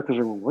and Americans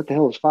are going, what the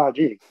hell is fa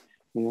jing?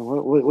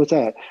 What's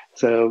that?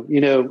 So,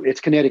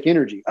 it's kinetic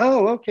energy.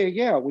 Oh, okay.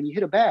 Yeah. When you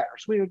hit a bat or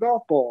swing a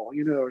golf ball,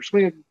 or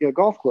swing a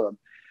golf club.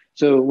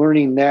 So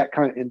learning that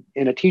and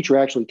a teacher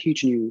actually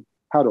teaching you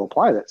how to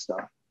apply that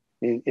stuff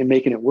and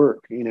making it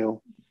work,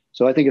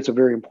 So I think it's a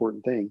very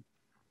important thing.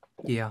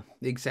 Yeah,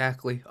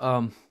 exactly.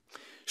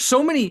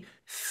 So many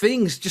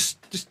things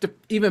just to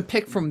even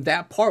pick from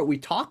that part we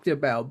talked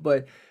about,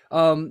 but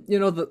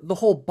the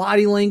whole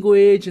body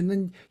language, and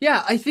then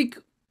I think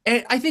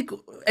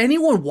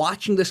anyone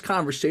watching this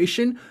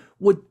conversation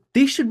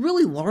they should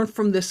really learn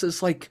from this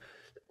is like,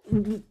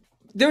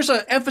 there's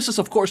an emphasis,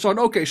 of course, on,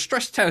 okay,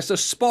 stress test, a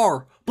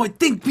spar, but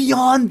think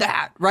beyond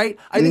that, right?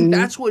 I think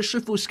that's what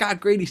Shifu Scott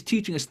Grady's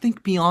teaching us.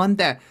 Think beyond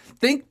that.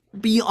 Think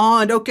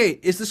beyond, okay,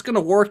 is this going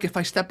to work if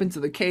I step into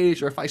the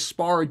cage or if I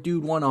spar a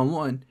dude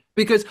one-on-one?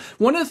 Because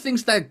one of the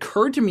things that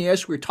occurred to me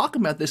as we were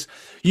talking about this,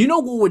 you know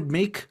what would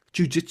make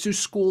jiu-jitsu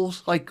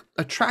schools like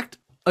attract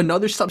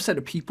another subset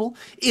of people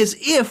is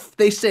if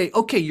they say,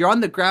 okay, you're on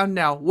the ground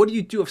now. What do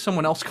you do if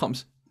someone else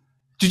comes?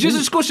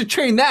 Jiu-jitsu schools should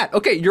train that.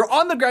 Okay, you're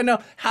on the ground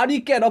now. How do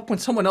you get up when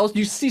someone else,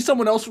 you see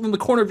someone else from the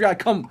corner of your eye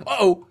come?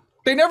 Uh-oh,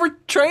 they never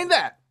trained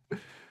that.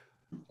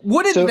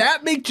 Wouldn't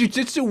that make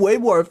jiu-jitsu way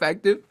more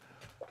effective?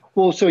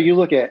 Well, so we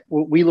look at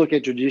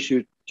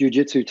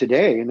jiu-jitsu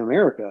today in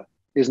America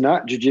is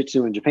not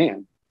jiu-jitsu in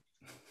Japan.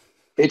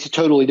 It's a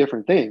totally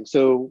different thing.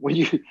 So when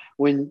you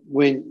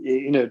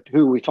know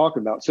who we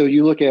talking about, so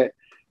you look at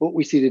what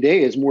we see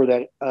today is more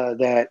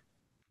that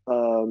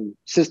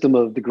system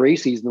of the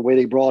Gracies and the way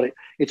they brought it.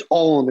 It's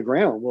all on the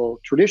ground. Well,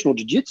 traditional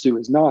jiu-jitsu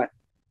is not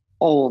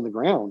all on the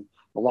ground.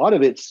 A lot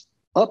of it's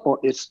up.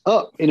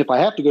 And if I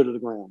have to go to the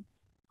ground,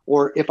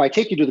 or if I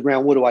take you to the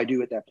ground, what do I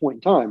do at that point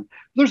in time?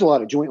 There's a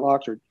lot of joint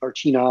locks or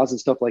chinas and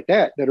stuff like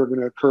that are going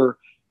to occur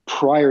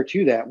prior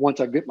to that. Once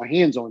I get my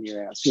hands on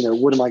your ass, you know,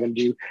 what am I going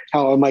to do?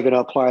 How am I going to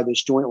apply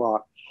this joint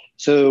lock?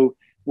 So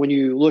when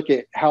you look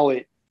at how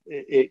it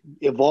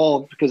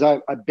evolved, because I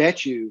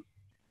bet you,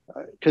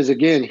 because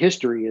again,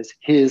 history is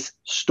his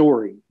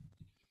story,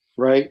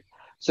 right?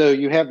 So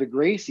you have the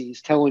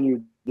Gracies telling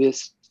you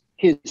his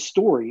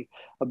story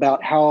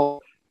about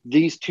how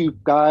these two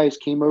guys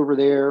came over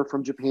there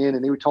from Japan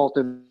and they were taught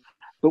them,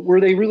 but were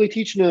they really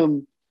teaching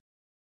them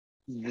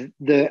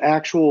the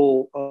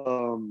actual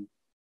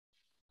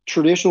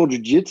traditional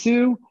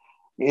jiu-jitsu?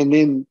 And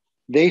then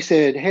they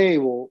said, hey,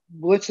 well,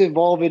 let's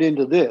evolve it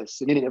into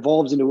this. And then it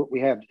evolves into what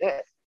we have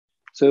today.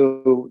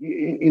 So,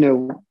 you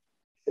know,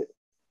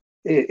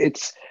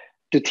 it's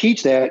to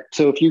teach that.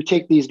 So if you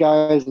take these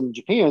guys in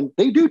Japan,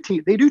 they do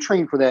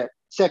train for that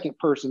second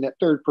person, that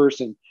third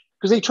person,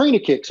 because they train a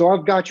kick. So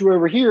I've got you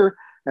over here,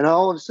 and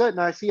all of a sudden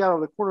I see out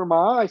of the corner of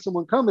my eye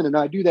someone coming, and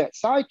I do that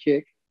side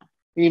kick,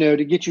 you know,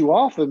 to get you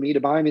off of me, to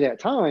buy me that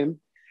time.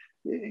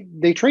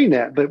 They train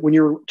that. But when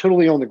you're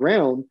totally on the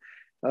ground,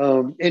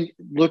 and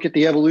look at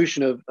the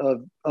evolution of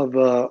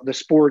the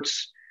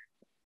sports,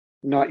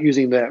 not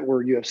using that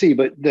word UFC,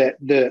 but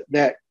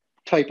that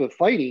type of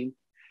fighting,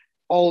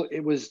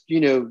 it was, you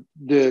know,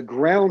 the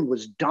ground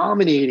was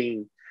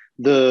dominating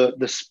the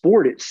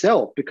sport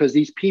itself, because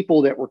these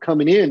people that were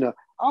coming in,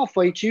 I'll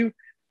fight you,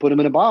 put them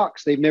in a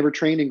box. They've never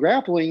trained in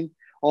grappling.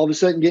 All of a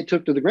sudden get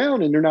took to the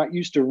ground, and they're not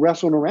used to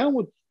wrestling around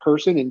with a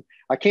person. And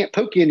I can't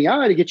poke you in the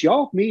eye to get you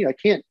off me. I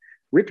can't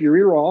rip your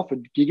ear off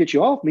and get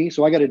you off me.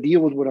 So I got to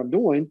deal with what I'm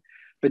doing.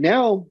 But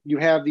now you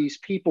have these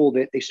people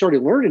that they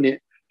started learning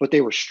it, but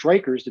they were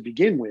strikers to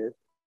begin with,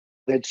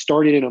 that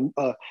started in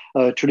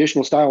a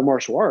traditional style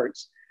martial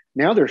arts.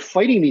 Now they're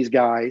fighting these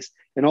guys,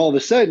 and all of a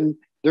sudden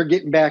they're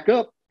getting back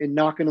up and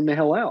knocking them the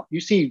hell out. You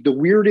see the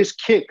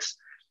weirdest kicks.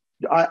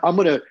 I'm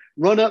going to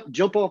run up,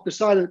 jump off the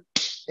side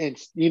and,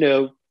 you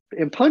know,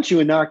 and punch you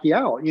and knock you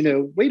out. You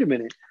know, wait a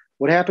minute.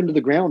 What happened to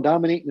the ground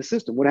dominating the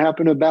system? What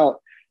happened about,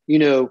 you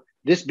know,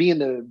 this being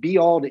the be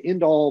all to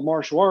end all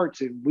martial arts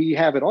and we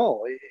have it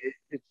all?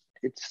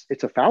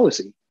 It's a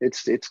fallacy.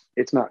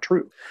 It's not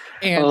true.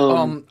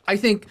 And I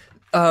think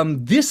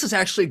this is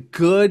actually a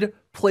good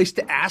place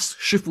to ask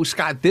Shifu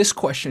Scott this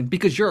question,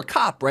 because you're a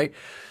cop, right?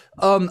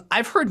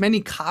 I've heard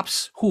many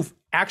cops who've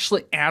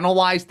actually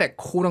analyzed that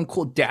quote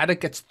unquote data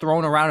gets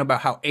thrown around about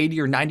how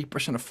 80 or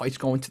 90% of fights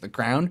go into the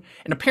ground.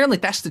 And apparently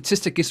that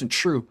statistic isn't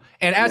true.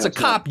 And as a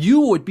cop, you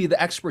would be the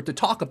expert to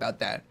talk about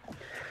that.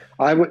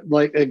 I would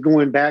like,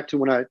 going back to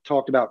when I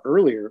talked about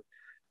earlier,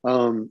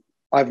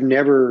 I've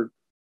never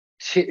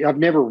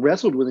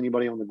wrestled with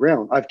anybody on the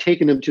ground. I've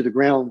taken them to the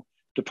ground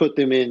to put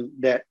them in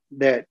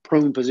that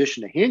prone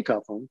position to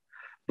handcuff them,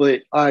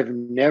 but I've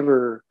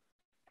never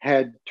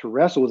had to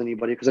wrestle with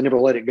anybody, because I never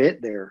let it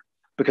get there,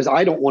 because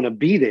I don't want to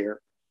be there,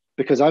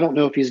 because I don't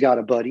know if he's got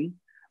a buddy.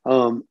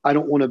 I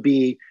don't want to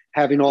be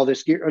having all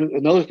this gear.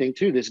 Another thing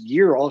too, this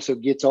gear also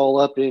gets all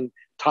up and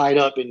tied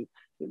up and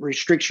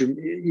restricts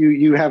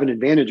you have an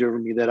advantage over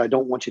me that I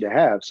don't want you to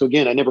have. So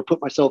again, I never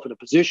put myself in a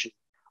position,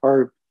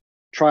 or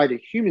try to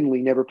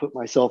humanly never put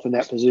myself in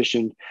that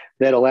position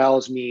that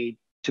allows me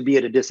to be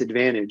at a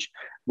disadvantage,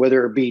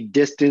 whether it be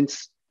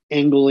distance,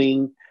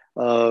 angling,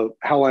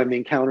 how I'm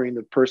encountering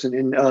the person.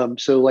 And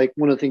so like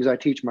one of the things I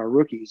teach my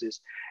rookies is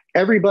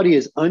everybody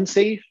is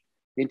unsafe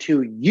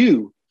until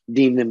you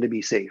deem them to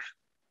be safe.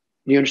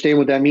 You understand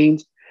what that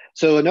means?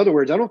 So in other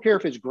words, I don't care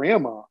if it's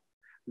grandma,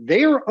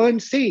 they are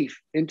unsafe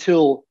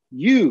until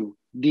you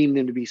deem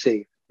them to be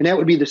safe. And that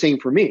would be the same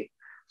for me.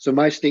 So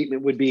my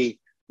statement would be,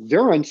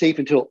 they're unsafe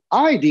until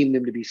I deem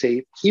them to be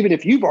safe. Even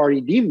if you've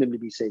already deemed them to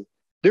be safe,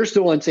 they're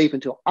still unsafe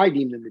until I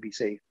deem them to be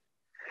safe.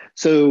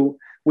 So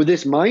with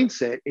this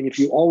mindset, and if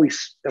you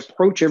always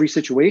approach every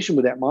situation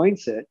with that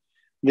mindset,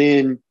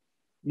 then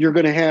you're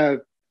going to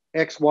have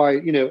X, Y,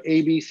 you know,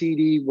 A, B, C,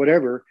 D,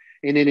 whatever.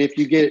 And then if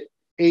you get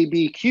A,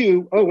 B,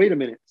 Q, oh, wait a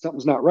minute,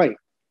 something's not right.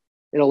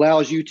 It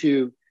allows you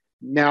to,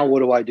 now what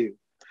do I do?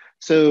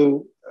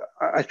 So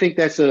I think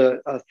that's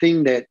a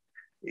thing that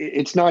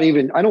it's not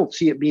even, I don't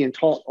see it being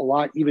taught a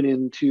lot, even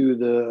into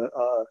the,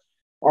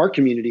 our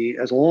community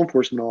as law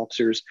enforcement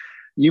officers.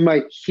 You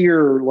might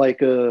hear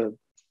like a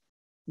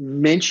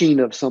mention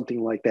of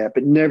something like that,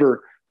 but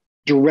never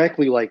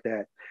directly like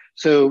that.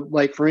 So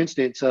like, for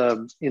instance,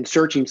 in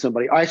searching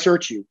somebody, I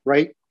search you,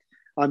 right?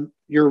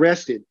 You're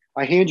arrested.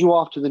 I hand you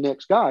off to the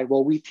next guy.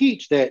 Well, we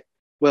teach that,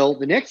 well,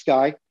 the next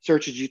guy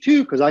searches you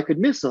too, because I could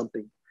miss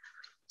something.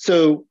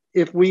 So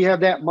if we have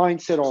that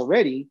mindset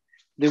already,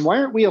 then why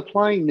aren't we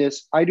applying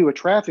this? I do a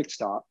traffic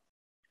stop.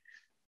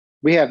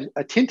 We have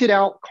a tinted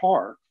out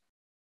car.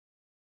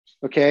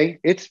 Okay.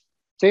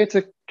 Say it's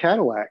a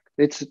Cadillac.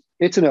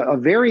 It's a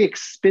very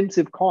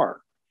expensive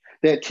car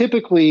that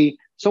typically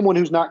someone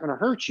who's not going to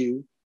hurt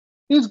you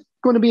is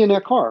going to be in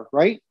that car,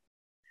 right?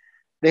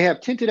 They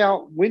have tinted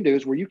out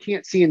windows where you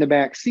can't see in the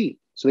back seat.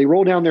 So they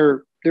roll down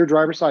their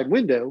driver's side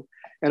window,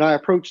 and I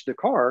approach the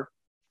car.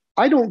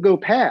 I don't go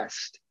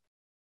past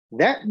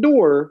that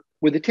door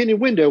with a tinted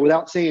window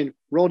without saying,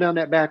 roll down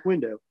that back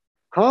window.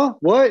 Huh?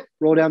 What?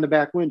 Roll down the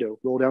back window,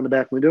 roll down the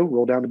back window,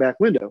 roll down the back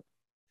window.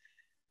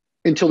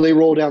 Until they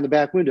roll down the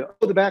back window.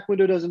 Oh, the back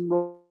window doesn't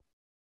roll.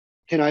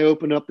 Can I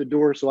open up the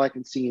door so I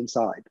can see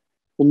inside?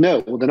 Well,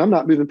 no. Well, then I'm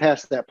not moving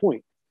past that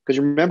point. Because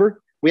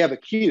remember, we have a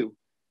queue,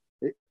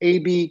 A,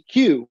 B,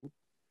 Q,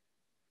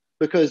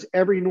 because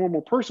every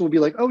normal person would be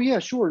like, oh, yeah,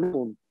 sure.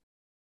 No,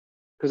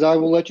 because I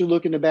will let you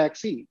look in the back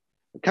seat.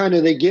 Kind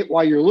of they get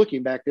why you're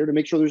looking back there to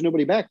make sure there's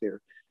nobody back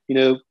there, you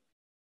know,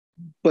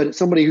 but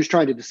somebody who's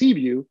trying to deceive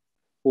you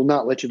will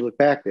not let you look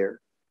back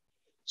there.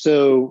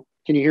 So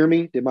can you hear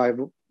me? Did my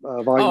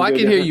volume I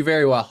can down? hear you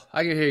very well.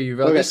 I can hear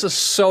you. Okay. This is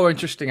so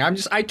interesting.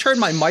 I turn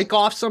my mic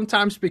off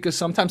sometimes because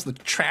sometimes the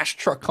trash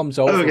truck comes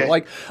over. Okay.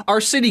 Like our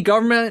city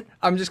government,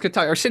 I'm just gonna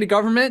tell you, our city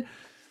government,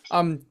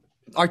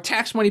 our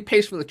tax money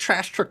pays for the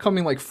trash truck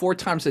coming like 4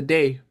 times a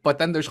day, but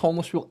then there's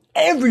homeless people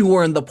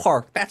everywhere in the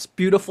park. That's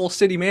beautiful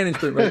city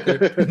management right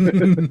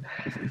there.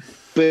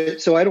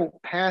 But so I don't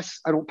pass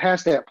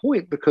that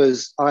point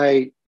because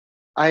I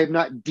have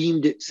not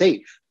deemed it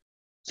safe.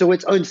 So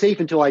it's unsafe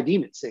until I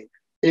deem it safe.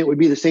 And it would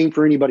be the same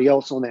for anybody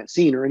else on that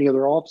scene or any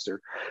other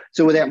officer.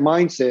 So with that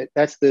mindset,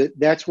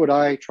 that's what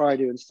I try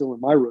to instill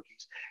in my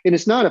rookies. And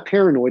it's not a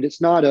paranoid.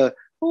 It's not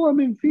oh, I'm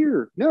in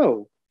fear.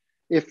 No.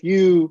 If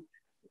you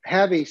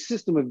have a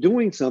system of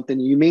doing something,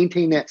 you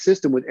maintain that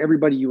system with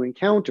everybody you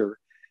encounter,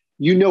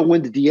 you know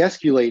when to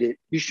de-escalate it.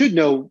 You should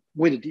know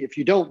when to, if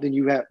you don't, then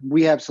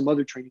we have some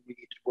other training we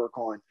need to work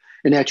on,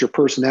 and that's your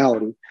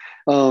personality.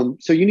 So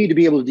you need to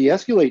be able to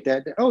de-escalate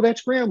that. Oh,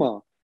 that's grandma.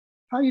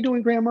 How you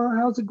doing, grandma?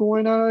 How's it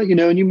going? You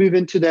know, and you move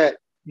into that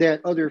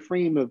other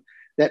frame of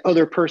that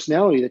other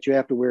personality that you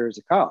have to wear as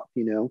a cop,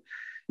 you know?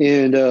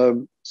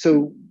 And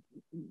so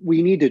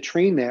we need to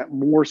train that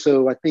more.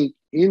 So I think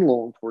in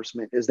law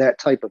enforcement is that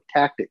type of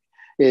tactic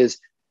is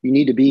you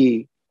need to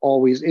be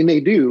always, and they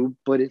do,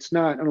 but it's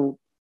not,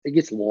 it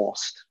gets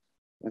lost.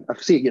 I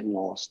see it getting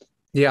lost.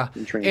 Yeah.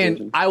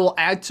 And I will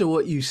add to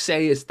what you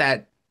say is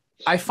that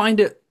I find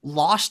it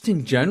lost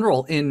in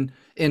general in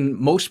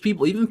most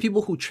people, even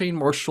people who train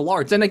martial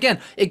arts. And again,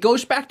 it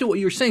goes back to what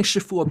you were saying,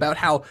 Shifu, about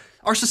how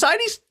our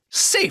society's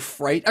safe,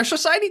 right? Our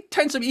society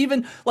tends to be,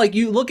 even like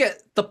you look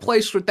at the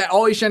place that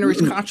always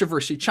generates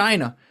controversy,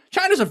 China.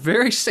 China's a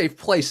very safe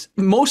place.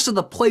 Most of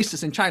the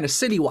places in China,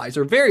 city-wise,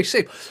 are very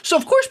safe. So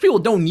of course people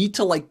don't need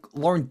to like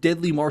learn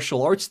deadly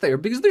martial arts there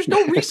because there's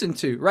no reason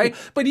to, right?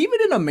 But even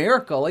in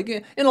America, like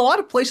in a lot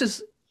of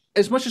places,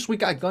 as much as we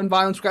got gun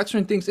violence, we got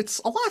certain things, it's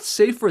a lot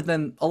safer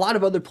than a lot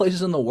of other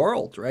places in the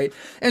world, right?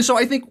 And so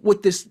I think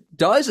what this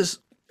does is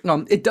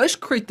it does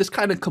create this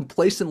kind of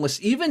complacentness,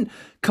 even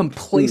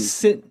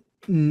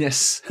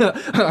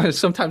complacentness.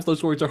 Sometimes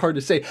those words are hard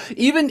to say.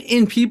 Even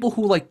in people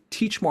who like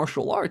teach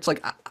martial arts,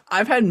 like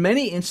I've had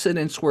many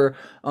incidents where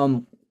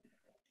one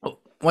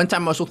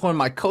time I was with one of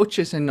my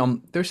coaches,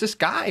 and there's this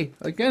guy,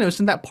 again, it was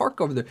in that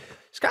park over there.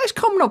 This guy's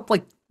coming up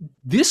like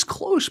this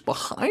close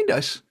behind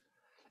us.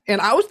 And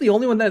I was the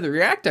only one that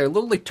reacted. I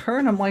literally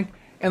turned. I'm like,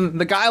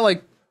 and the guy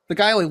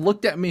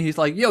looked at me. He's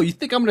like, "Yo, you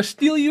think I'm gonna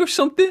steal you or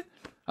something?"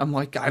 I'm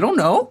like, "I don't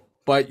know,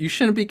 but you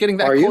shouldn't be getting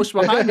that close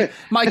behind me."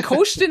 My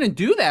coach didn't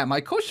do that. My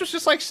coach was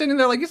just like sitting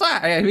there, like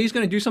he's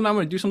gonna do something. I'm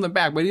gonna do something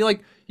back. But you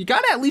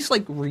gotta at least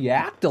like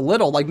react a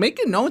little, like make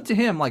it known to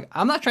him, like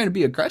I'm not trying to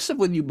be aggressive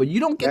with you, but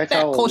you don't get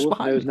that close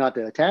behind me. Knows not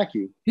to attack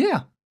you.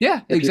 Yeah,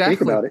 exactly. You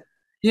think about it.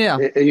 Yeah,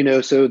 you know,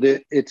 so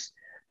that it's,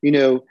 you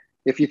know,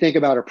 if you think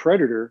about a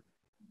predator,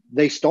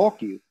 they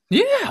stalk you.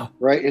 Yeah.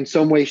 Right. In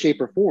some way, shape,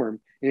 or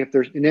form. And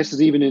and this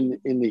is even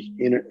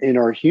in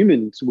our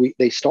humans,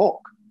 they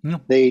stalk. Yeah.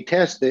 They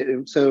test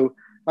it. So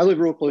I live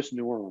real close to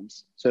New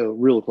Orleans, so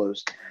real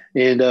close.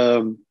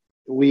 And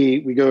we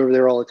go over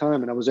there all the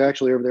time. And I was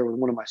actually over there with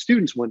one of my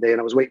students one day, and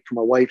I was waiting for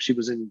my wife. She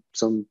was doing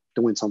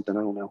something,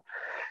 I don't know.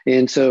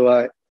 And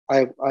so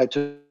I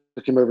took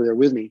him over there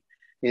with me.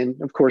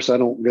 And of course, I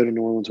don't go to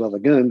New Orleans without a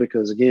gun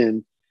because,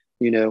 again,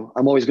 you know,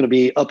 I'm always going to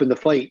be up in the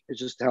fight. It's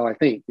just how I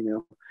think, you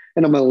know.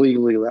 And I'm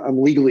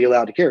legally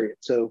allowed to carry it.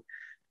 So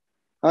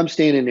I'm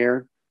standing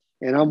there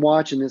and I'm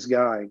watching this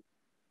guy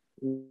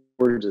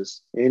towards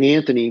us. And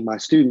Anthony, my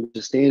student,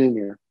 is standing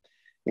there,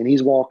 and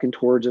he's walking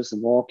towards us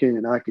and walking,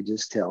 and I could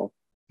just tell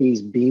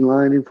he's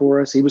beelining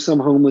for us. He was some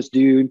homeless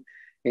dude,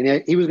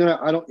 and he was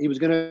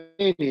gonna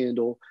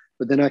panhandle,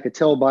 but then I could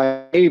tell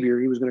by behavior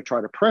he was gonna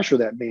try to pressure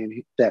that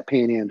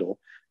panhandle.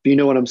 If you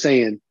know what I'm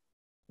saying,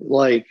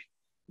 like,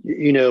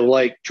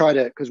 like try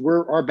to, because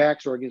our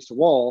backs are against the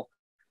wall,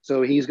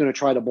 so he's gonna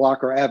try to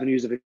block our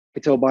avenues. If I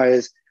could tell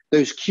by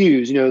those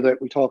cues, that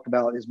we talked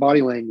about, his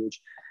body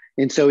language.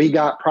 And so he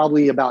got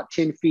probably about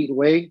 10 feet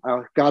away.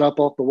 I got up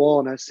off the wall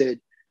and I said,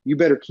 "You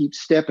better keep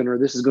stepping or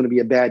this is going to be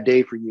a bad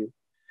day for you."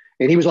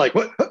 And he was like,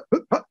 "What?"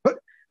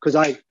 Because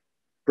I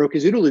broke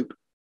his OODA loop.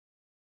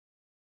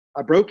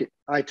 I broke it.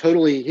 I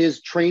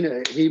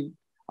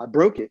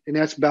broke it. And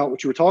that's about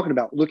what you were talking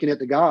about, looking at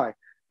the guy.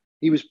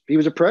 He was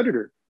a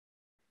predator.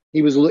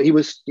 He was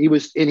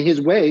in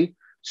his way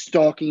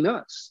stalking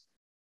us.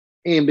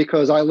 And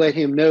because I let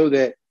him know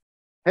that,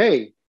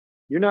 hey,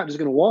 you're not just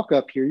going to walk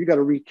up here. You got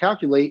to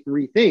recalculate and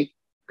rethink,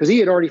 because he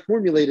had already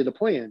formulated a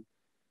plan.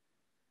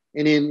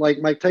 And then, like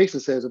Mike Tyson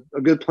says,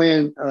 a good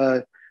plan,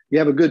 you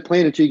have a good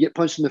plan until you get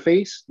punched in the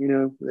face,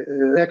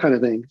 that kind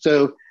of thing.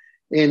 So,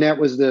 and that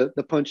was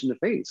the punch in the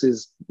face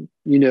is,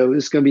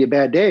 it's going to be a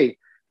bad day.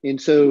 And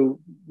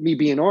so me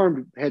being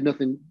armed had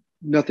nothing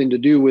to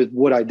do with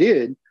what I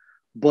did,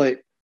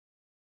 but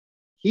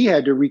he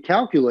had to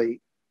recalculate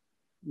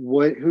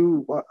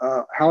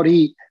how do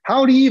he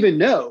even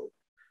know?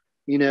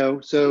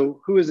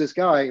 So who is this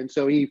guy? And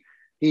so he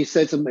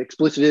said some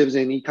explicitives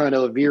and he kind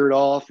of veered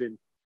off and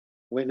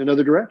went in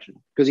another direction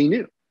because he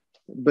knew.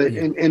 But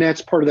yeah. and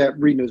that's part of that,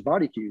 reading those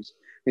body cues.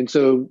 And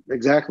so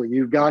exactly,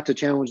 you've got to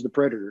challenge the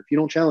predator. If you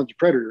don't challenge the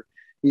predator,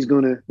 he's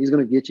gonna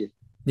get you.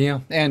 Yeah,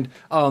 and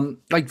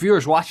like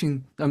viewers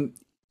watching,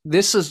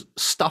 this is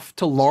stuff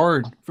to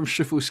learn from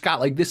Shifu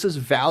Scott. Like, this is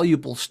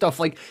valuable stuff.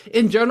 Like,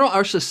 in general,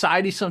 our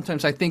society,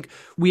 sometimes I think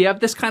we have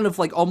this kind of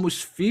like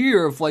almost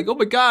fear of like, oh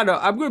my God,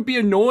 I'm going to be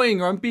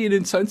annoying or I'm being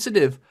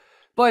insensitive.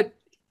 But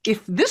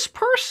if this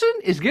person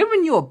is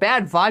giving you a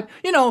bad vibe,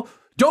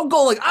 don't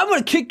go like, I'm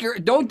going to kick your,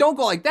 don't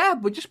go like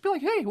that, but just be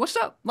like, hey, what's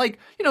up? Like,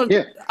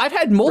 yeah. I've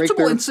had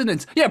multiple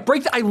incidents. Yeah,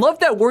 I love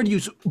that word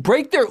used,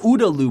 break their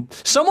OODA loop.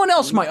 Someone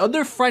else, my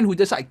other friend who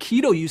does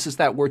Aikido, uses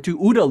that word too,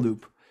 OODA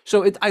loop.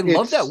 So I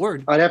love that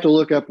word. I'd have to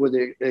look up with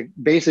it.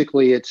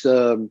 Basically, it's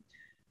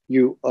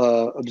you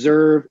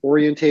observe,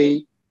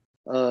 orientate,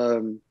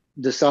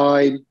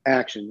 decide,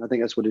 action. I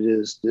think that's what it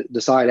is.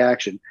 Decide,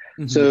 action.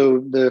 Mm-hmm. So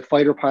the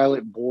fighter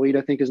pilot, Boyd,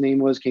 I think his name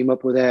was, came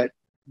up with that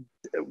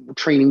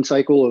training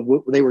cycle of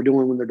what they were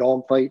doing when they're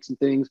dog fights and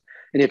things.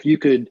 And if you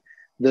could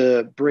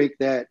break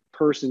that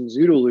person's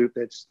OODA loop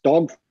that's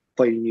dog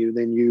fighting you,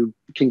 then you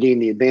can gain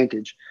the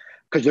advantage,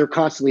 because they're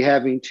constantly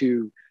having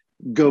to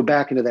go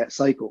back into that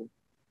cycle.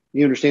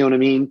 You understand what I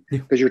mean?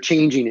 Because you're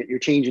changing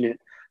it.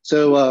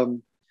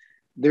 So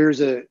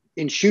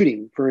in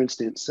shooting, for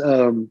instance,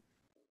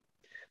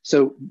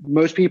 so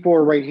most people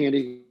are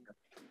right-handed.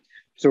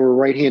 So we're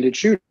right-handed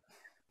shooter.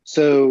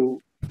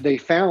 So they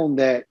found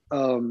that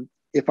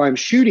if I'm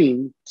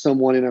shooting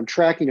someone and I'm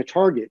tracking a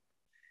target,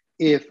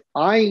 if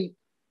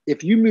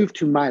you move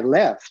to my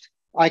left,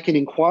 I can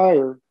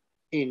inquire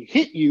and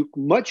hit you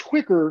much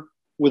quicker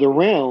with a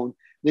round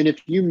than if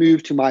you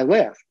move to my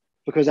left,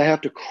 because I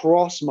have to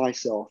cross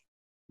myself.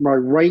 My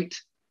right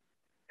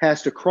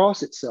has to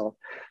cross itself.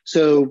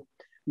 So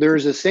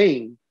there's a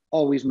saying,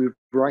 always move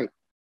right,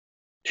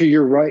 to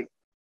your right.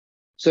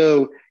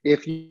 So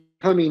if you're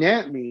coming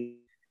at me,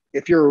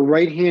 if you're a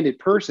right-handed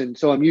person,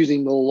 so I'm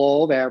using the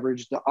law of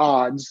average, the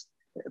odds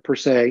per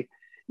se,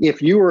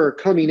 if you are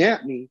coming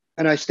at me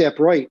and I step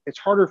right, it's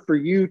harder for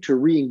you to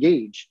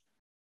re-engage.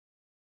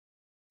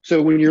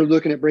 So when you're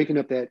looking at breaking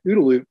up that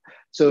OODA loop,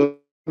 so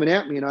coming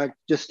at me and I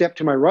just step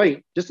to my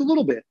right, just a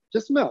little bit,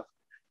 just enough,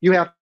 you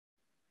have to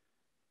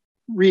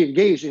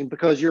re-engage, and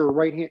because you're a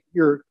right hand,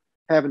 you're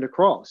having to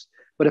cross.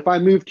 But if I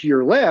move to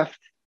your left,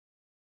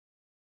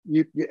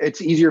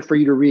 it's easier for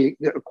you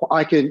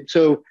to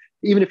so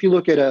even if you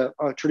look at a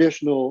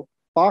traditional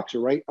boxer,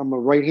 right? I'm a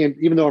right hand,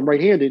 even though I'm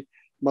right-handed,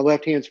 my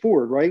left hand's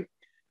forward, right?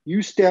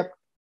 You step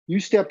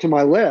to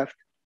my left,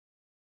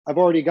 I've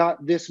already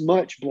got this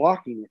much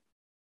blocking it.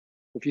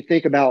 If you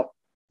think about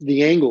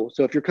the angle,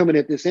 so if you're coming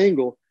at this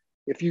angle,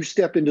 if you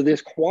step into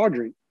this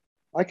quadrant,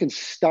 I can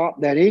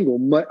stop that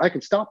angle. I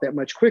can stop that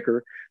much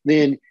quicker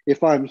than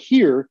if I'm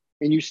here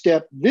and you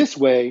step this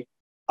way.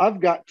 I've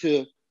got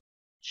to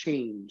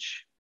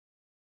change.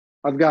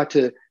 I've got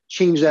to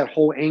change that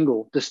whole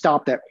angle to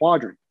stop that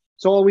quadrant.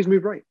 So always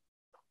move right.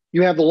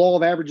 You have the law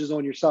of averages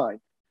on your side.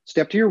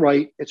 Step to your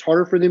right. It's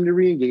harder for them to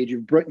re-engage.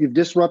 You've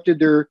disrupted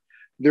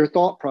their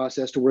thought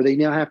process to where they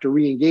now have to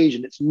re-engage,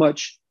 and it's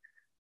much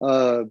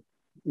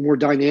more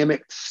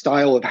dynamic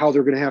style of how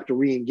they're going to have to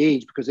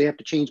re-engage, because they have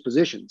to change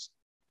positions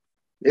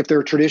if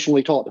they're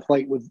traditionally taught to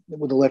fight with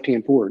the left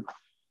hand forward.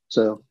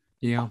 So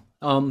yeah,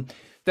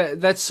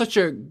 that's such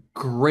a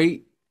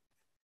great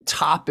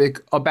topic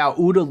about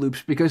OODA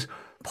loops, because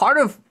part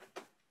of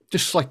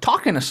just like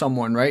talking to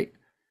someone, right?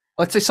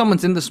 Let's say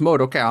someone's in this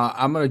mode. Okay,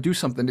 I'm going to do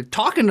something.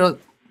 Talking to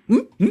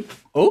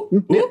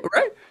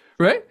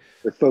right.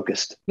 They're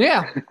focused.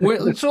 Yeah.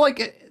 So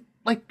like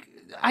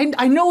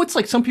I know it's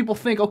like some people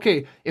think,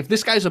 okay, if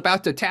this guy's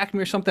about to attack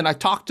me or something, I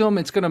talk to him,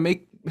 it's gonna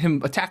make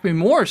him attack me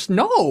more.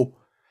 No.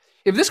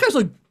 If this guy's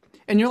like,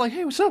 and you're like,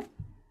 hey, what's up?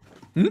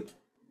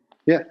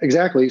 Yeah,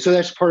 exactly. So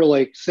that's part of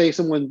like, say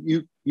someone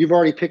you've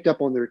already picked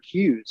up on their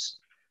cues,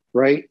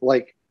 right?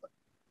 Like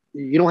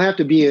you don't have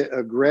to be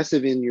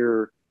aggressive in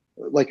your,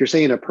 like you're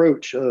saying,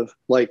 approach of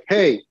like,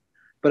 hey,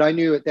 but I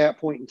knew at that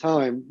point in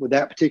time with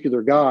that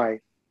particular guy,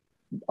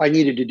 I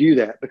needed to do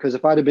that, because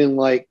if I'd have been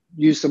like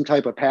used some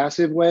type of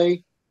passive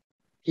way,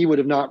 he would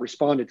have not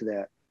responded to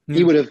that.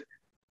 He would have,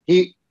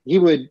 he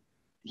would,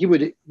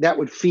 that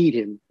would feed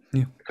him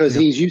because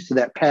he's used to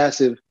that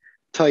passive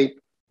type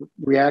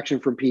reaction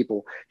from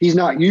people. He's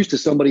not used to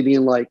somebody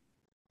being like,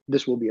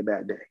 this will be a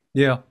bad day.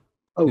 Yeah.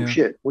 Oh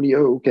shit. What do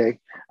you, okay.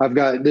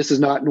 This is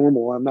not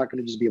normal. I'm not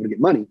going to just be able to get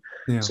money.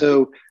 Yeah.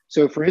 So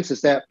for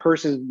instance, that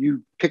person,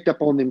 you picked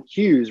up on them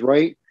cues,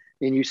 right?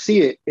 And you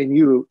see it and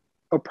you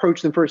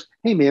approach them first.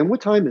 Hey man,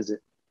 what time is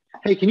it?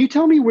 Hey, can you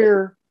tell me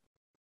where?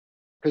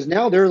 Because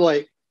now they're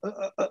like,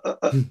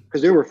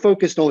 because they were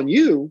focused on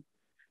you.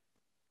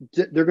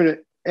 They're going to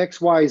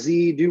X, Y,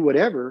 Z, do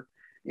whatever.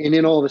 And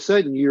then all of a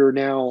sudden you're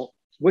now,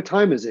 what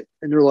time is it?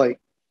 And they're like,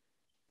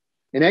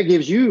 and that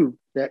gives you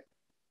that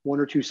 1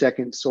 or 2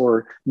 seconds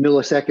or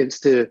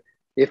milliseconds to,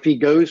 if he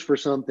goes for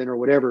something or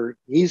whatever,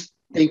 he's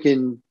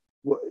thinking,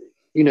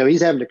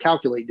 he's having to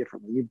calculate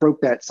differently. You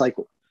broke that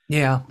cycle.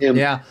 Yeah.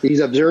 He's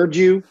observed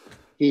you.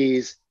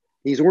 He's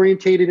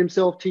orientated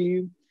himself to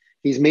you.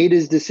 He's made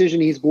his decision.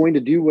 He's going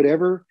to do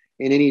whatever.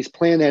 And then he's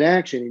planned that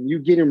action. And you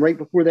get him right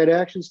before that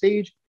action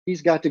stage.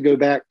 He's got to go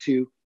back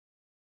to,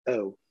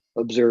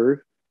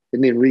 observe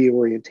and then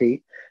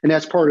reorientate. And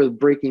that's part of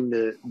breaking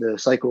the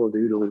cycle of the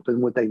OODA loop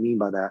and what they mean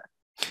by that.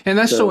 And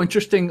that's so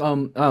interesting.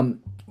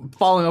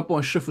 Following up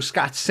on what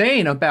Scott's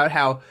saying about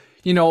how,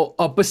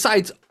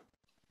 besides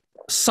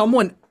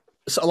someone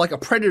like a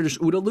predator's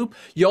OODA loop,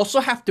 you also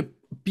have to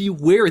be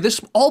wary. This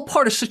is all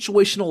part of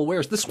situational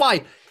awareness. That's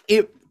why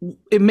it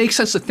makes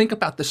sense to think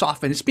about this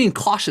often. It's being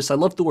cautious. I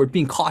love the word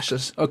being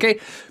cautious. Okay.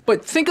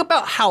 But think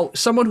about how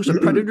someone who's a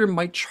predator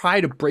might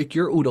try to break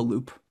your OODA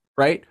loop,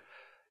 right?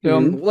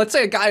 Let's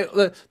say a guy,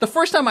 the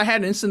first time I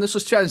had an incident, this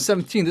was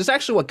 2017. This is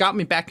actually what got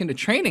me back into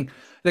training.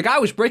 The guy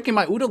was breaking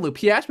my OODA loop.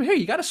 He asked me, hey,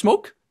 you got to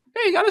smoke?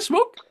 Hey, you got to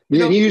smoke? He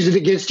used it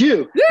against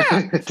you.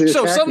 Yeah.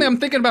 So suddenly I'm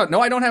thinking about, no,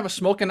 I don't have a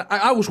smoke. And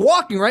I was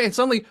walking, right? And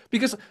suddenly,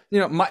 because,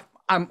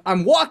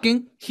 I'm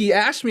walking, he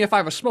asked me if I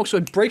have a smoke. So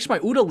it breaks my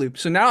OODA loop.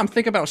 So now I'm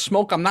thinking about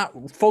smoke. I'm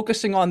not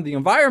focusing on the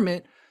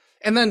environment.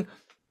 And then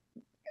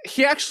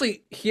he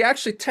actually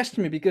tested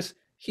me because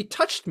he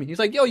touched me. He's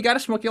like, yo, you got to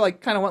smoke. You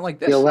kind of went like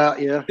this.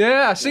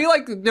 Yeah. See,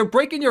 they're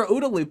breaking your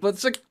OODA loop. But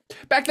it's like,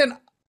 back then,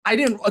 I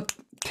didn't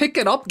pick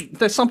it up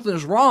that something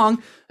is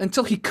wrong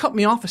until he cut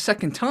me off a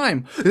second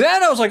time.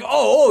 Then I was like,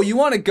 oh, you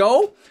want to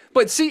go?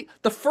 But see,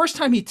 the first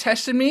time he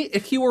tested me,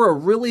 if he were a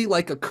really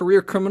a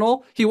career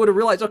criminal, he would have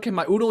realized, okay,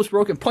 my OODA is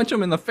broken, punch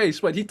him in the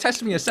face. But he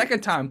tested me a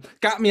second time,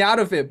 got me out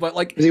of it.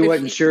 But he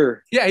wasn't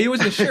sure. Yeah, he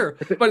wasn't sure.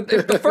 But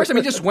if the first time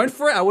he just went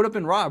for it, I would have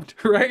been robbed,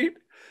 right?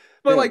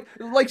 But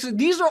so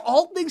these are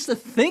all things to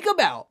think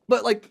about.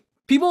 But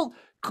people,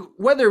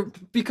 whether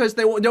because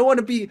they don't want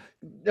to be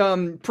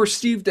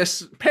perceived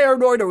as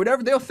paranoid or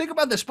whatever, they'll think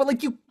about this.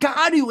 But you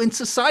got to in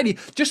society,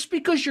 just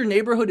because your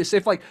neighborhood is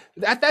safe.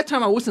 At that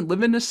time, I wasn't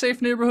living in a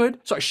safe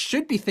neighborhood, so I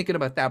should be thinking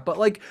about that. But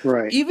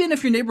even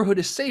if your neighborhood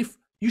is safe,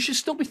 you should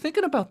still be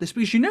thinking about this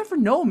because you never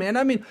know, man.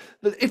 I mean,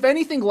 if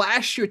anything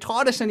last year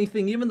taught us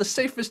anything, even the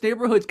safest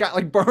neighborhoods got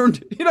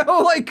burned,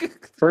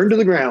 burned to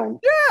the ground.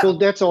 Yeah. Well,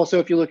 that's also,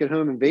 if you look at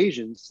home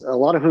invasions, a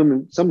lot of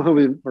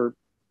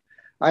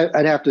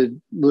I'd have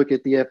to look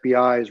at the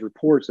FBI's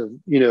reports of,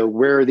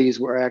 where these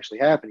were actually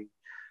happening.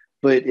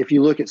 But if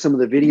you look at some of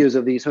the videos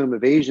of these home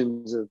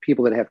invasions of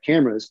people that have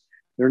cameras,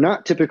 they're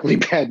not typically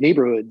bad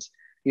neighborhoods.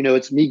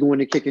 It's me going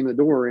to kick in the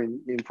door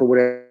and for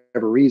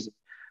whatever reason,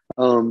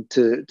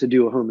 to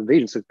do a home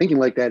invasion. So thinking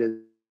like that is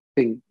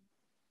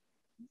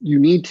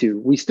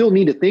we still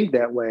need to think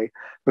that way,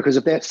 because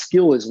if that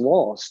skill is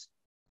lost,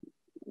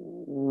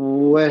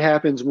 what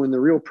happens when the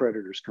real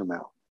predators come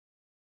out?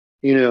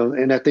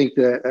 And I think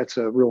that's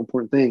a real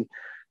important thing.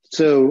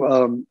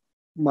 So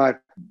my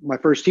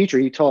first teacher,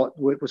 he taught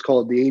what was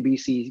called the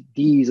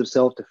ABCDs of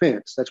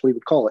self-defense. That's what he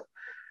would call it.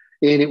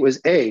 And it was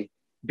A,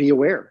 be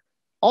aware.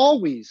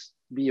 Always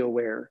be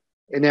aware.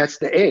 And that's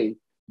the A.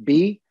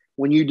 B,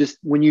 when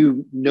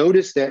you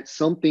notice that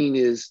something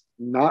is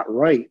not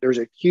right, there's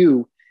a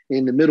cue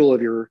in the middle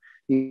of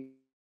you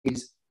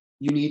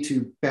need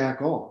to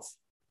back off.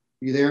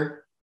 You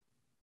there?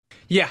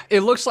 Yeah,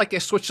 it looks like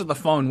it switched to the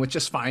phone, which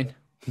is fine.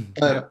 You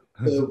back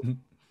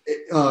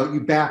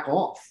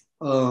off.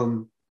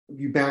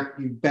 You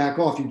back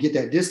off. You get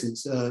that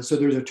distance. So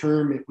there's a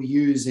term that we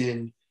use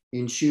in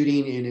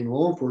shooting and in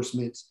law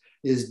enforcement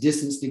is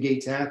distance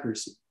negates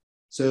accuracy.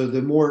 So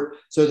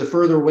the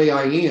further away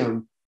I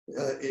am,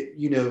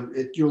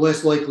 you're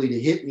less likely to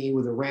hit me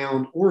with a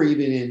round or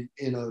even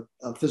in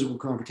a physical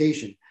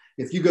confrontation.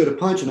 If you go to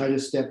punch and I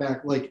just step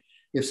back, like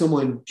if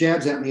someone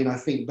jabs at me and I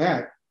think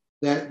back,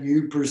 that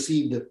you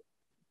perceive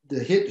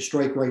the hit, the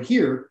strike right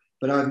here,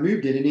 but I've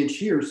moved it an inch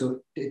here,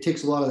 so it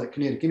takes a lot of that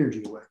kinetic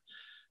energy away.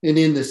 And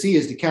then the C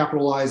is to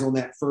capitalize on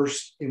that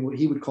first and what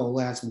he would call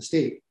last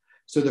mistake.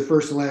 So the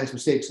first and last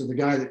mistake. So the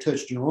guy that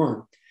touched your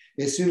arm,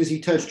 as soon as he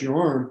touched your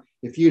arm,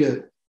 if you'd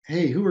have,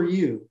 hey, who are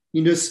you?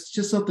 You know, just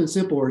something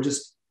simple, or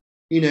just,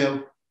 you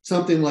know,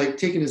 something like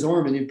taking his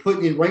arm and then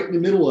putting it right in the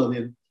middle of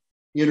him.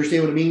 You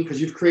understand what I mean? Because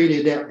you've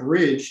created that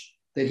bridge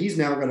that he's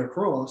now got to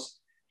cross.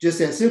 Just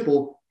that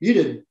simple.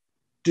 You'd have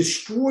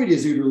destroyed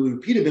his OODA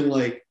loop. He'd have been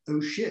like,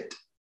 oh shit,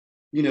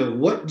 you know,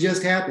 what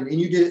just happened? And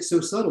you did it so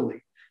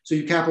subtly. So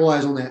you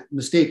capitalize on that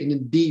mistake, and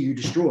then B, you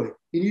destroy.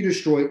 And you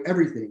destroy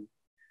everything.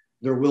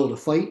 Their will to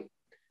fight,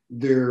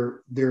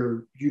 you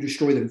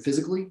destroy them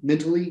physically,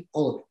 mentally,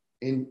 all of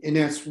it. And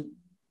that's,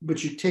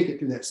 but you take it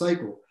through that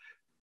cycle.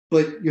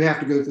 But you have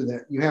to go through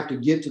that. You have to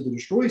get to the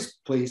destroy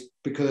place,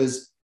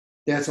 because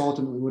that's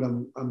ultimately what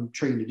I'm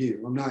trained to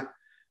do.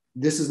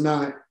 This is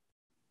not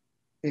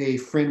a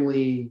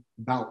friendly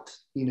bout.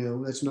 You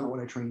know, that's not what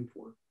I train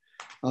for.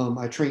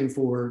 I train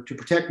to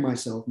protect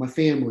myself, my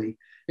family.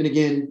 And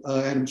again,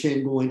 Adam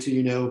Chen going to,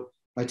 you know,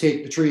 I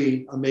take the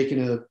tree, I'm making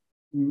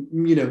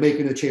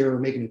a chair or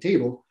making a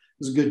table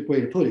is a good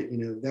way to put it. You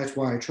know, that's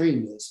why I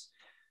train this.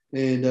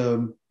 And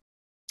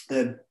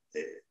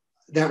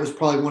that was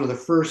probably one of the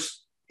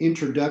first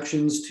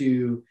introductions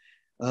to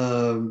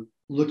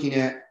looking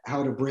at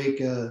how to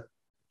break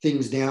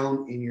things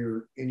down in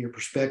your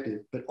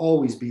perspective, but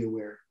always be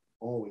aware.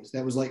 Always.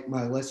 That was like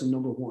my lesson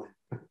number one.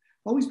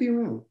 Always be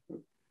around.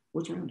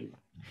 What's around you?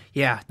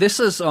 Yeah, this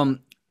is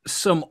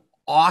some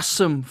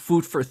awesome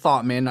food for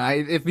thought, man.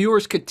 If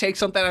viewers could take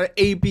something out of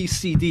A, B,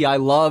 C, D, I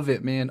love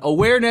it, man.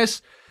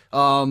 Awareness.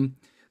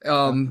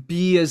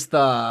 B is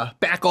the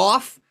back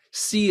off.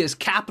 C is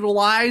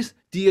capitalize.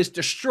 D is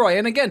destroy.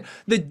 And again,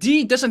 the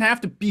D doesn't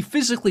have to be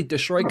physically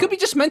destroy. It could be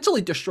just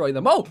mentally destroy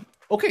them. Oh,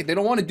 okay. They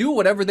don't want to do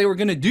whatever they were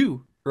going to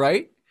do.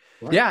 Right?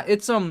 Yeah,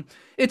 it's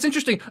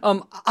interesting.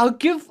 I'll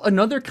give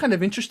another kind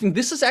of interesting.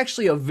 This is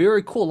actually a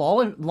very cool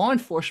law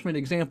enforcement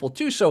example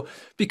too. So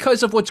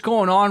because of what's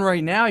going on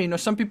right now, you know,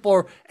 some people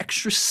are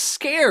extra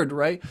scared,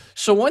 right?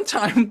 So one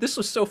time, this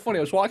was so funny.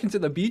 I was walking to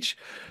the beach.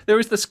 There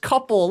was this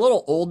couple, a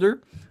little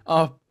older,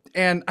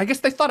 and I guess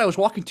they thought I was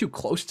walking too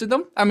close to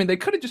them. I mean, they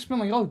could have just been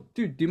like, "Oh,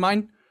 dude, do you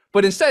mind?"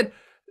 But instead,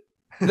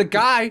 the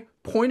guy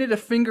pointed a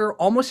finger,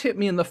 almost hit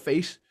me in the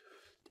face.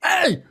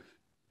 Hey,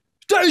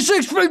 stay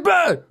 6 feet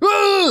back.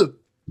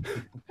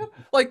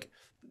 Like,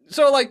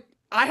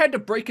 I had to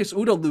break his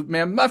OODA loop,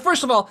 man.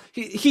 First of all,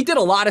 he did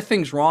a lot of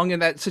things wrong in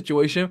that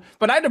situation,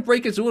 but I had to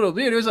break his OODA loop.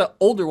 Dude, there's an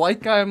older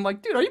white guy. I'm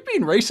like, dude, are you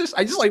being racist?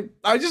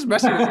 I was just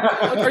messing with you.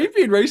 Like, are you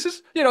being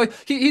racist? You know,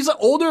 he's an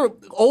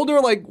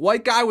older like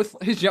white guy with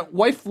his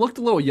wife looked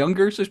a little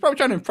younger, so he's probably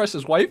trying to impress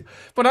his wife.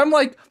 But I'm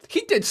like,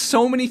 he did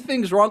so many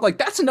things wrong. Like,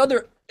 that's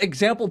another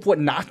example of what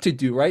not to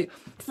do, right?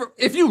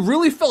 If you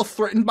really felt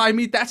threatened by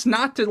me, that's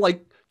not to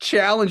like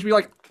challenge me.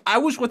 Like, I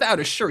was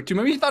without a shirt too.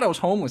 Maybe he thought I was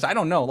homeless. I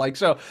don't know. Like,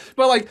 so,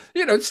 but like,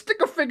 you know, stick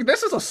a finger.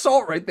 This is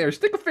assault right there.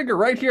 Stick a finger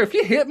right here. If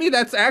you hit me,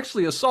 that's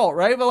actually assault,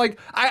 right? But like,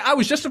 I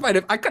was justified.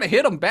 If I could have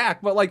hit him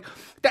back, but like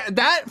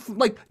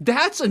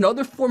that's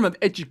another form of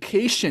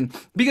education,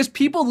 because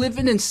people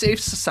living in safe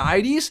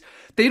societies,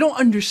 they don't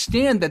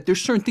understand that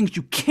there's certain things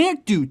you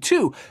can't do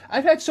too.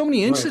 I've had so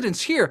many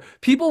incidents here.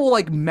 People will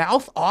like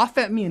mouth off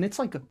at me, and it's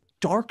like a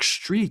dark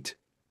street.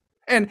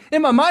 And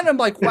in my mind, I'm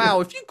like,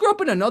 wow, if you grew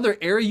up in another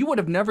area, you would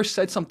have never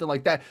said something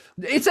like that.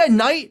 It's at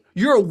night.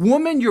 You're a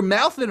woman. You're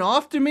mouthing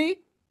off to me.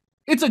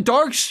 It's a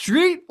dark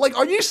street. Like,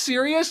 are you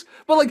serious?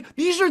 But like,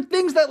 these are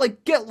things that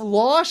like get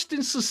lost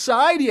in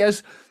society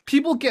as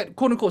people get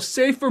quote unquote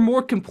safer,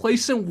 more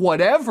complacent,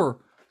 whatever.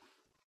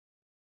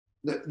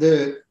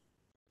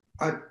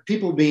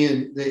 People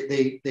being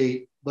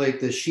they like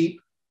the sheep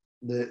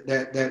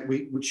that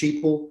we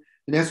sheeple.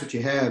 And that's what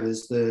you have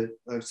is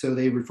so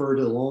they refer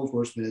to law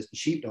enforcement as the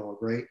sheepdog,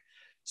 right?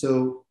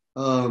 So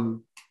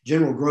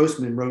General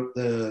Grossman wrote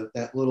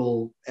that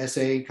little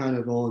essay kind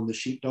of on the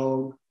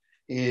sheepdog.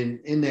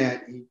 And in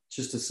that,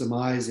 just to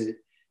surmise it,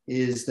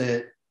 is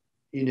that,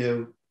 you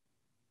know,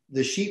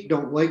 the sheep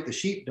don't like the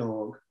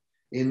sheepdog,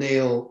 and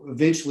they'll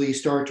eventually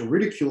start to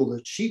ridicule the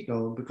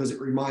sheepdog because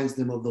it reminds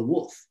them of the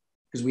wolf,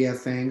 because we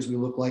have fangs, we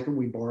look like them,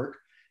 we bark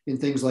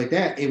and things like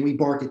that. And we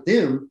bark at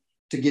them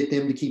to get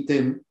them to keep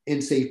them in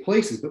safe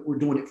places, but we're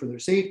doing it for their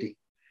safety.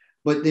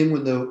 But then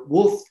when the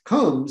wolf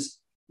comes,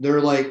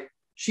 they're like,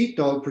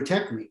 sheepdog,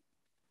 protect me.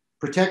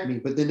 But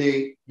then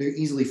they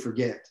easily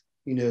forget,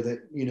 you know, that,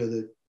 you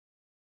know,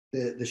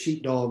 the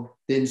sheepdog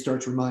then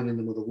starts reminding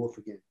them of the wolf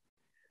again.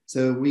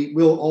 So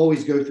we'll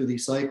always go through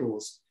these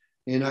cycles.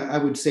 And I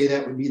would say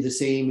that would be the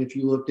same if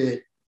you looked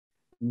at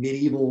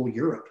medieval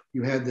Europe.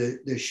 You had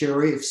the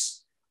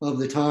sheriffs of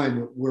the time,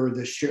 where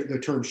the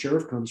term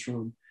sheriff comes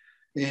from.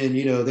 And,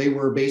 you know, they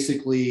were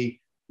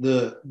basically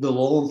the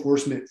law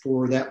enforcement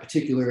for that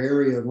particular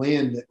area of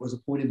land that was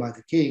appointed by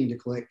the king to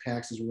collect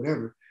taxes or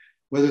whatever,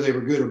 whether they were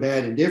good or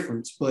bad,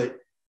 indifference. But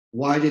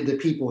why did the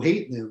people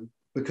hate them?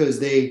 Because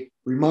they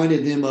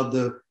reminded them of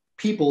the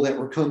people that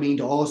were coming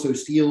to also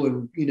steal,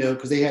 and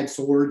because they had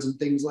swords and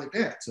things like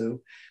that. So,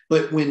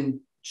 but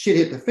when shit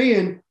hit the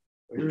fan,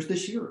 where's the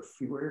sheriff?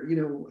 Where,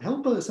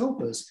 help us.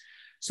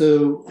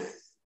 So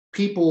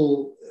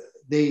people,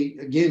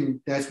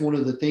 that's one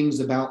of the things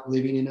about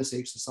living in a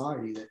safe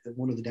society, that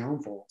one of the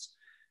downfalls.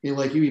 And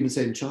like you even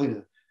said, in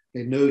China,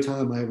 at no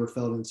time I ever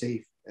felt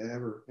unsafe,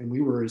 ever. And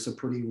we were in some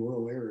pretty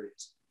rural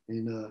areas.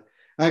 And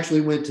I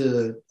actually went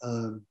to,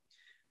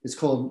 it's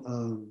called,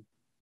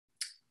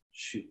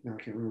 now I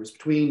can't remember. It's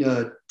between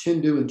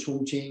Chengdu and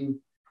Chongqing.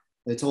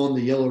 It's on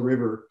the Yellow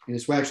River. And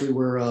it's actually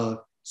where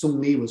Song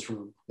Li was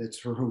from.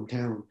 That's her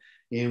hometown.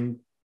 And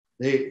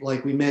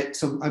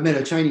I met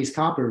a Chinese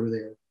cop over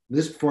there.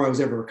 This before I was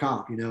ever a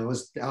cop. I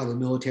was out of the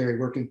military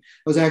working.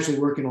 I was actually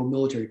working on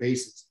military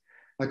bases.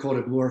 I called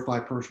it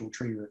glorified personal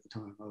trainer at the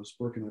time. I was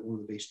working at one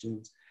of the base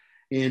gyms.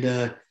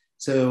 And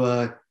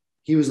so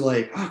he was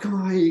like, oh, come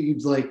on. He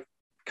was like,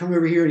 come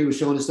over here. And he was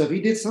showing us stuff. He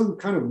did some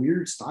kind of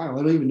weird style.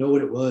 I don't even know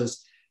what it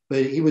was,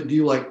 but he would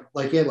do like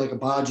he had like a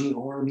baji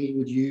arm he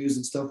would use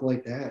and stuff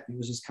like that. He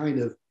was just kind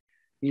of,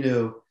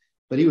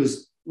 but he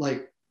was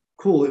like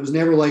cool. It was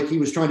never like he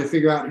was trying to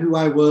figure out who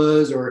I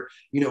was, or,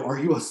 are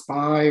you a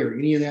spy or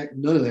any of that?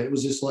 None of that. It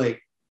was just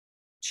like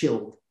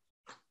chilled.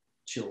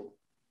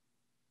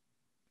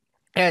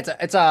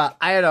 Yeah,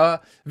 I had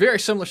a very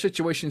similar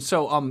situation.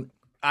 So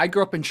I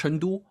grew up in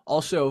Chengdu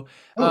also.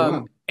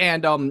 Wow.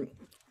 And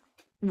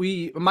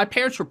my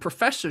parents were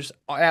professors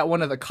at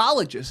one of the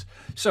colleges.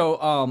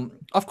 So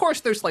of course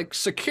there's like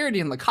security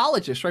in the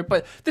colleges, right?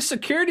 But the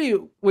security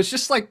was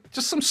just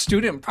some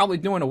student probably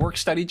doing a work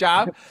study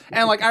job.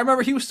 And like I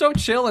remember he was so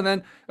chill. And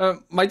then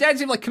my dad's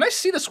even like, can I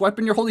see this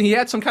weapon you're holding? He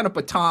had some kind of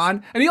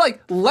baton, and he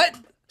like let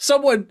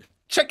someone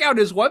check out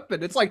his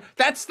weapon. It's like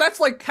that's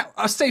like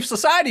a safe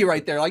society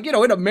right there. Like,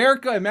 in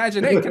America,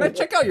 imagine, hey, can I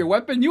check out your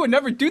weapon? You would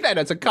never do that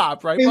as a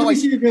cop, right? Hey, but let me like,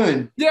 see your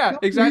gun. yeah,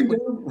 exactly.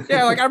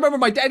 Yeah, like I remember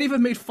my dad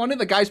even made fun of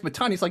the guy's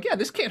baton. He's like, yeah,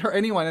 this can't hurt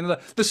anyone. And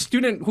the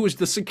student who was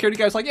the security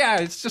guy was like, yeah,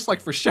 it's just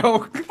like for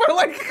show. But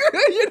like,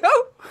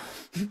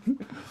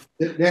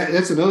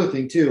 That's another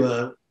thing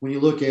too. When you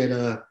look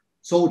at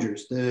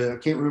soldiers, I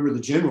can't remember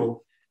the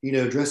general,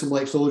 dress them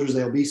like soldiers,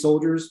 they'll be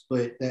soldiers,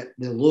 but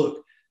they'll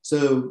look.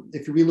 So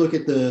if we look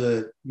at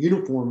the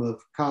uniform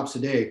of cops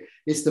today,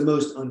 it's the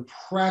most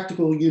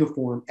unpractical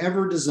uniform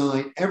ever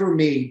designed, ever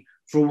made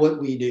for what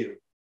we do.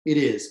 It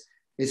is.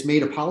 It's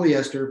made of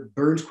polyester,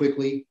 burns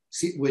quickly,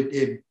 just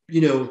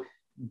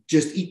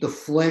eat the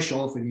flesh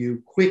off of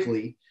you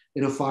quickly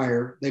in a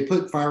fire. They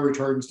put fire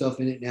retardant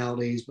stuff in it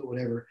nowadays, but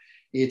whatever.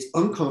 It's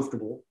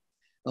uncomfortable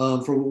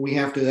for when we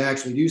have to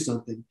actually do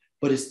something,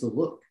 but it's the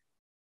look.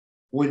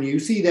 When you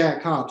see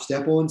that cop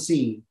step on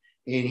scene,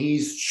 and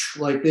he's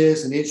like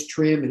this, and it's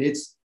trim, and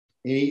it's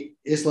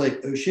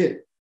like, oh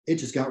shit, it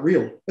just got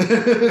real.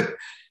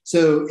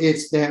 So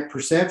it's that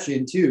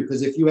perception too,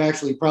 because if you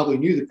actually probably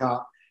knew the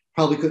cop,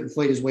 probably couldn't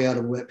fight his way out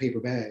of a wet paper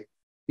bag,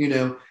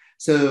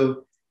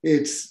 So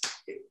it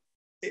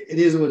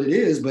is what it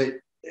is, but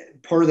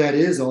part of that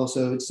is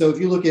also, so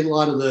if you look at a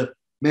lot of the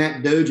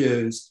Mac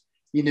dojos,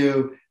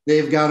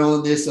 they've got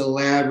on this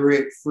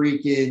elaborate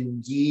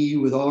freaking gi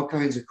with all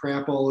kinds of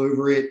crap all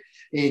over it,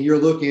 and you're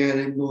looking at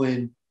it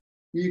going,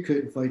 you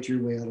couldn't fight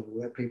your way out of a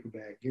wet paper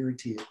bag,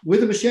 guarantee it,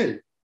 with a machete.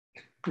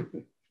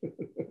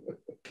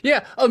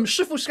 Yeah,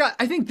 Shifu Scott,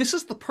 I think this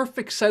is the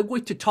perfect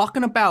segue to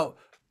talking about,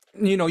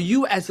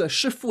 you as a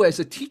Shifu, as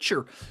a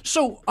teacher.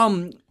 So,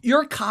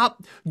 you're a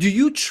cop. Do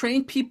you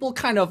train people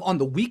kind of on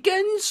the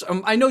weekends?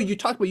 I know you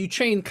talked about you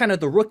train kind of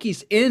the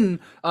rookies in,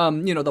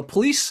 the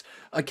police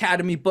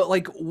academy, but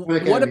like,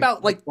 what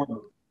about like?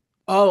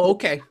 Oh,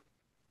 okay.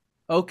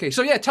 Okay,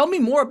 so yeah, tell me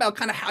more about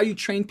kind of how you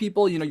train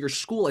people, your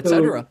school,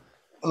 etc.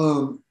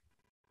 So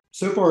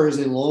far as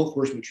in law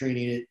enforcement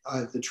training,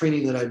 the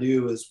training that I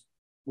do is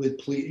with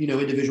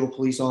individual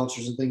police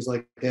officers and things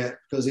like that,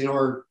 because in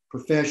our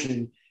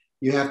profession,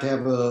 you have to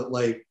have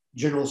a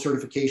general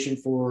certification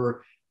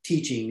for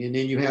teaching, and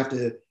then you have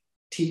to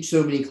teach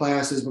so many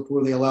classes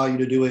before they allow you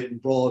to do it in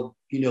broad,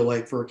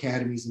 for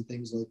academies and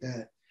things like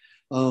that.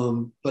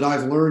 But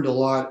I've learned a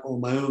lot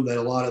on my own, that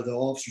a lot of the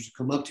officers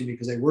come up to me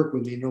because they work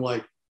with me, and they're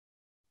like,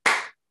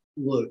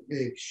 look,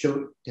 hey,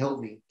 help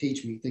me,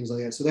 teach me, things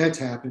like that. So that's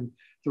happened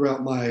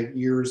throughout my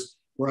years,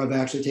 where I've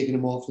actually taken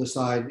them off to the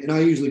side. And I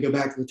usually go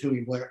back to the Tony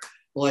Blair,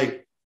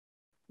 like,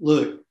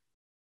 look,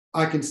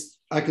 I can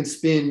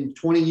spend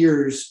 20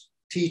 years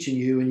teaching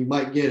you and you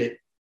might get it,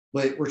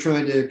 but we're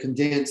trying to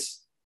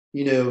condense,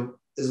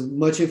 as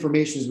much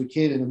information as we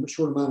can in a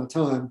short amount of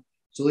time.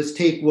 So let's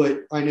take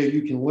what I know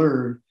you can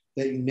learn,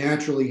 that you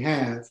naturally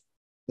have,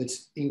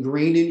 that's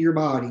ingrained in your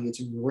body,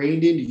 it's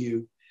ingrained into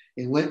you,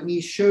 and let me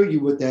show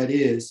you what that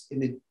is,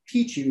 and then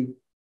teach you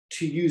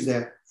to use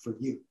that for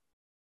you.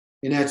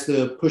 And that's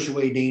the push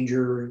away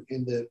danger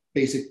and the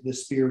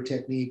spear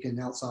technique and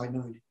outside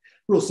 90.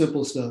 Real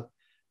simple stuff.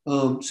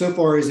 So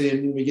far as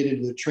in when we get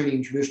into the training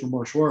in traditional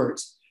martial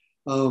arts,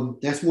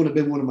 that's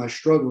been one of my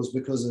struggles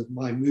because of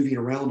my moving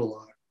around a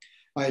lot.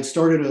 I had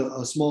started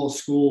a small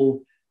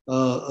school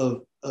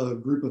of a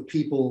group of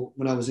people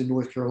when I was in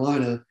North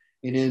Carolina.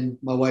 And then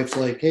my wife's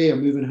like, hey,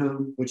 I'm moving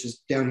home, which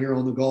is down here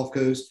on the Gulf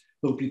Coast.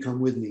 Hope you come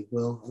with me.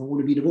 Well, I don't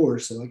want to be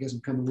divorced, so I guess I'm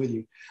coming with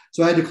you.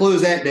 So I had to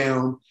close that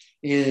down.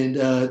 And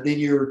then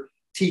you're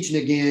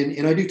teaching again.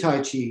 And I do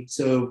Tai Chi.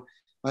 So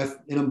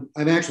I'm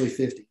actually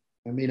 50.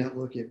 I may not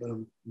look it, but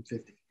I'm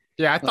 50.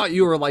 Yeah, I thought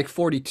you were like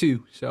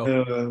 42.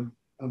 So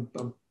I'm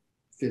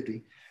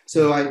 50.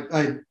 So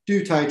I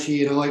do Tai Chi,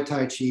 and I like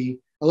Tai Chi.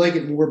 I like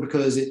it more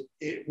because it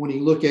when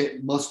you look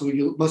at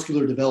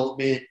muscular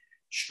development,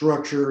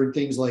 structure, and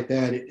things like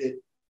that, it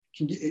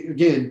can,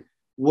 again,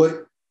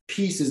 what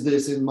piece is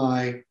this in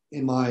my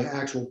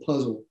actual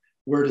puzzle?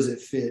 Where does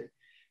it fit?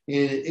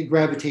 And it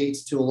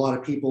gravitates to a lot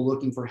of people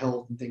looking for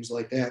health and things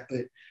like that.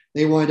 But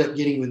they wind up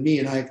getting with me,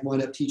 and I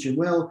wind up teaching.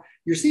 Well,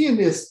 you're seeing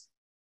this,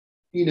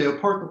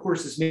 part of the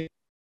course is made.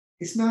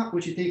 It's not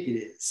what you think it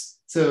is.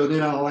 So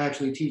then I'll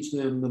actually teach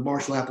them the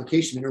martial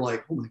application, and they're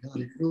like, "Oh my god, I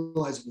didn't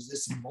realize it was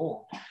this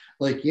involved."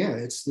 Like, yeah,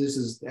 this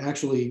is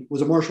actually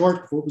was a martial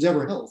art before it was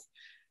ever health.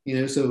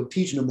 So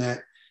teaching them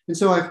that. And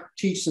so I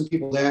teach some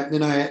people that. And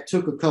then I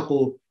took a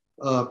couple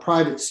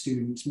private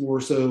students, more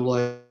so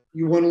like,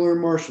 you want to learn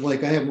martial?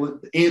 Like I have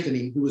one,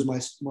 Anthony, who was my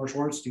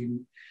martial arts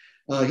student.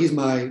 He's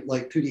my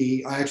like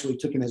 2D. I actually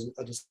took him as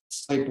a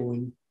disciple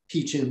and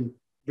teach him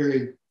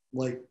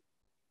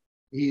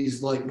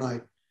he's like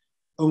my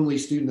only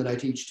student that I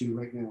teach to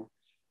right now.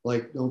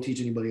 Like, don't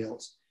teach anybody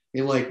else.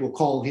 And like, we'll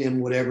call him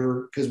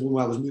whatever, because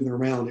when I was moving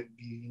around, it would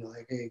be,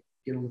 like, hey,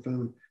 get on the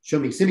phone,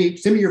 send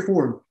me your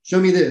form, show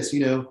me this,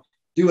 do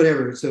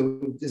whatever.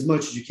 So as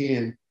much as you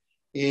can.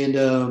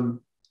 And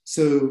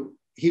so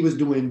he was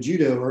doing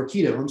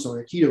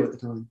Aikido at the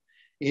time.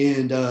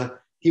 And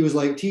he was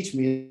like, teach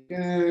me,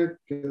 go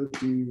to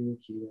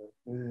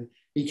Aikido.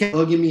 He kept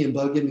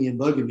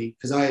bugging me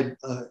because I had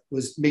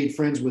was made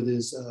friends with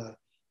his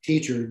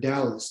teacher,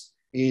 Dallas.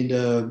 And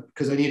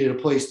because I needed a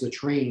place to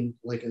train,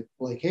 like,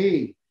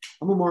 hey,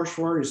 I'm a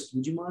martial artist.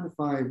 Would you mind if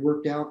I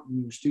worked out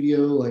in your studio,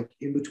 like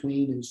in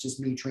between, and it's just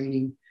me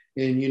training?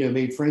 And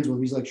made friends with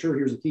him. He's like, sure,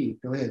 here's a key.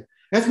 Go ahead.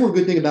 That's one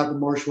good thing about the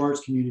martial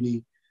arts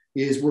community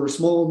is we're a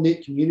small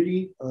knit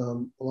community. A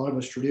lot of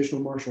us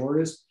traditional martial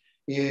artists,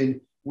 and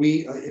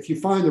we, if you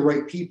find the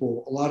right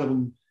people, a lot of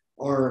them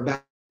are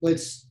about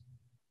let's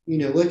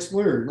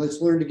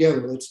learn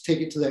together. Let's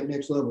take it to that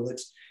next level.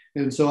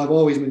 And so I've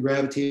always been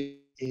gravitating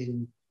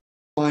in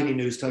finding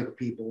those type of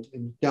people,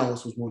 and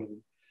Dallas was one of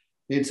them.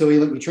 And so he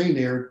let me train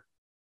there.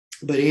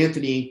 But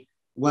Anthony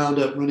wound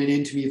up running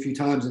into me a few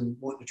times and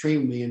wanting to train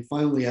with me. And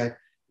finally, I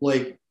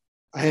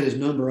had his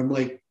number. I'm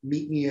like,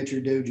 meet me at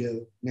your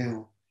dojo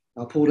now.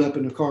 I pulled up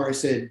in the car. I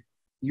said,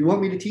 you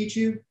want me to teach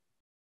you?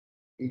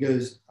 He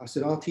goes, I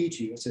said, I'll teach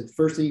you. I said, the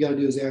first thing you got to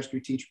do is ask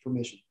your teacher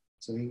permission.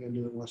 So he ain't going to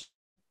do it unless.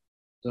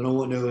 So I don't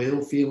want no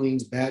ill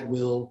feelings, bad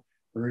will,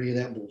 or any of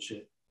that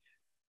bullshit.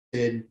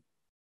 And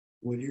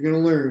what you're going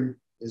to learn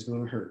is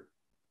going to hurt.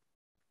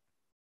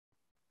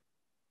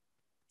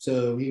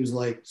 So he was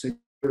like, so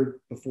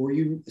before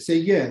you say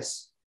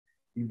yes,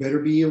 you better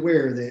be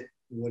aware that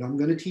what I'm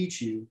going to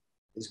teach you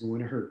is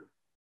going to hurt.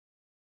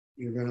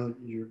 You're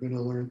going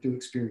to learn through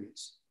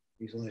experience.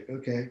 He's like,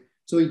 okay.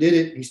 So he did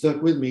it. He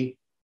stuck with me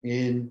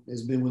and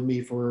has been with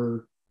me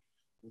for,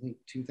 I think,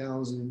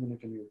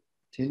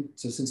 2010.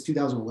 So since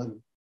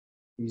 2011,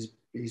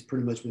 he's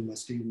pretty much been my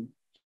student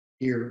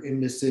here in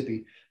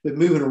Mississippi. But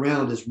moving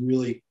around is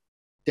really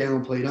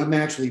downplayed. I'm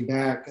actually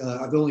back.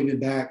 I've only been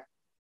back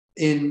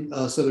in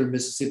southern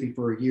Mississippi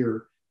for a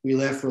year. We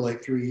left for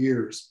like 3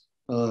 years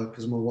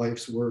because my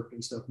wife's work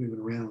and stuff moving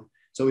around.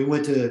 So we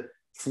went to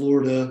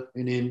Florida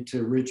and then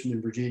to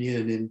Richmond, Virginia,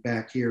 and then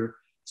back here.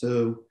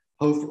 So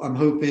I'm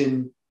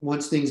hoping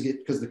once things get,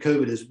 because the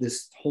COVID is,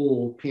 this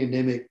whole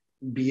pandemic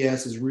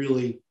BS is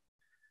really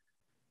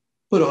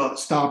put a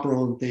stopper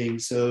on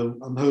things. So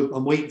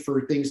I'm waiting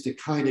for things to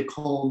kind of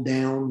calm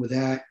down with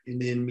that, and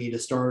then me to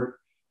start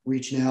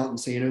reaching out and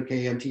saying,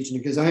 okay, I'm teaching it.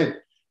 Because I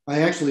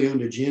actually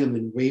owned a gym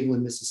in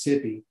Waveland,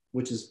 Mississippi,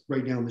 which is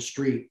right down the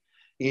street.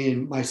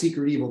 And my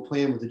secret evil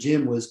plan with the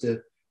gym was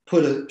to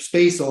put a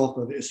space off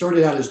of it. It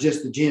started out as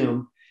just the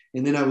gym,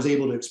 and then I was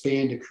able to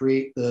expand to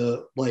create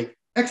the like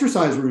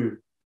exercise room,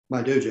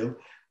 my dojo.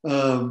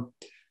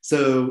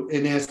 So,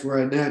 and that's where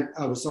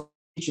I was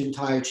teaching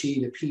Tai Chi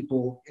to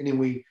people, and then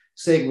we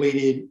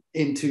segued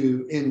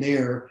in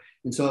there.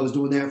 And so I was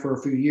doing that for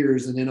a few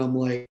years, and then I'm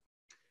like,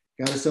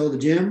 got to sell the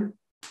gym,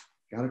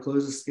 got to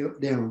close the skip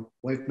down.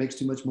 Wife makes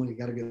too much money,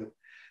 got to go.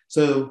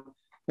 So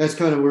that's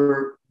kind of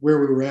where we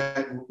were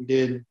at and what we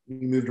did.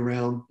 We moved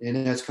around,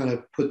 and that's kind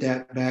of put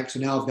that back. So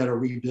now I've got to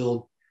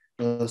rebuild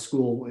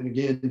school. And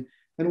again,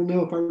 I don't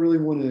know if I really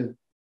want to.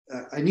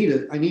 I need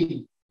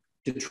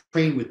to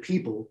train with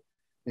people,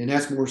 and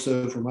that's more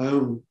so for my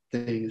own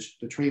thing is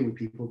to train with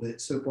people.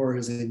 But so far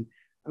as in,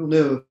 I don't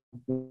know if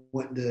I'm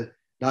wanting to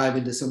dive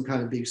into some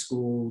kind of big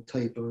school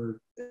type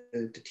or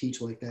to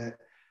teach like that.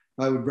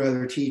 I would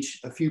rather teach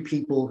a few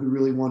people who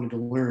really wanted to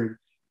learn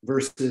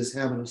versus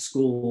having a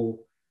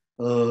school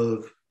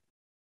of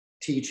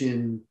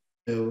teaching,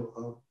 a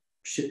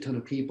shit ton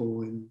of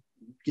people and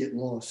get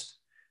lost.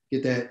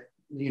 get that,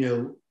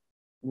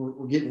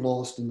 we're getting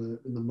lost in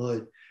the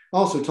mud. I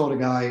also taught a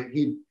guy,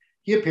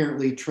 he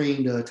apparently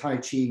trained Tai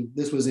Chi.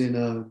 This was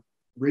in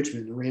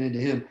Richmond. I ran into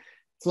him.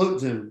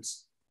 Float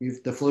zones,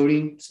 the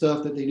floating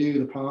stuff that they do,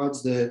 the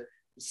pods that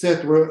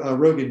Seth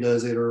Rogen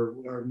does it,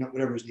 or not,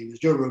 whatever his name is,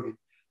 Joe Rogan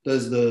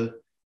does the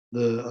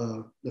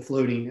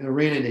floating. And I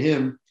ran into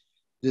him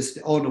just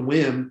on a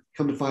whim.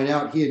 Come to find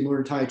out, he had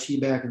learned Tai Chi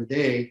back in the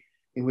day,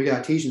 and we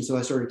got teaching. So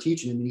I started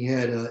teaching him, and he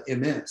had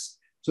MS.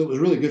 So it was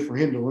really good for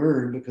him to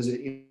learn because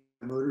it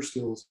motor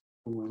skills.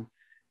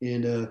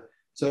 And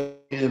so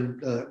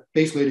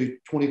basically I do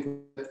 24,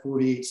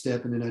 48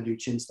 step, and then I do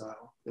chin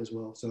style as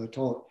well. So I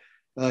taught.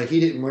 He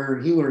didn't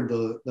learn. He learned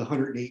the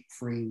 108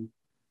 frame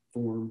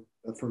form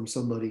from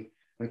somebody.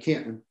 I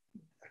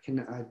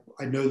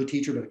know the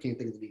teacher, but I can't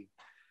think of the name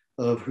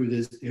of who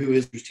his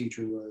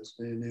teacher was.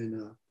 And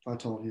then I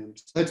taught him.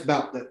 So that's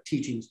about the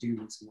teaching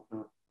students and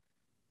whatnot.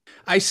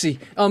 I see.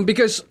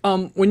 Because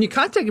when you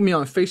contacted me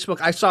on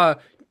Facebook, I saw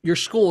your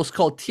school is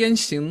called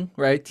Tianxing,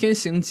 right?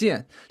 Tianxing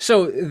Jian.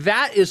 So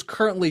that is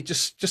currently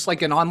just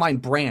like an online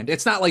brand.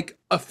 It's not like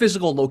a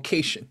physical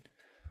location.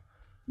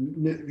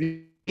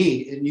 Me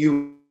and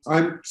you.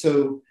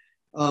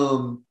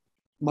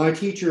 My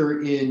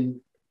teacher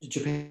in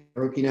Japan,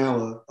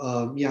 Okinawa,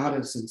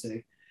 Miyata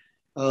Sensei.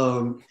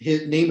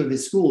 His name of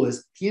his school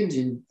is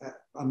Tianjin.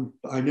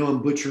 I know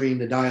I'm butchering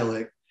the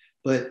dialect,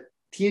 but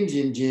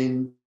Tianjin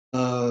Jin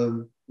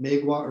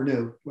Megwa, or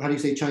no, how do you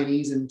say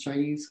Chinese in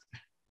Chinese?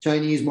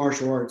 Chinese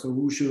Martial Arts, or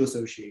Wushu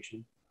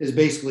Association is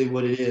basically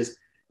what it is.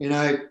 And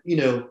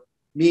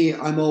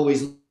I'm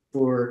always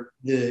for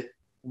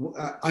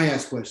I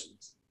ask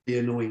questions, the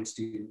annoying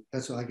student.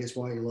 That's I guess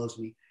why he loves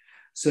me.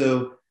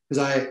 So,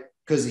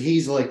 because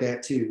he's like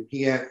that too.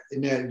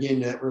 And that, again,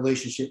 that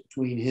relationship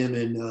between him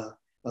and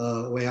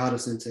Uehara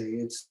Sensei,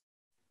 it's,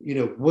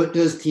 what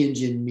does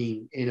Tianjin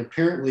mean? And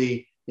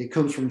apparently it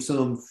comes from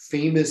some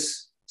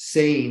famous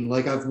saying.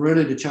 Like, I've run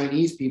into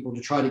Chinese people to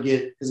try to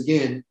get, because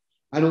again,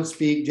 I don't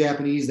speak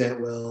Japanese that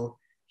well.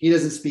 He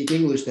doesn't speak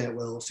English that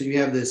well. So you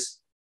have this,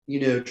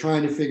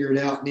 trying to figure it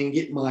out, and then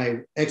get my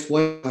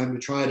ex-wife to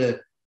try to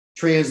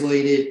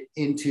translate it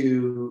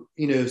into,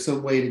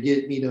 some way to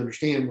get me to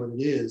understand what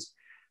it is.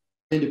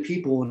 Into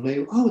people, and they,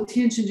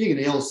 Tianjin Jing, and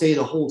they all say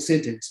the whole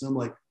sentence. And I'm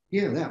like,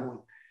 yeah, that one.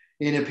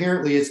 And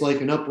apparently it's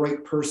like an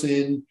upright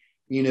person,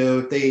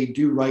 if they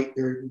do right,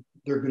 they're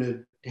going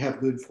to have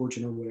good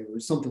fortune or whatever,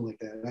 something like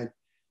that.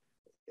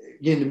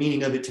 Again, the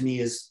meaning of it to me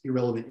is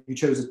irrelevant. You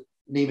chose to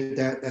name it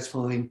that's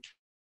fine.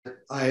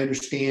 I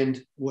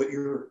understand what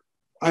you're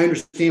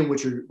saying and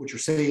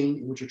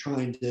what you're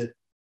trying to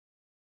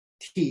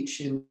teach,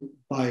 and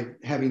by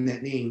having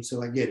that name.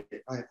 So I get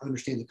it. I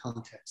understand the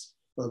context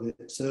of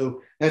it.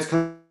 So that's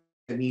kind of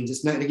what it means.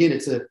 It's not, again,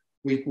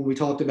 when we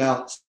talked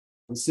about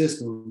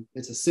system,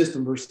 it's a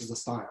system versus a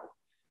style,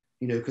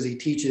 because he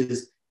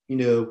teaches,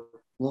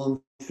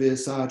 long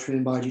fist, sa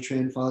tren, baji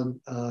tren, fan,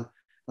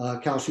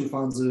 kao shu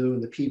fanzu,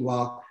 and the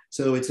pigua.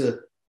 So it's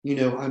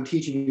I'm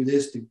teaching you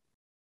this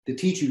to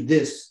teach you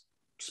this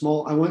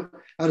small. I want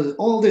out of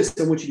all this,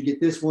 I want you to get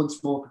this one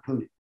small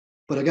component,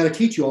 but I got to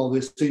teach you all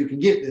this so you can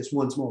get this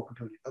one small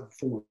component of the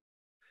form.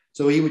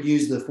 So he would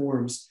use the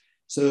forms.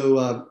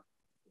 So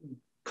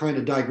kind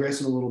of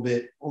digressing a little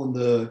bit on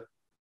the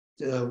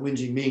Wen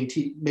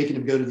Jingming, making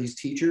him go to these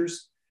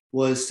teachers,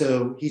 was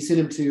so he sent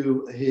him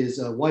to his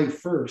wife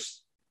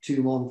first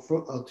to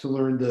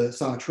learn the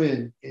Sa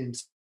Tren and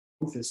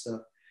fist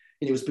stuff,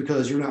 and it was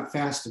because you're not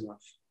fast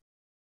enough.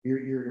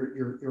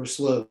 You're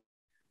slow.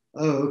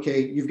 Oh,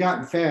 okay. You've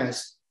gotten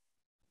fast.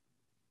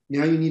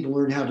 Now you need to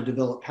learn how to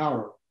develop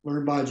power.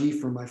 Learn Baji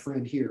from my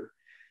friend here.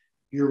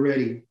 You're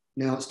ready.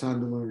 Now it's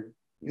time to learn.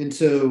 And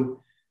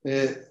so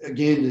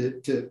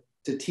again,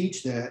 to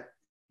teach that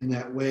in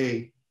that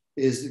way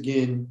is,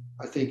 again,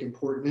 I think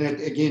important.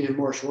 And again, in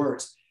martial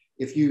arts,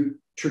 if you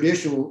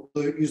use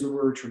the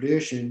word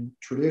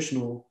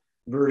traditional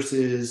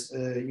versus,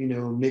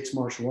 mixed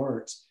martial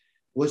arts,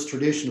 what's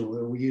traditional?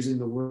 Are we using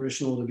the word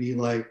traditional to be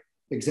like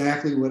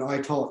exactly what I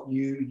taught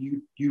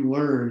you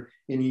learn,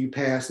 and you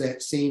pass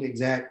that same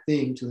exact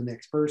thing to the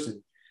next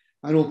person?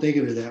 I don't think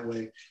of it that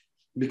way,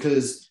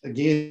 because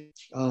again,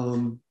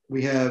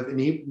 we have,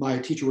 and my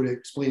teacher would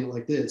explain it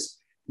like this: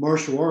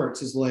 martial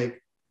arts is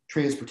like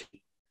transportation.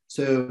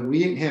 So we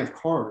didn't have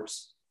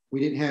cars, we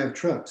didn't have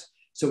trucks,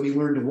 so we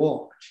learned to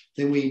walk.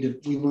 Then we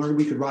learned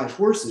we could ride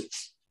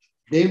horses.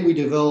 Then we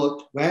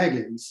developed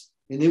wagons,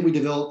 and then we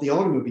developed the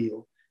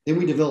automobile. Then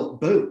we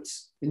developed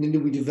boats, and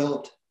then we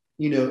developed,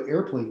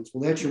 airplanes.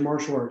 Well, that's your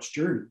martial arts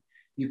journey.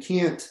 You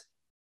can't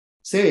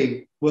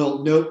say,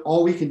 well, no,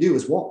 all we can do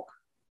is walk,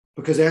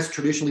 because that's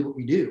traditionally what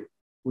we do.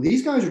 Well,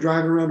 these guys are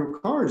driving around in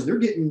cars. They're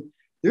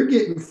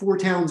getting 4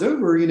 towns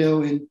over,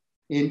 in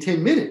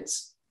 10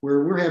 minutes,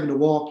 where we're having to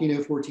walk,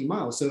 14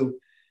 miles. So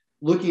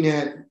looking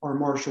at our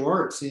martial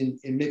arts and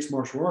mixed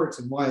martial arts,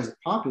 and why is it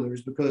popular,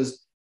 is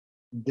because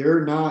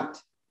they're not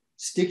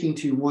sticking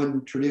to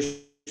one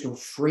traditional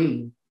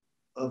frame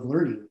of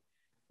learning.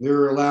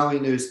 They're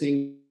allowing those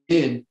things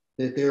in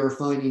that they're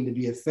finding to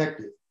be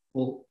effective.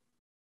 Well,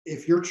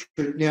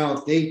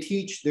 if they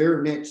teach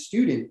their next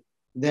student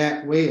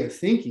that way of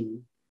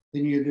thinking,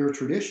 then they're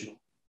traditional.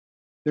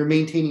 They're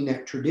maintaining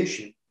that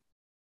tradition,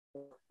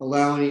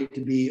 allowing it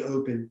to be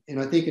open. And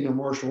I think in the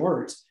martial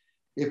arts,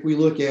 if we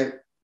look at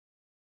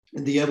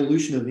the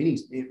evolution of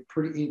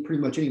pretty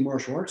much any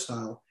martial arts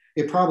style,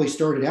 it probably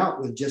started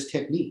out with just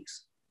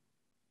techniques.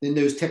 Then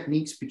those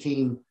techniques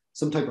became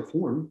some type of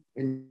form,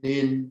 and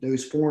then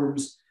those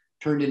forms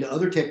turned into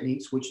other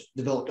techniques, which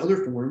developed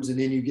other forms. And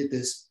then you get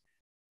this,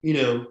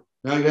 now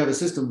you have a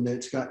system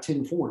that's got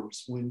 10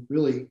 forms when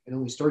really it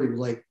only started with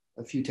like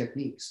a few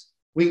techniques.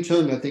 Wing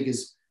Chun, I think,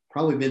 has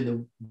probably been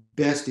the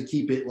best to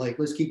keep it like,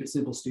 let's keep it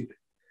simple, stupid.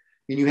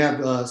 And you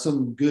have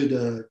some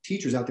good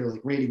teachers out there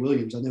like Randy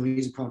Williams. I know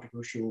he's a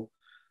controversial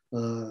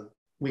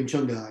Wing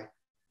Chun guy,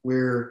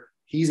 where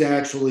he's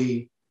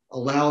actually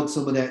allowed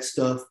some of that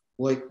stuff.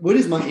 Like, what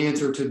is my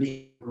answer to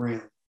being on the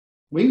ground?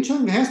 Wing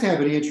Chun has to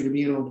have an answer to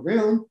being on the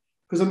ground,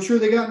 because I'm sure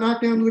they got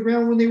knocked down to the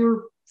ground when they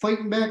were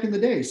fighting back in the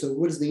day. So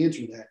what is the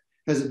answer to that?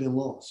 Has it been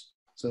lost?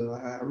 So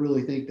I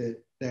really think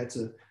that that's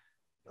a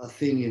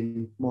thing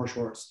in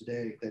martial arts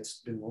today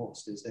that's been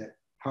lost, is that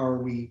how are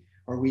we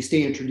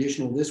staying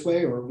traditional this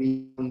way, or are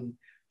we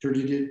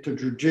to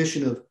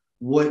tradition of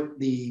what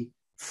the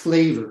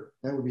flavor,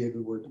 that would be a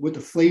good word, what the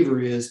flavor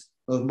is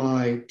of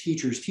my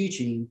teacher's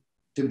teaching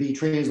to be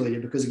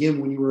translated? Because again,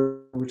 when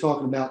we're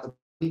talking about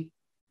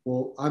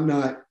well, I'm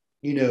not,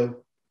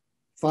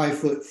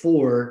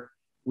 5'4"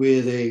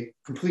 with a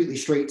completely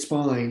straight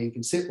spine and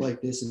can sit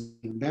like this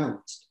and be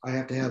balanced. I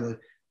have to have a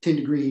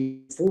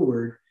 10-degree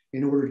forward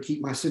in order to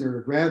keep my center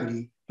of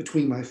gravity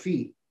between my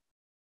feet.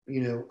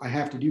 I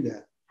have to do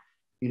that,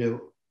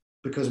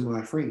 because of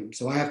my frame.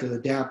 So I have to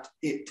adapt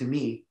it to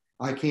me.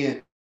 I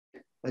can't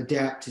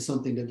adapt to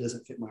something that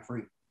doesn't fit my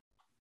frame.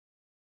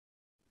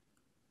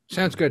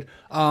 Sounds good.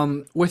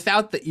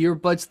 Without the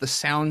earbuds, the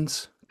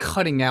sound's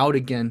cutting out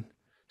again.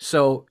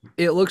 So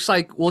it looks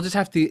like we'll just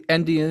have to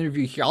end the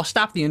interview here. I'll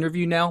stop the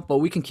interview now, but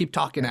we can keep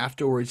talking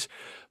afterwards.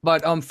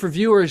 But for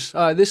viewers,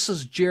 this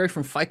is Jerry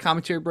from Fight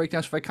Commentary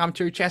Breakdowns, Fight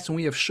Commentary Chats, and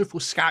we have Shift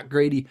with Scott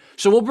Grady.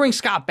 So we'll bring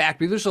Scott back,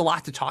 because there's a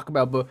lot to talk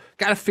about, but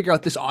got to figure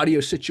out this audio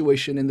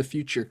situation in the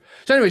future.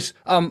 So anyways,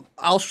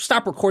 I'll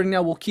stop recording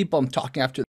now. We'll keep talking after.